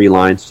on the 3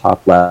 lines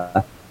top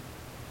left.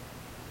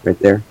 Right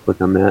there.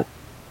 Click on that.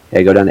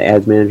 Okay, go down to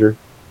Ads Manager.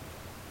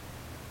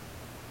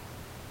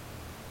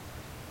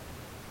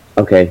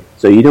 Okay,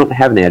 so you don't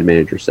have an ad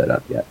manager set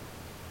up yet.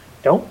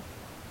 Don't?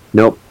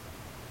 Nope.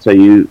 So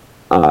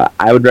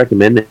I would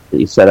recommend that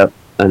you set up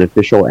an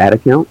official ad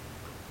account,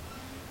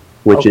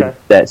 which is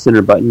that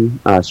center button.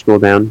 Scroll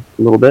down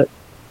a little bit.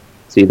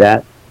 See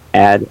that?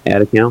 Ad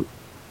account.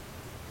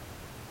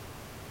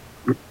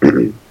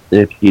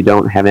 If you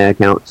don't have an ad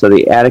account, so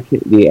the ad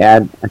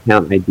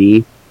account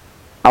ID,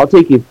 I'll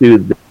take you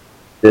through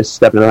this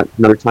step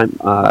another time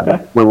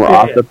when we're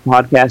off the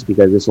podcast,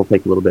 because this will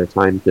take a little bit of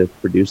time to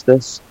produce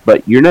this.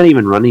 But you're not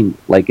even running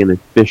like an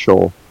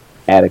official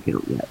ad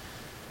account yet,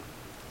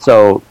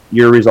 so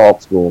your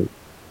results will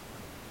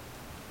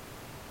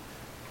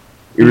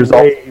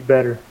way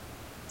better,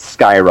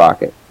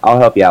 skyrocket. I'll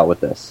help you out with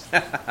this.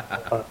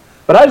 But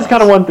I just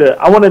kind of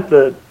wanted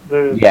the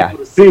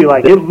to see,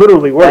 like, it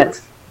literally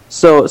works.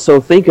 So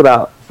think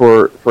about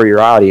for your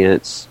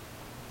audience,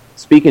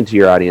 speaking to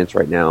your audience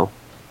right now,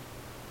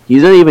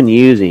 he's not even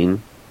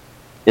using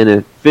an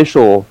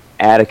official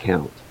ad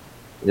account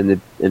in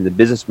the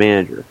Business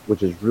Manager,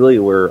 which is really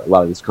where a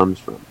lot of this comes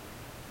from.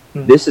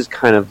 Mm-hmm. This is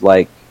kind of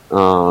like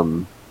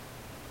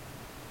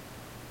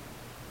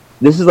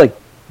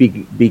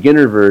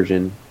beginner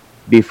version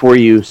before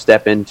you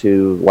step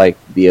into like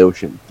the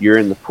ocean. You're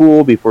in the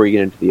pool before you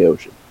get into the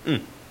ocean.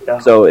 Mm. Yeah.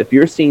 So if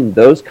you're seeing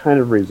those kind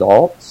of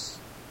results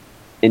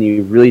and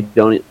you really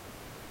don't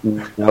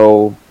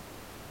know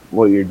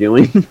what you're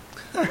doing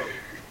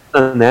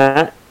on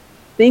that,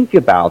 think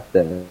about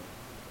this.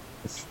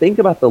 Think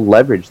about the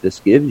leverage this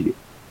gives you.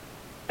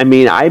 I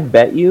mean, I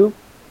bet you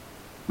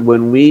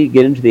when we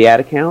get into the ad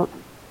account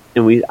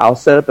and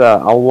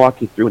I'll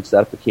walk you through and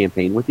set up a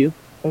campaign with you.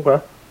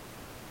 Okay.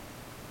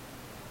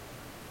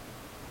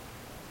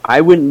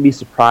 I wouldn't be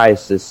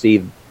surprised to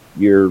see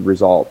your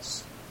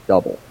results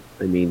double.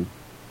 I mean,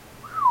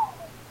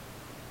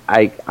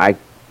 I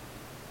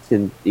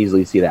can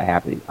easily see that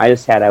happening. I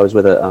was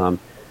with a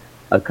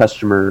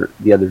customer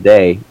the other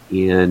day,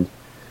 and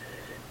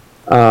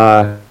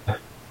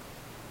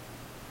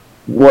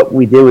what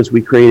we did was I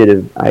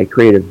created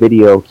a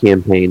video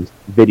campaign.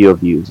 Video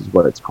views is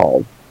what it's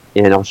called,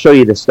 and I'll show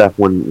you this stuff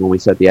when we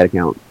set the ad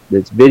account.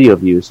 It's video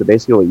views. So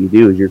basically, what you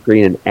do is you're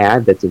creating an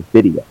ad that's a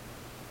video,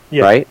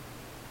 right?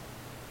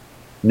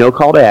 No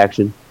call to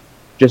action,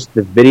 just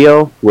the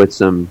video with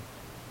some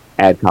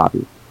ad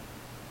copy.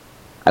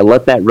 I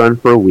let that run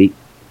for a week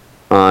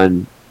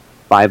on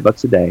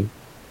 $5 a day.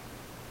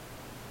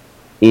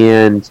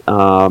 And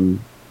I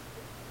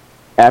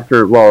let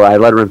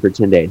it run for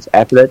 10 days.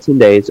 After that 10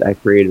 days, I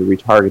created a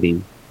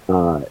retargeting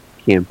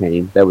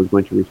campaign that was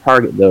going to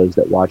retarget those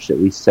that watched at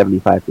least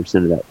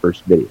 75% of that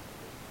first video.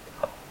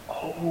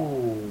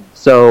 Oh.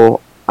 So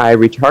I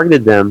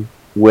retargeted them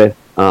with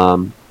a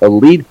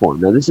lead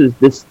form. Now this isn't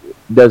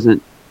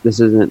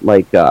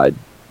like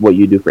what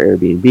you do for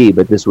Airbnb,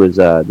 but this is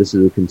a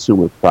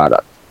consumer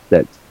product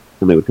that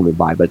somebody would come and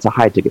buy, but it's a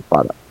high ticket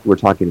product. We're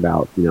talking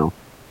about,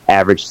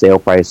 average sale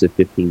price of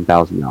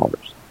 $15,000.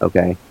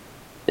 Okay.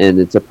 And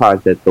it's a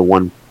product that the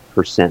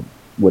 1%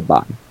 would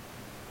buy,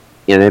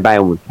 and they buy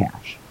them with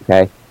cash.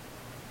 Okay.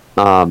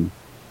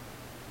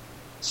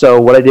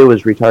 So what I did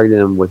was retarget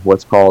them with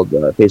what's called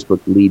Facebook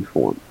lead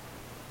form.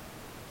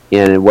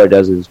 And what it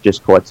does is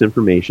just collects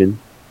information.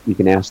 You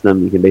can ask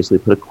them, you can basically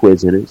put a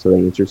quiz in it so they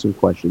answer some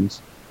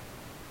questions.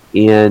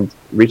 And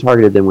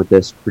retargeted them with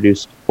this,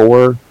 produced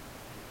 4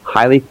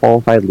 highly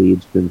qualified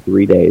leads within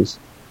 3 days.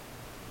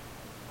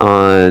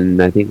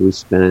 I think we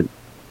spent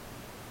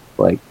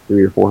like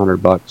 $300 or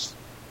 $400.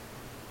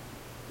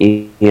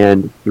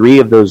 And 3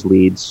 of those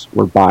leads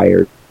were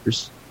buyers.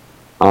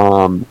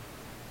 One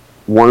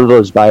of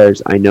those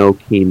buyers I know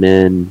came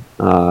in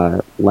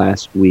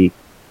last week,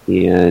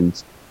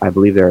 and I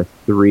believe there are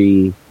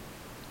 3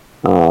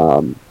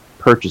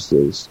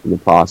 purchases in the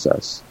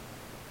process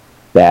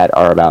that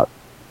are about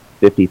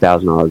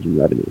 $50,000 in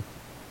revenue.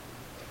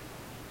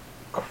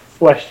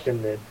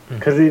 Question then,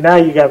 because now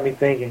you got me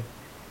thinking.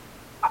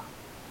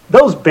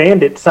 Those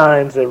bandit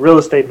signs that real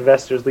estate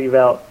investors leave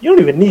out, you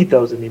don't even need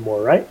those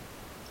anymore, right?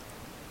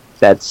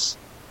 You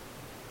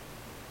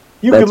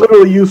can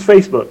literally use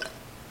Facebook.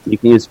 You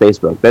can use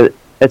Facebook. But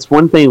that's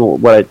one thing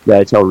that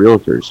I tell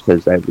realtors,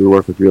 because we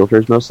work with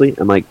realtors mostly.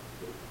 I'm like,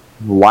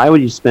 why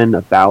would you spend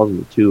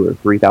 $1,000 or $2,000 or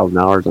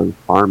 $3,000 on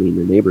farming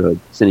your neighborhood,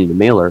 sending a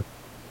mailer,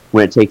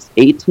 when it takes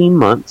 18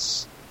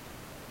 months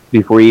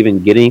before you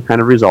even get any kind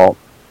of result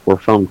or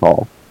phone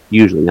call,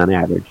 usually on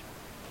average,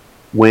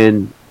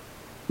 when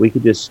we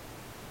could just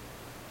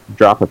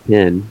drop a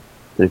pin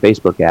in a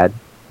Facebook ad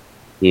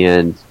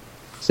and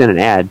send an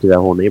ad to that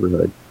whole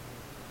neighborhood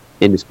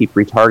and just keep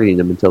retargeting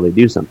them until they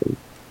do something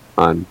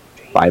on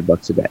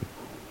 $5 a day.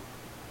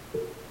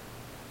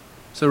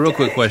 So real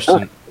quick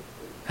question.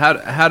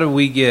 How do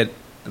we get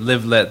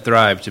Live, Let,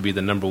 Thrive to be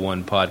the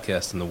 #1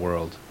 podcast in the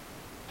world?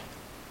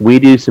 We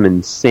do some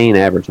insane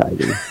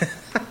advertising.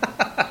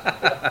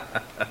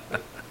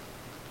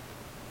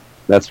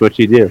 That's what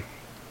you do.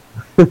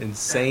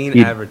 Insane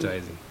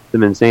advertising.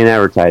 Some insane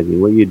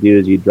advertising. What you do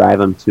is you drive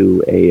them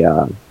to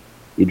a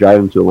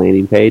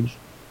landing page,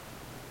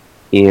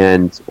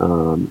 and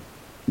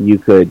you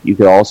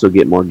could also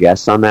get more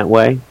guests on that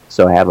way.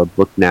 So have a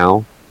book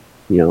now.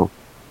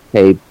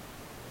 Hey,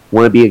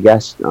 want to be a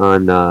guest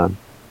on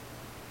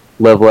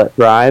Live, Let,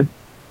 Thrive?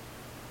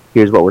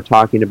 Here's what we're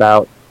talking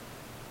about.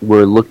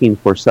 We're looking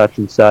for such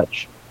and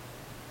such.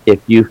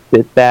 If you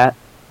fit that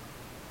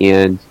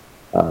and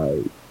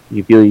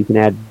you feel you can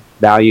add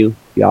value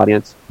to the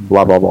audience,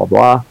 blah, blah, blah,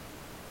 blah,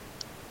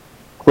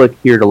 click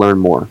here to learn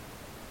more.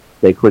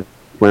 They click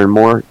learn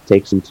more, it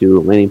takes them to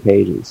a landing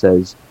page, and it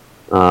says,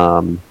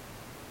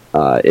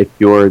 if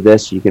you're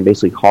this, you can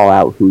basically call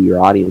out who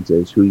your audience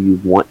is, who you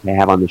want to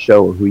have on the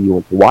show, or who you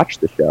want to watch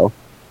the show.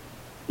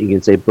 You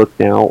can say book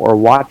now or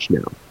watch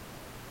now.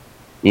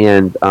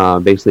 And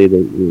basically,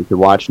 you could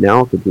watch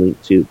now, it could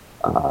link to,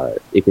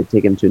 it could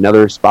take them to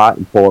another spot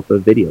and pull up a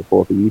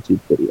YouTube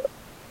video.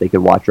 They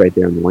could watch right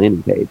there on the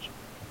landing page,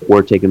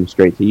 or take them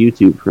straight to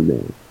YouTube from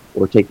there,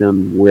 or take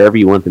them wherever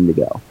you want them to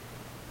go.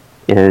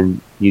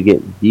 And you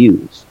get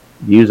views.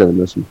 Views are the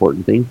most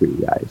important thing for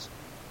you guys.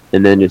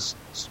 And then just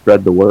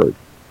spread the word.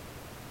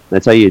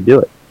 That's how you do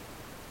it.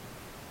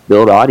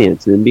 Build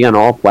audience, and then be on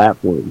all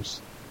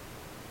platforms.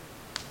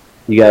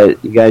 You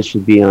guys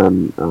should be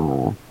on,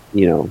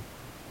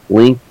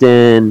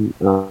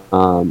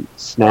 LinkedIn,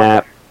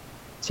 Snap,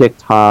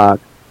 TikTok,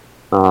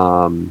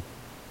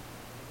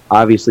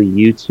 obviously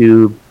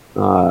YouTube.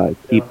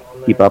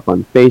 Keep up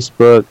on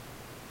Facebook,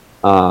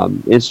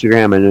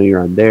 Instagram. I know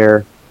you're on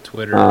there.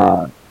 Twitter,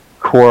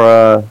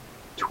 Quora,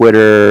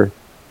 Twitter.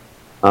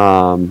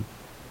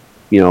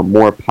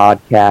 More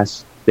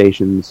podcast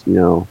stations.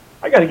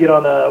 I got to get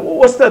on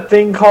what's that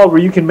thing called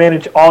where you can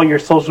manage all your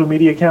social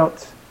media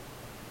accounts?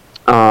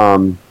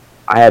 I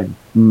have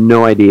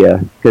no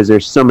idea, because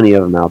there's so many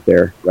of them out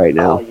there right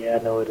now. Oh yeah,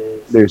 I know it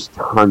is. There's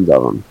tons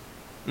of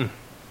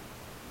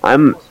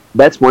them.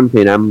 That's one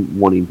thing I'm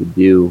wanting to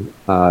do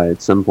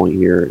at some point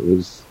here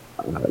is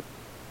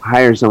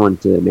hire someone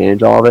to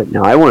manage all of it.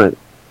 Now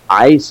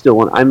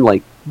I'm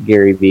like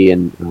Gary Vee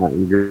and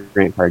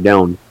Grant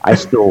Cardone. I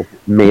still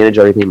manage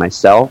everything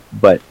myself,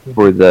 but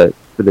for the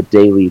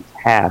daily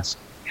task,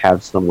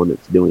 have someone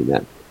that's doing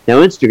that.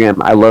 Now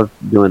Instagram, I love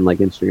doing like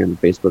Instagram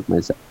and Facebook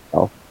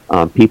myself.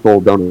 People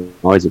don't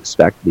always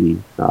expect the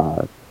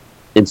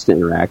instant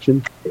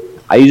interaction.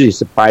 I usually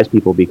surprise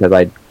people because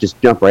I just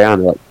jump right on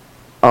and like,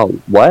 oh,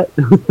 what?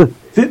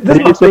 This is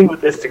the thing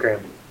with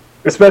Instagram,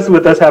 especially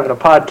with us having a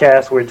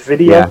podcast where it's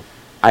video. Yeah,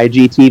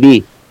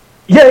 IGTV.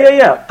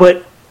 Yeah,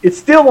 but it's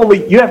still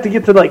only, you have to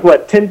get to like,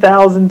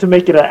 10,000 to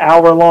make it an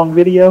hour-long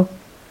video?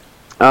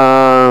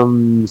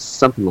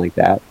 Something like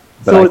that.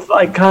 But so it's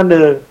like kind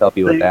of... help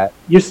you with that.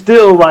 You're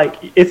still like,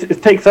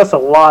 it takes us a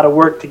lot of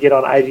work to get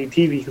on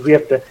IGTV because we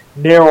have to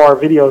narrow our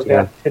videos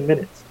down to 10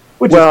 minutes.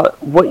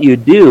 What you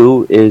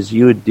do is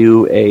you would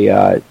do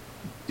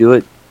do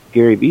it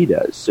Gary Vee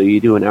does. So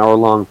you do an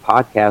hour-long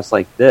podcast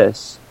like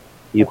this.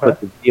 You put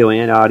the video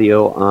and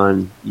audio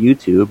on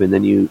YouTube, and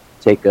then you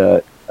take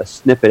a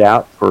snippet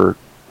out for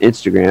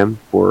Instagram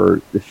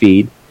for the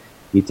feed.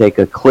 You take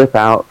a clip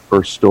out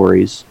for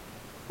stories.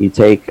 You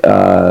take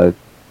a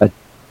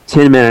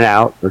 10-minute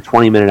out or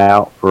 20-minute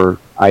out for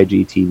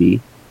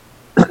IGTV.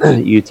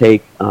 You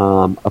take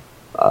a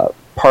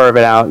part of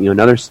it out,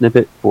 another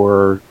snippet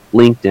for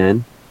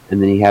LinkedIn,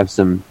 and then you have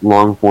some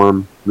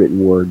long-form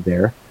written word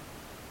there.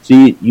 So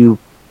you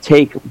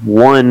take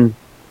one,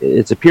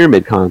 it's a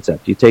pyramid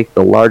concept. You take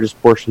the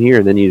largest portion here,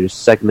 and then you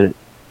just segment it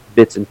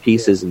bits and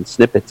pieces and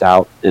snippets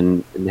out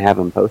and have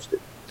them posted.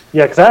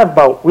 Yeah,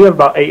 because we have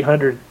about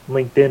 800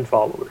 LinkedIn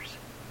followers.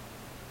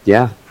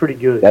 Yeah, pretty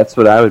good. That's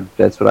what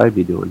I'd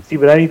be doing. See,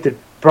 but I need to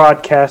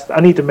broadcast. I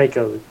need to make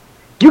you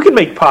can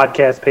make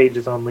podcast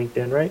pages on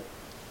LinkedIn, right?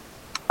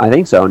 I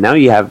think so. Now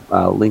you have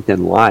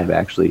LinkedIn Live.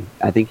 Actually,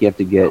 I think you have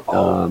to get.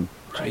 I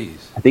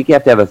think you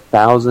have to have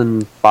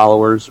 1,000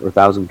 followers or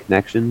 1,000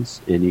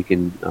 connections, and you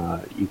can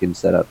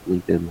set up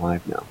LinkedIn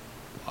Live now.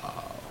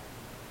 Wow.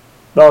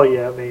 Oh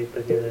yeah, I made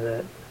the good of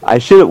that.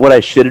 What I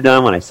should have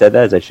done when I said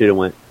that is I should have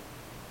went.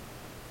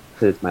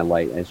 It's my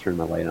light. I just turned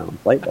my light on.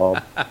 Light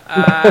bulb.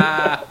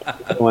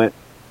 I went.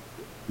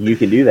 You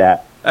can do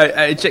that.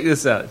 Check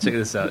this out. So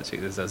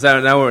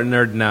now we're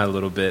nerding out a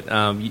little bit.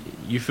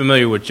 You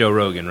familiar with Joe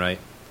Rogan, right?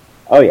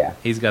 Oh yeah,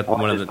 he's got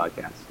one of the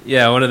podcasts.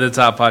 Yeah, one of the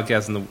top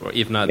podcasts in the world,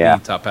 if not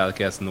the top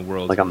podcast in the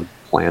world, like on the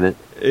planet.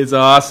 It's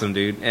awesome,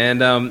 dude.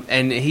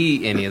 And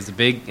he has a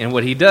big, and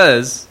what he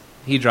does,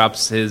 he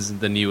drops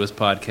the newest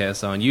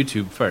podcast on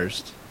YouTube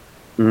first,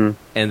 and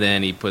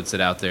then he puts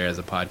it out there as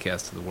a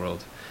podcast to the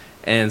world.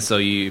 And so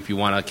if you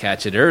want to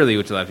catch it early,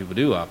 which a lot of people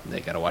do,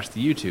 they got to watch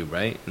the YouTube,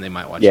 right? And they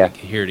might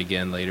hear it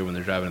again later when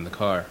they're driving in the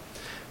car.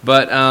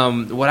 But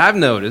what I've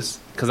noticed,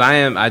 because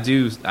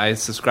I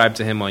subscribe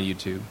to him on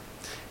YouTube.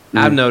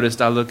 I've noticed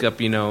I look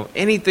up,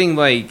 anything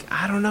like,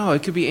 I don't know,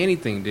 it could be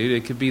anything, dude.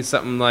 It could be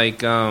something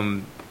like,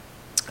 Elon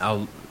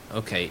Musk,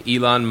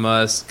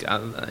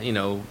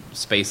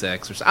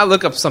 SpaceX, or I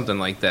look up something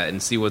like that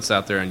and see what's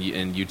out there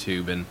in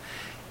YouTube, and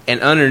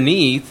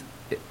underneath,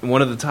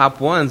 one of the top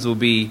ones will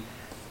be,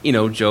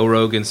 Joe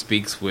Rogan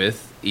speaks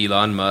with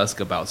Elon Musk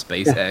about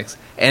SpaceX,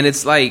 and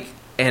it's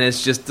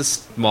just a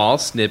small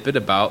snippet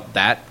about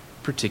that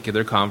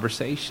particular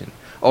conversation.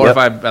 Or if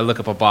I look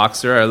up a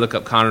boxer, I look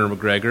up Conor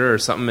McGregor or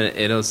something,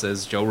 and it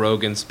says Joe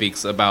Rogan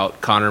speaks about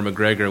Conor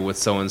McGregor with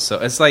so-and-so.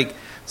 It's like,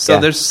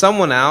 there's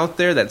someone out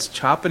there that's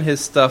chopping his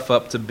stuff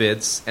up to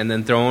bits and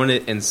then throwing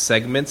it in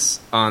segments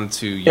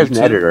onto YouTube. It's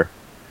an editor.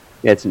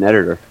 Yeah, it's an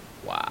editor.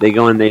 Wow. They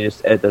go and they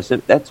just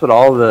edit. That's what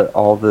all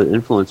the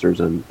influencers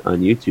on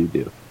YouTube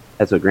do.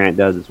 That's what Grant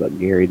does. It's what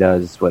Gary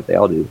does. It's what they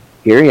all do.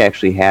 Gary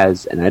actually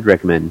has, and I'd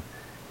recommend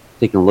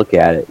taking a look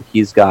at it.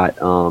 He's got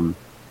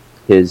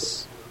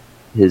his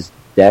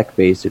deck,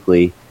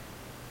 basically.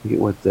 I forget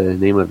what the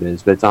name of it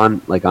is, but it's on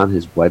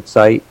his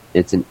website.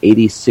 It's an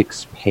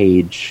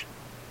 86-page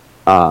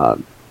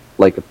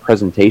like a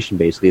presentation,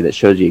 basically, that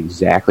shows you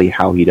exactly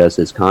how he does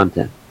his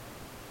content.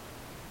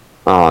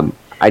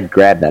 I'd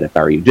grab that if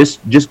I were you.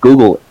 Just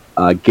Google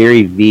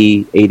Gary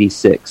V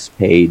 86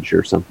 page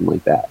or something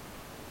like that.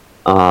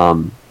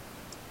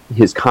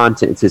 His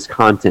content, it's his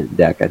content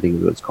deck, I think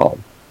is what it's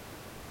called.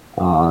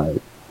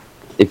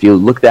 If you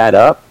look that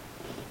up,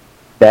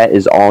 that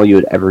is all you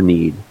would ever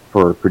need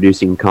for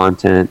producing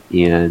content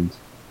and,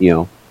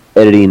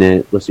 editing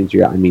it, listening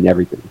to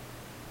everything.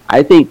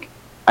 I think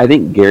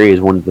Gary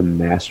is one of the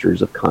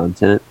masters of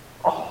content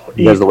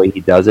because of the way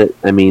he does it.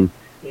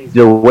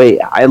 The way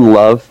I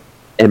love,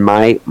 and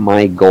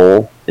my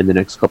goal in the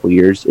next couple of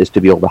years is to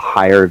be able to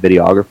hire a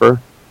videographer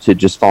to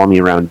just follow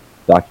me around,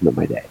 document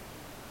my day.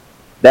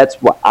 That's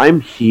what I'm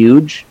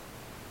huge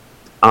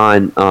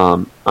on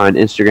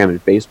Instagram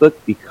and Facebook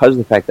because of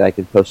the fact that I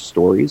can post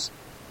stories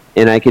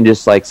and I can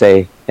just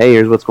say, hey,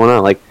 here's what's going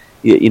on.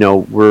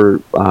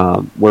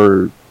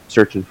 We're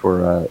searching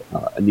for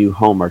a new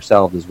home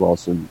ourselves, as well as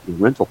some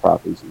rental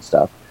properties and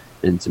stuff,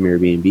 and some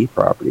Airbnb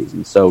properties.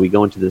 And so we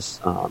go into this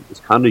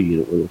condo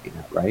unit we're looking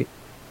at, right?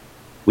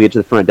 We get to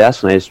the front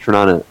desk and I just turn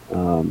on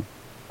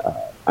a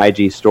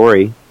IG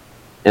story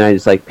and I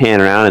just pan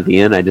around at the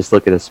end. I just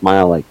look at a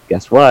smile like,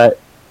 guess what?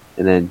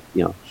 And then,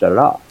 shut it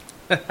off.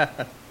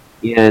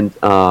 and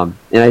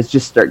I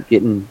just start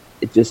getting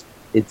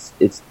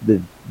it's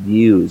the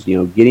views,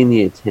 getting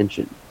the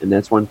attention. And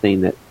that's one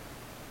thing that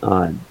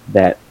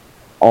that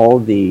all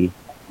the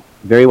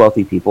very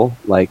wealthy people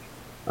like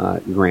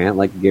Grant,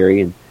 like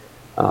Gary and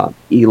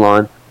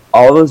Elon,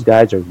 all those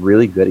guys are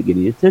really good at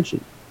getting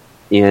attention.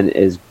 And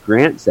as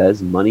Grant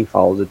says, money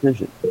follows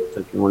attention. So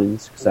if you're wanting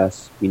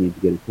success, you need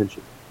to get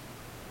attention.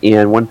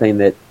 And one thing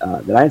that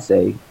I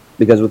say,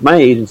 because with my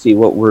agency,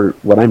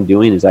 what I'm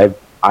doing is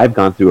I've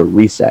gone through a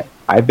reset.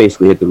 I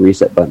basically hit the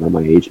reset button on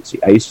my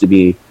agency. I used to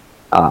be,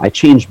 I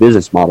changed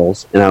business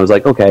models, and I was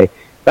like, okay,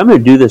 if I'm going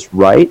to do this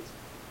right,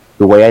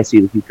 the way I see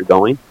the future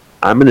going,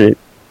 I'm going to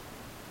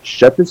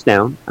shut this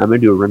down. I'm going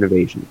to do a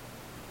renovation,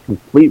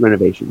 complete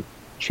renovation,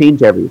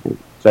 change everything.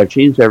 So I've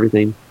changed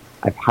everything.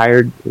 I've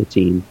hired a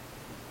team.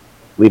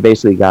 We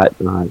basically got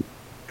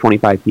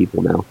 25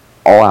 people now,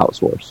 all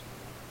outsourced,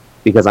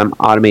 because I'm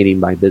automating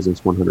my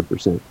business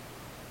 100%.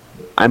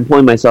 I'm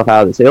pulling myself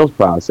out of the sales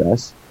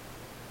process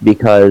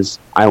because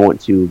I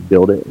want to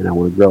build it and I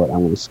want to grow it. I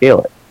want to scale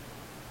it.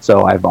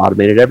 So I've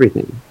automated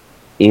everything.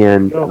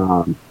 And,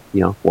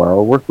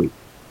 4-hour work week.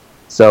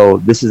 So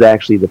this is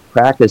actually the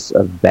practice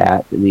of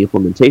that and the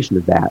implementation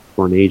of that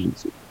for an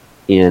agency.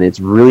 And it's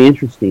really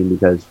interesting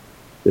because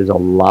there's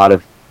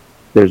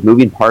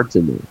moving parts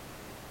in there.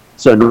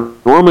 So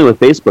normally with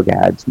Facebook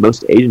ads,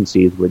 most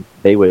agencies would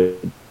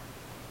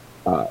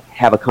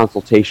have a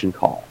consultation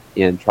call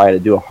and try to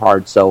do a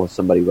hard sell with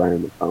somebody right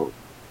on the phone.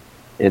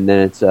 And then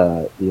it's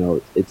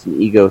it's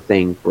an ego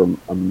thing for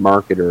a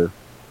marketer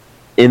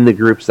in the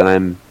groups that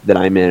I'm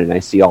in, and I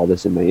see all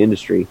this in my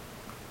industry.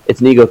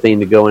 It's an ego thing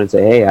to go in and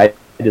say, hey, I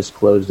just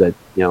closed a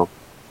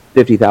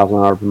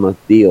 $50,000 per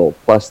month deal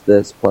plus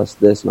this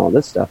and all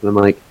this stuff. And I'm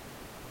like,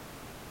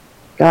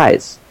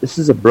 guys, this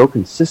is a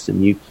broken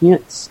system. You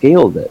can't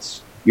scale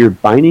this. You're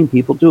binding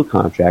people to a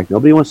contract.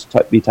 Nobody wants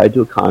to be tied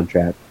to a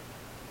contract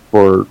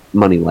for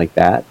money like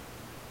that.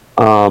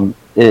 And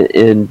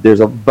there's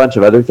a bunch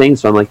of other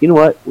things. So I'm like, you know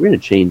what? We're going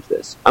to change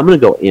this. I'm going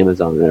to go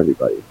Amazon and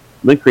everybody.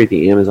 I'm going to create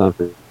the Amazon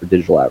for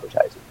digital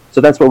advertising.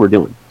 So that's what we're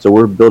doing. So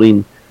we're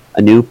building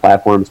a new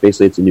platform.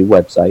 It's a new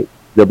website.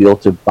 They'll be able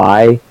to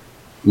buy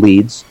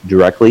leads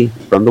directly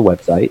from the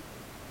website,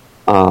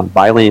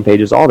 buy landing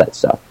pages, all that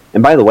stuff.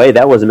 And by the way,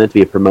 that wasn't meant to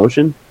be a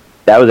promotion.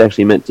 That was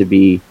actually meant to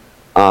be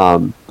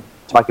talking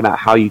about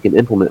how you can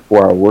implement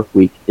 4-hour work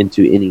week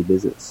into any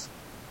business.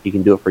 You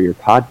can do it for your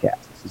podcast.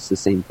 It's the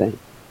same thing.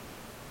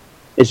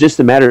 It's just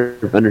a matter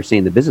of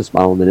understanding the business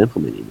model and then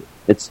implementing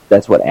it.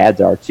 That's what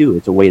ads are too.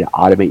 It's a way to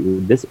automate your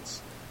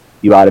business.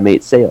 You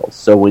automate sales.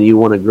 So when you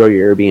want to grow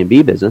your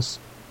Airbnb business,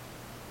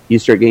 you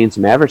start getting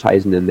some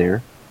advertising in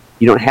there.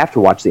 You don't have to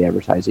watch the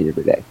advertising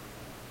every day.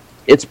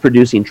 It's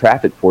producing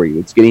traffic for you.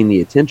 It's getting the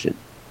attention.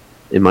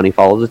 And money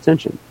follows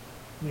attention.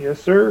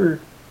 Yes, sir.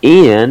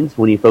 And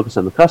when you focus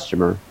on the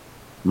customer,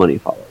 money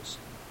follows.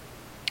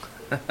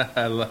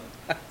 I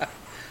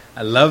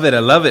love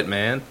it,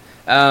 man.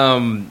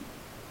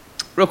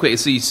 Real quick,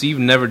 so you've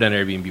never done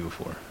Airbnb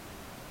before?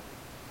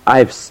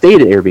 I've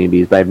stayed at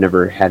Airbnbs, but I've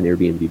never had an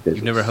Airbnb business.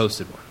 You've never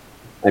hosted one?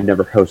 I've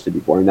never hosted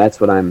before, and that's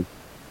what I'm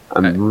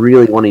I'm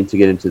really wanting to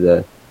get into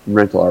the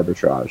rental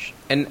arbitrage.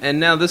 And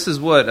now this is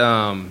what,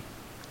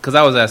 because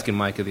I was asking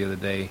Micah the other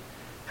day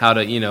how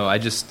to, I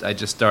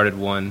just started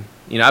one.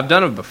 I've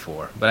done it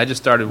before, but I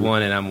just started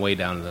one, and I'm way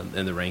down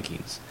in the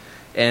rankings.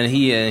 And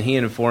he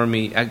informed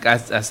me. I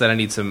said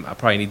I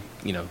probably need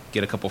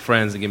get a couple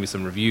friends to give me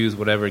some reviews,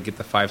 whatever, get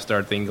the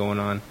 5-star thing going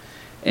on.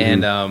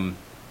 And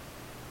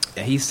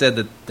he said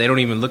that they don't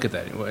even look at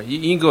that anymore. You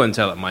can go and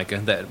tell it, Micah,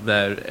 that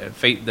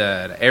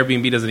the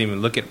Airbnb doesn't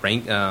even look at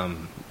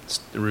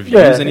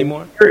reviews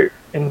anymore.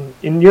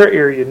 In your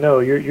area, no,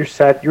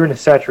 you're in a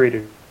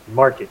saturated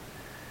market.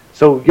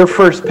 So your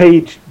first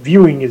page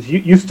viewing is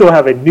you still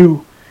have a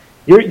new.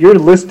 Your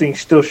listing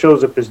still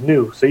shows up as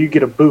new, so you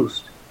get a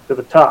boost to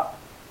the top.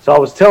 So I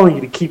was telling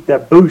you to keep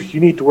that boost. You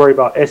need to worry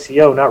about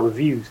SEO, not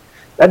reviews.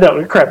 That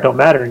crap don't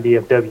matter in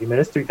DFW, man.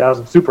 It's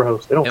 3,000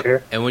 superhosts. They don't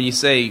care. And when you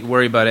say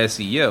worry about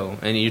SEO,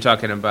 and you're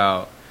talking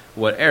about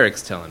what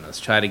Eric's telling us,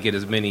 try to get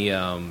as many,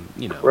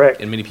 Correct.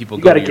 and many people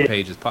go to your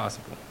page as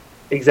possible.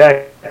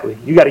 Exactly.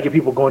 You got to get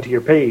people going to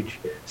your page.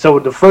 So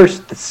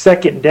the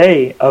second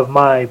day of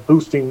my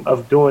boosting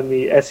of doing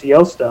the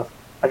SEO stuff,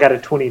 I got a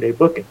 20-day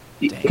booking.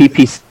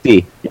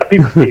 PPC. Yeah,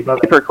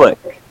 PPC. Pay-per-click.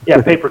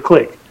 Yeah,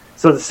 pay-per-click.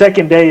 So the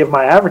second day of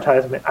my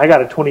advertisement, I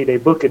got a 20-day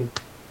booking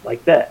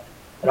like that.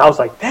 And I was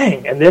like,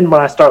 dang. And then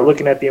when I start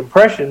looking at the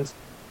impressions,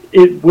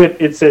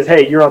 it says,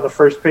 hey, you're on the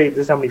first page.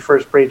 This is how many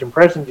first page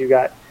impressions you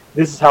got.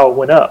 This is how it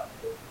went up.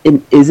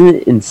 And isn't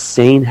it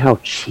insane how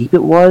cheap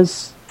it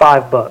was?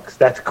 $5.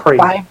 That's crazy.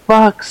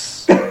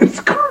 $5. It's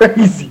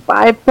crazy.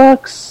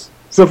 $5.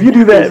 So if you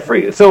do that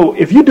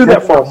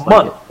for a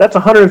month, that's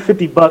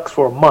 $150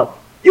 for a month.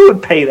 You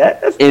would pay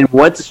that. And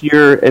what's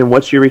your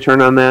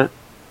return on that?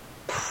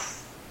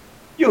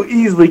 You'll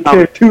easily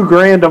clear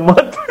 $2,000 a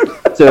month.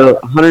 So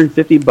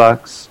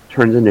 $150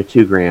 turns into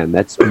 $2,000.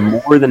 That's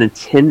more than a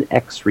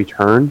 10x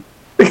return.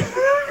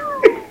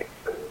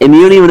 And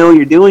you don't even know what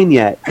you're doing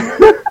yet. All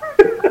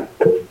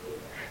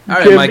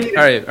right, Mike.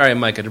 All right,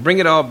 Micah. To bring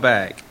it all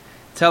back,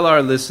 tell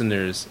our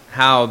listeners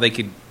how they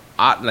could,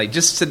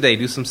 just today,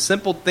 do some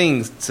simple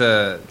things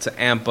to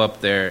amp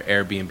up their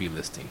Airbnb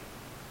listing.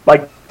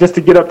 Like, just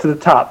to get up to the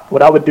top,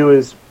 what I would do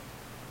is,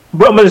 I'm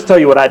going to just tell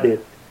you what I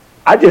did.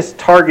 I just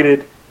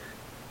targeted.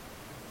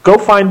 Go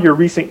find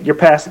your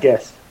past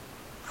guests.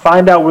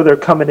 Find out where they're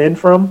coming in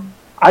from.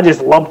 I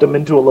just lumped them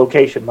into a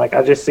location. Like,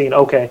 I just seen,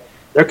 okay,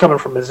 they're coming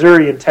from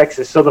Missouri and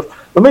Texas. So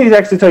let me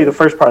actually tell you the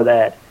first part of the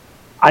ad.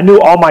 I knew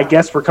all my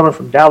guests were coming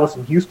from Dallas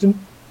and Houston,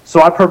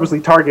 so I purposely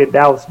targeted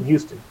Dallas and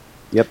Houston.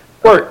 Yep.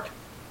 Worked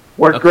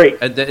great.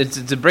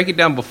 To break it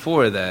down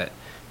before that,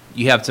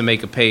 you have to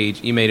make a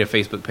page. You made a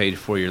Facebook page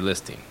for your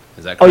listing.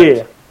 Is that correct? Oh,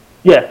 yeah.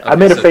 Yeah, okay, I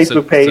made a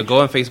Facebook page. So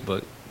go on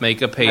Facebook,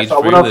 make a page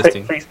for your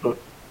listing. Facebook.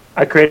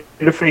 I created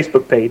a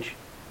Facebook page.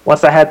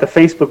 Once I had the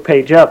Facebook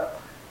page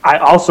up, I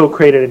also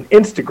created an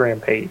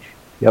Instagram page.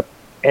 Yep.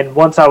 And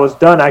once I was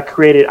done, I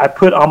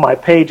put on my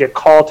page a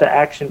call to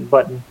action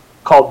button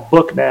called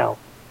Book Now.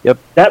 Yep.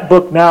 That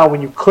Book Now,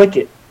 when you click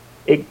it,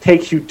 it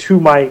takes you to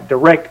my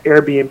direct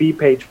Airbnb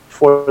page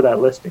for that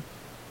listing.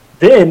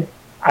 Then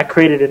I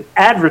created an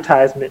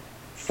advertisement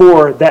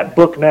for that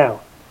Book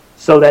Now.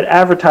 So that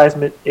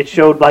advertisement, it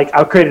showed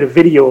I created a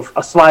video of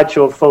a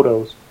slideshow of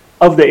photos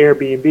of the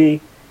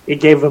Airbnb. It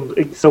gave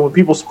them, so when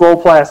people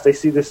scroll past, they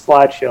see this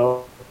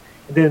slideshow,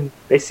 and then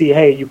they see,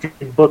 hey, you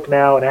can book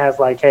now, and it has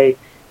hey,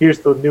 here's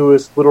the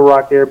newest Little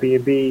Rock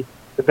Airbnb,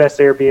 the best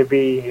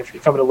Airbnb. If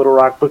you're coming to Little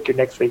Rock, book your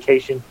next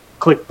vacation.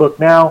 Click book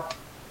now,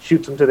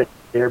 shoots them to the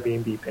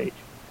Airbnb page.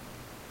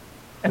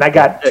 And I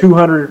got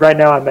 200, right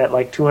now I'm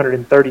at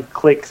 230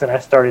 clicks, and I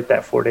started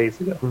that 4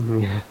 days ago.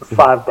 For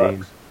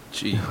 $5.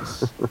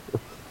 Jeez.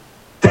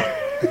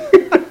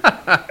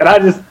 And I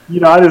just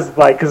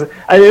because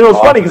it was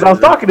funny because I was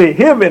talking to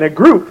him in a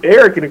group,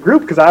 Eric in a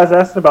group, because I was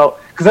asking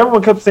about, because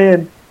everyone kept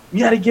saying, you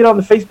got to get on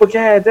the Facebook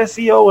ads,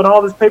 SEO, and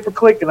all this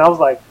pay-per-click. And I was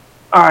like,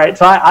 all right.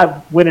 So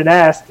I went and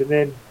asked, and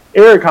then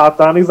Eric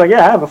hopped on. He's like,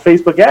 yeah, I have a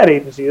Facebook ad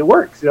agency. It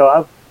works.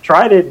 I've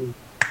tried it, and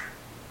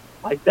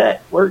like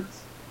that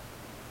works.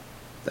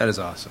 That is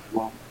awesome.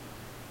 We'll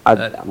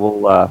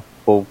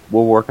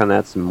work on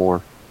that some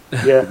more.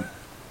 Yeah.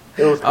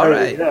 It was crazy. All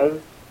right. Yeah.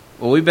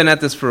 Well, we've been at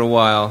this for a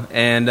while,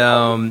 and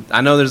I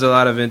know there's a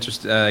lot of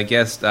interest,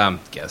 guests, a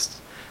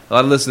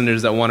lot of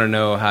listeners that want to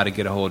know how to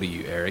get a hold of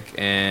you, Eric,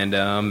 and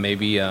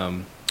maybe,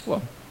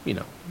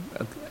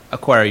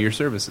 acquire your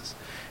services.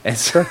 And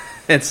so,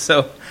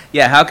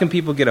 yeah, how can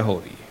people get a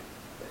hold of you?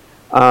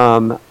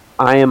 I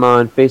am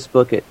on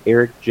Facebook at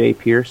Eric J.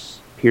 Pierce.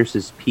 Pierce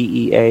is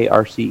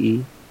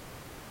Pearce.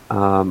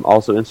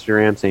 Also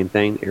Instagram, same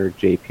thing, Eric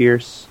J.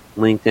 Pierce.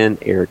 LinkedIn,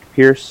 Eric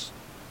Pierce.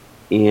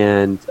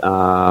 And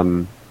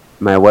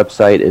my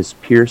website is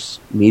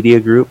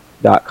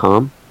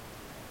piercemediagroup.com.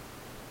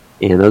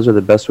 And those are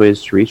the best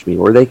ways to reach me.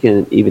 Or they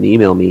can even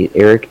email me,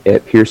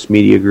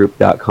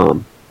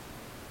 eric@piercemediagroup.com.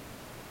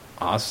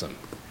 Awesome.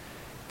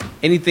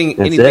 Anything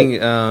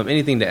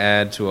to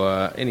add to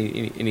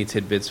any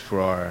tidbits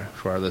for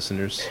our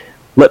listeners?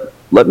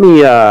 Let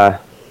me I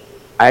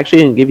I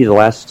actually didn't give you the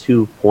last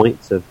 2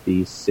 points of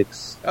the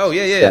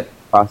 6-step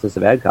process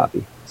of ad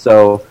copy.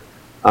 So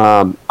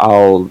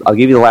I'll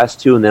give you the last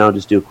 2, and then I'll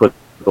just do a quick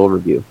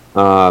overview.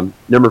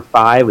 Number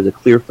 5 is a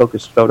clear,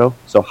 focused photo.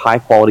 So high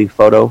quality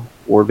photo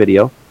or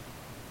video.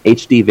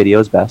 HD video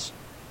is best.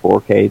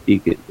 4K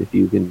if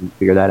you can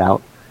figure that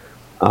out.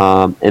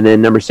 And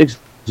then number 6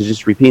 is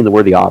just repeating the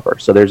word of the offer.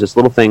 So there's this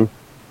little thing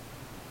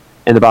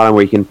in the bottom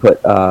where you can put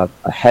a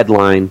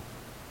headline,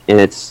 and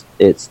it's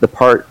the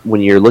part when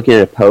you're looking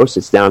at a post,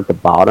 it's down at the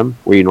bottom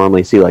where you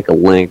normally see like a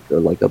link or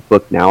like a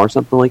book now or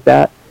something like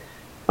that.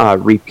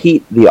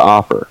 Repeat the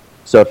offer.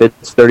 So if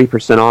it's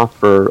 30% off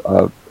for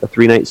a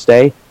 3-night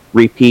stay,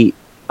 repeat,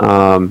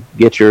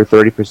 get your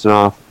 30%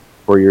 off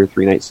for your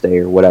 3-night stay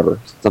or whatever,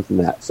 something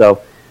like that.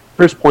 So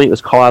first point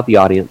was call out the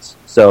audience.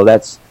 So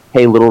that's,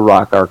 hey, Little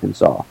Rock,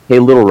 Arkansas. Hey,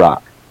 Little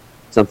Rock.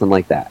 Something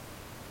like that.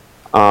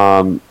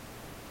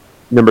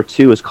 Number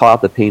 2 is call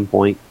out the pain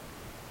point,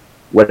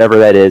 whatever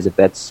that is. If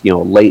that's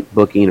late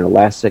booking or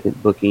last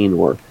second booking,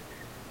 or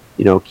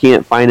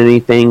can't find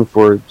anything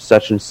for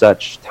such and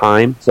such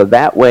time. So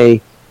that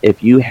way,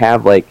 if you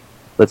have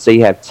let's say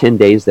you have 10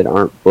 days that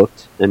aren't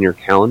booked in your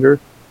calendar,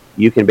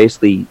 you can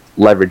basically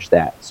leverage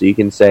that. So you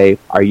can say,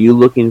 are you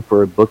looking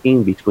for a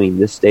booking between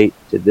this date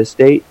to this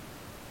date?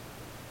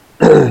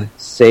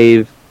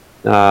 Save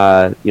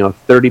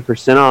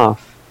 30%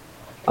 off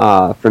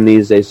from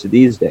these days to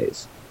these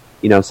days.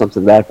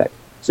 Something to that effect.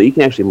 So you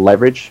can actually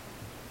leverage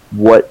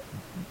what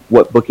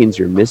bookings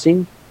you're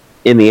missing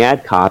in the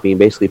ad copy and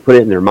basically put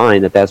it in their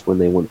mind that that's when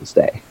they want to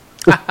stay.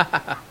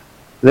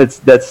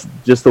 That's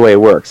just the way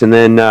it works. And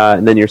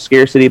then your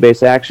scarcity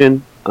based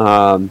action,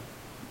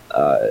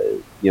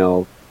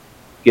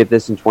 get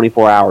this in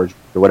 24 hours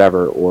or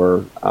whatever,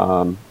 or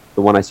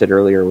the one I said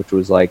earlier, which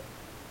was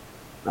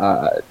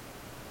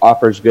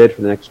offers good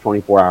for the next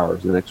 24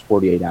 hours, the next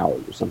 48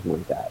 hours, or something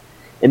like that.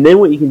 And then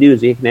what you can do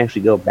is you can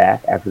actually go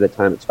back after that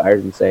time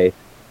expires and say,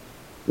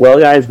 well,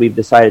 guys, we've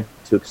decided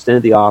to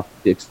extend the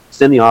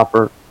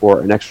offer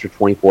for an extra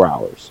 24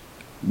 hours.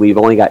 We've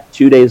only got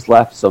 2 days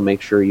left, so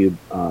make sure you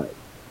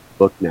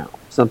book now.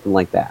 Something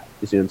like that.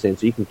 You see what I'm saying?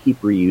 So you can keep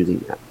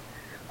reusing that.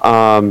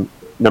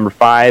 Number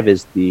 5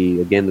 is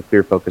the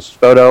clear focused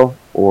photo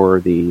or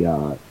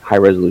the high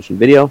resolution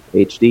video,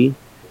 HD.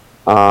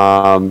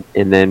 And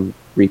then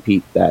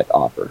repeat that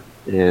offer.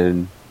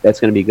 And that's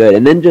going to be good.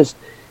 And then just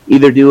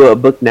either do a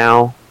book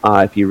now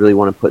if you really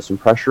want to put some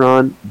pressure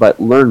on, but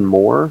learn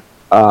more.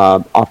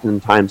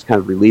 Oftentimes kind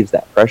of relieves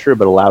that pressure,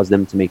 but allows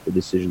them to make the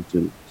decision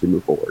to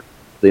move forward.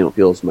 They don't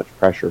feel as much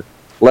pressure.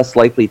 Less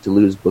likely to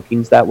lose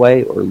bookings that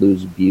way or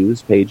lose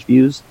views, page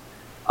views,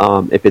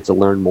 if it's a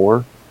learn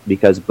more,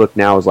 because book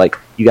now is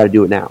you got to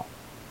do it now.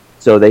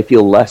 So they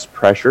feel less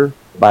pressure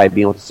by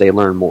being able to say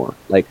learn more.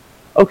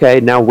 Okay,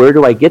 now where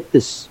do I get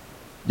this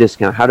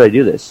discount? How do I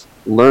do this?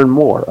 Learn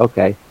more.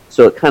 Okay.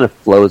 So it kind of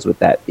flows with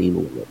that theme a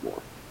little bit more.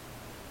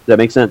 Does that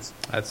make sense?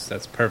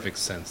 That's perfect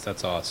sense.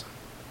 That's awesome.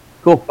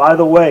 Cool. By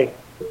the way,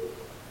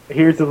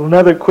 here's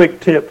another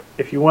quick tip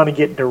if you want to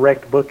get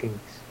direct bookings.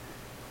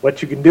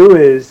 What you can do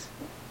is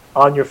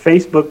on your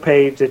Facebook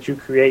page that you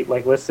create,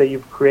 let's say you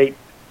create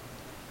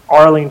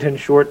Arlington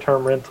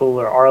short-term rental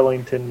or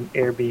Arlington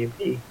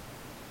Airbnb,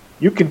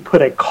 you can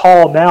put a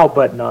call now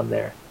button on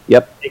there.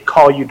 Yep. They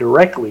call you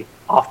directly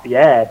off the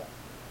ad,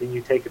 then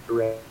you take a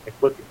direct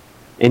booking.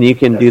 And you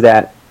can do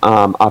that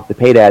off the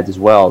paid ads as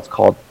well. It's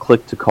called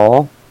click to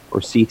call or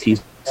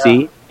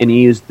CTC, and you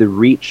use the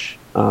reach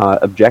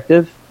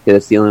objective.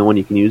 That's the only one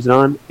you can use it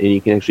on, and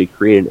you can actually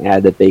create an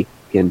ad that they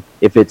can.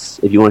 If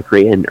you want to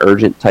create an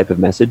urgent type of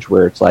message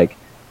where it's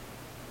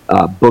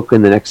book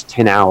in the next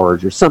 10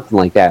 hours or something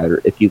like that,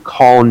 or if you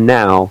call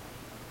now,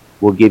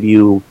 we'll give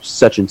you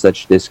such and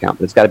such discount.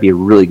 But it's got to be a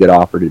really good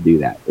offer to do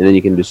that, and then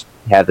you can just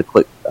have the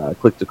click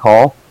to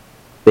call.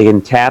 They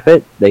can tap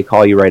it. They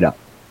call you right up.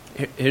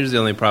 Here's the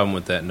only problem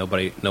with that.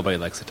 Nobody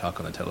likes to talk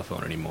on the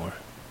telephone anymore.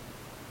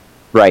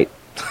 Right.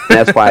 And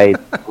that's why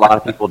a lot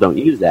of people don't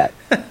use that.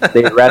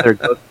 They'd rather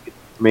go to the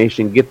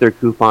information, get their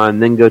coupon,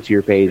 then go to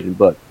your page and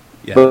book.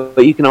 Yeah.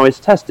 But you can always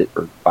test it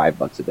for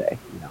 $5 a day.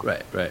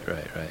 Right.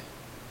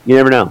 You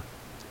never know.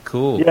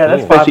 Cool. Yeah,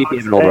 that's especially if you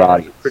have an older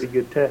audience. Pretty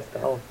good test.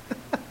 Well,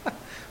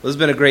 it's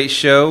been a great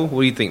show.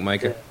 What do you think,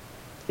 Micah?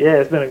 Yeah,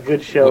 it's been a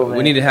good show.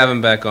 We need to have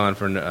him back on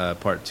for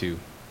part 2.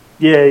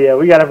 Yeah,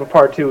 we gotta have a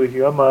part 2 with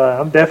you.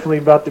 I'm definitely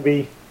about to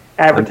be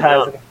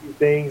advertising a few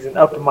things and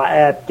upping my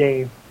ad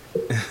game.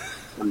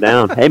 I'm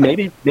down. Hey,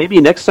 maybe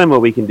next time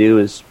what we can do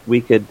is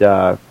we could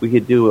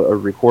do a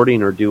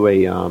recording or do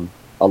a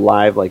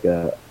live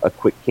a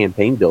quick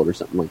campaign build or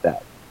something like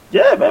that.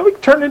 Yeah, man, we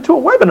can turn it into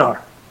a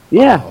webinar.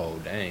 Yeah. Oh,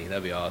 dang,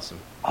 that'd be awesome.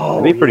 Oh,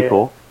 that'd be pretty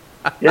cool.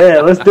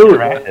 Yeah, let's do it,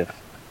 man.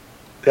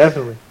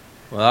 Definitely.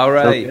 Well, all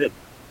right.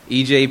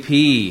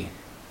 EJP,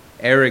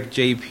 Eric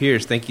J.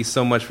 Pierce, thank you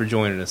so much for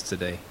joining us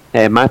today.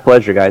 Hey, my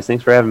pleasure, guys.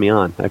 Thanks for having me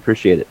on. I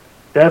appreciate it.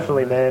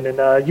 Definitely, man.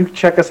 And you can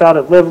check us out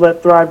at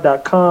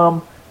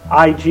liveletthrive.com,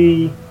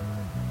 IG,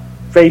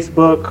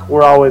 Facebook.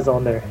 We're always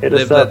on there. Hit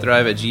us up.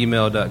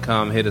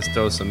 liveletthrive@gmail.com. Hit us,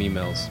 throw some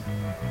emails.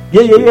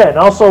 Yeah. And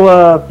also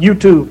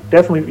YouTube.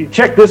 Definitely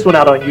check this one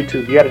out on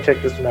YouTube. You got to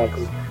check this one out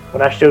because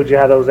when I showed you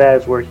how those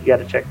ads work, you got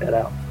to check that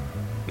out.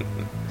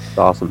 It's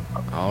awesome.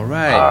 All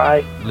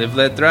right. Live,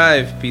 let,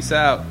 thrive. Peace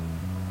out.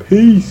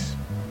 Peace.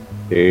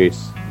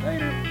 Peace.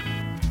 Later.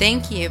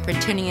 Thank you for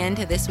tuning in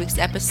to this week's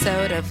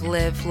episode of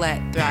Live,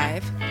 Let,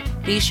 Thrive.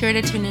 Be sure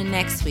to tune in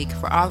next week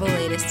for all the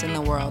latest in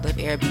the world of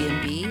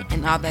Airbnb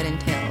and all that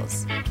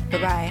entails.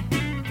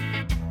 Bye-bye.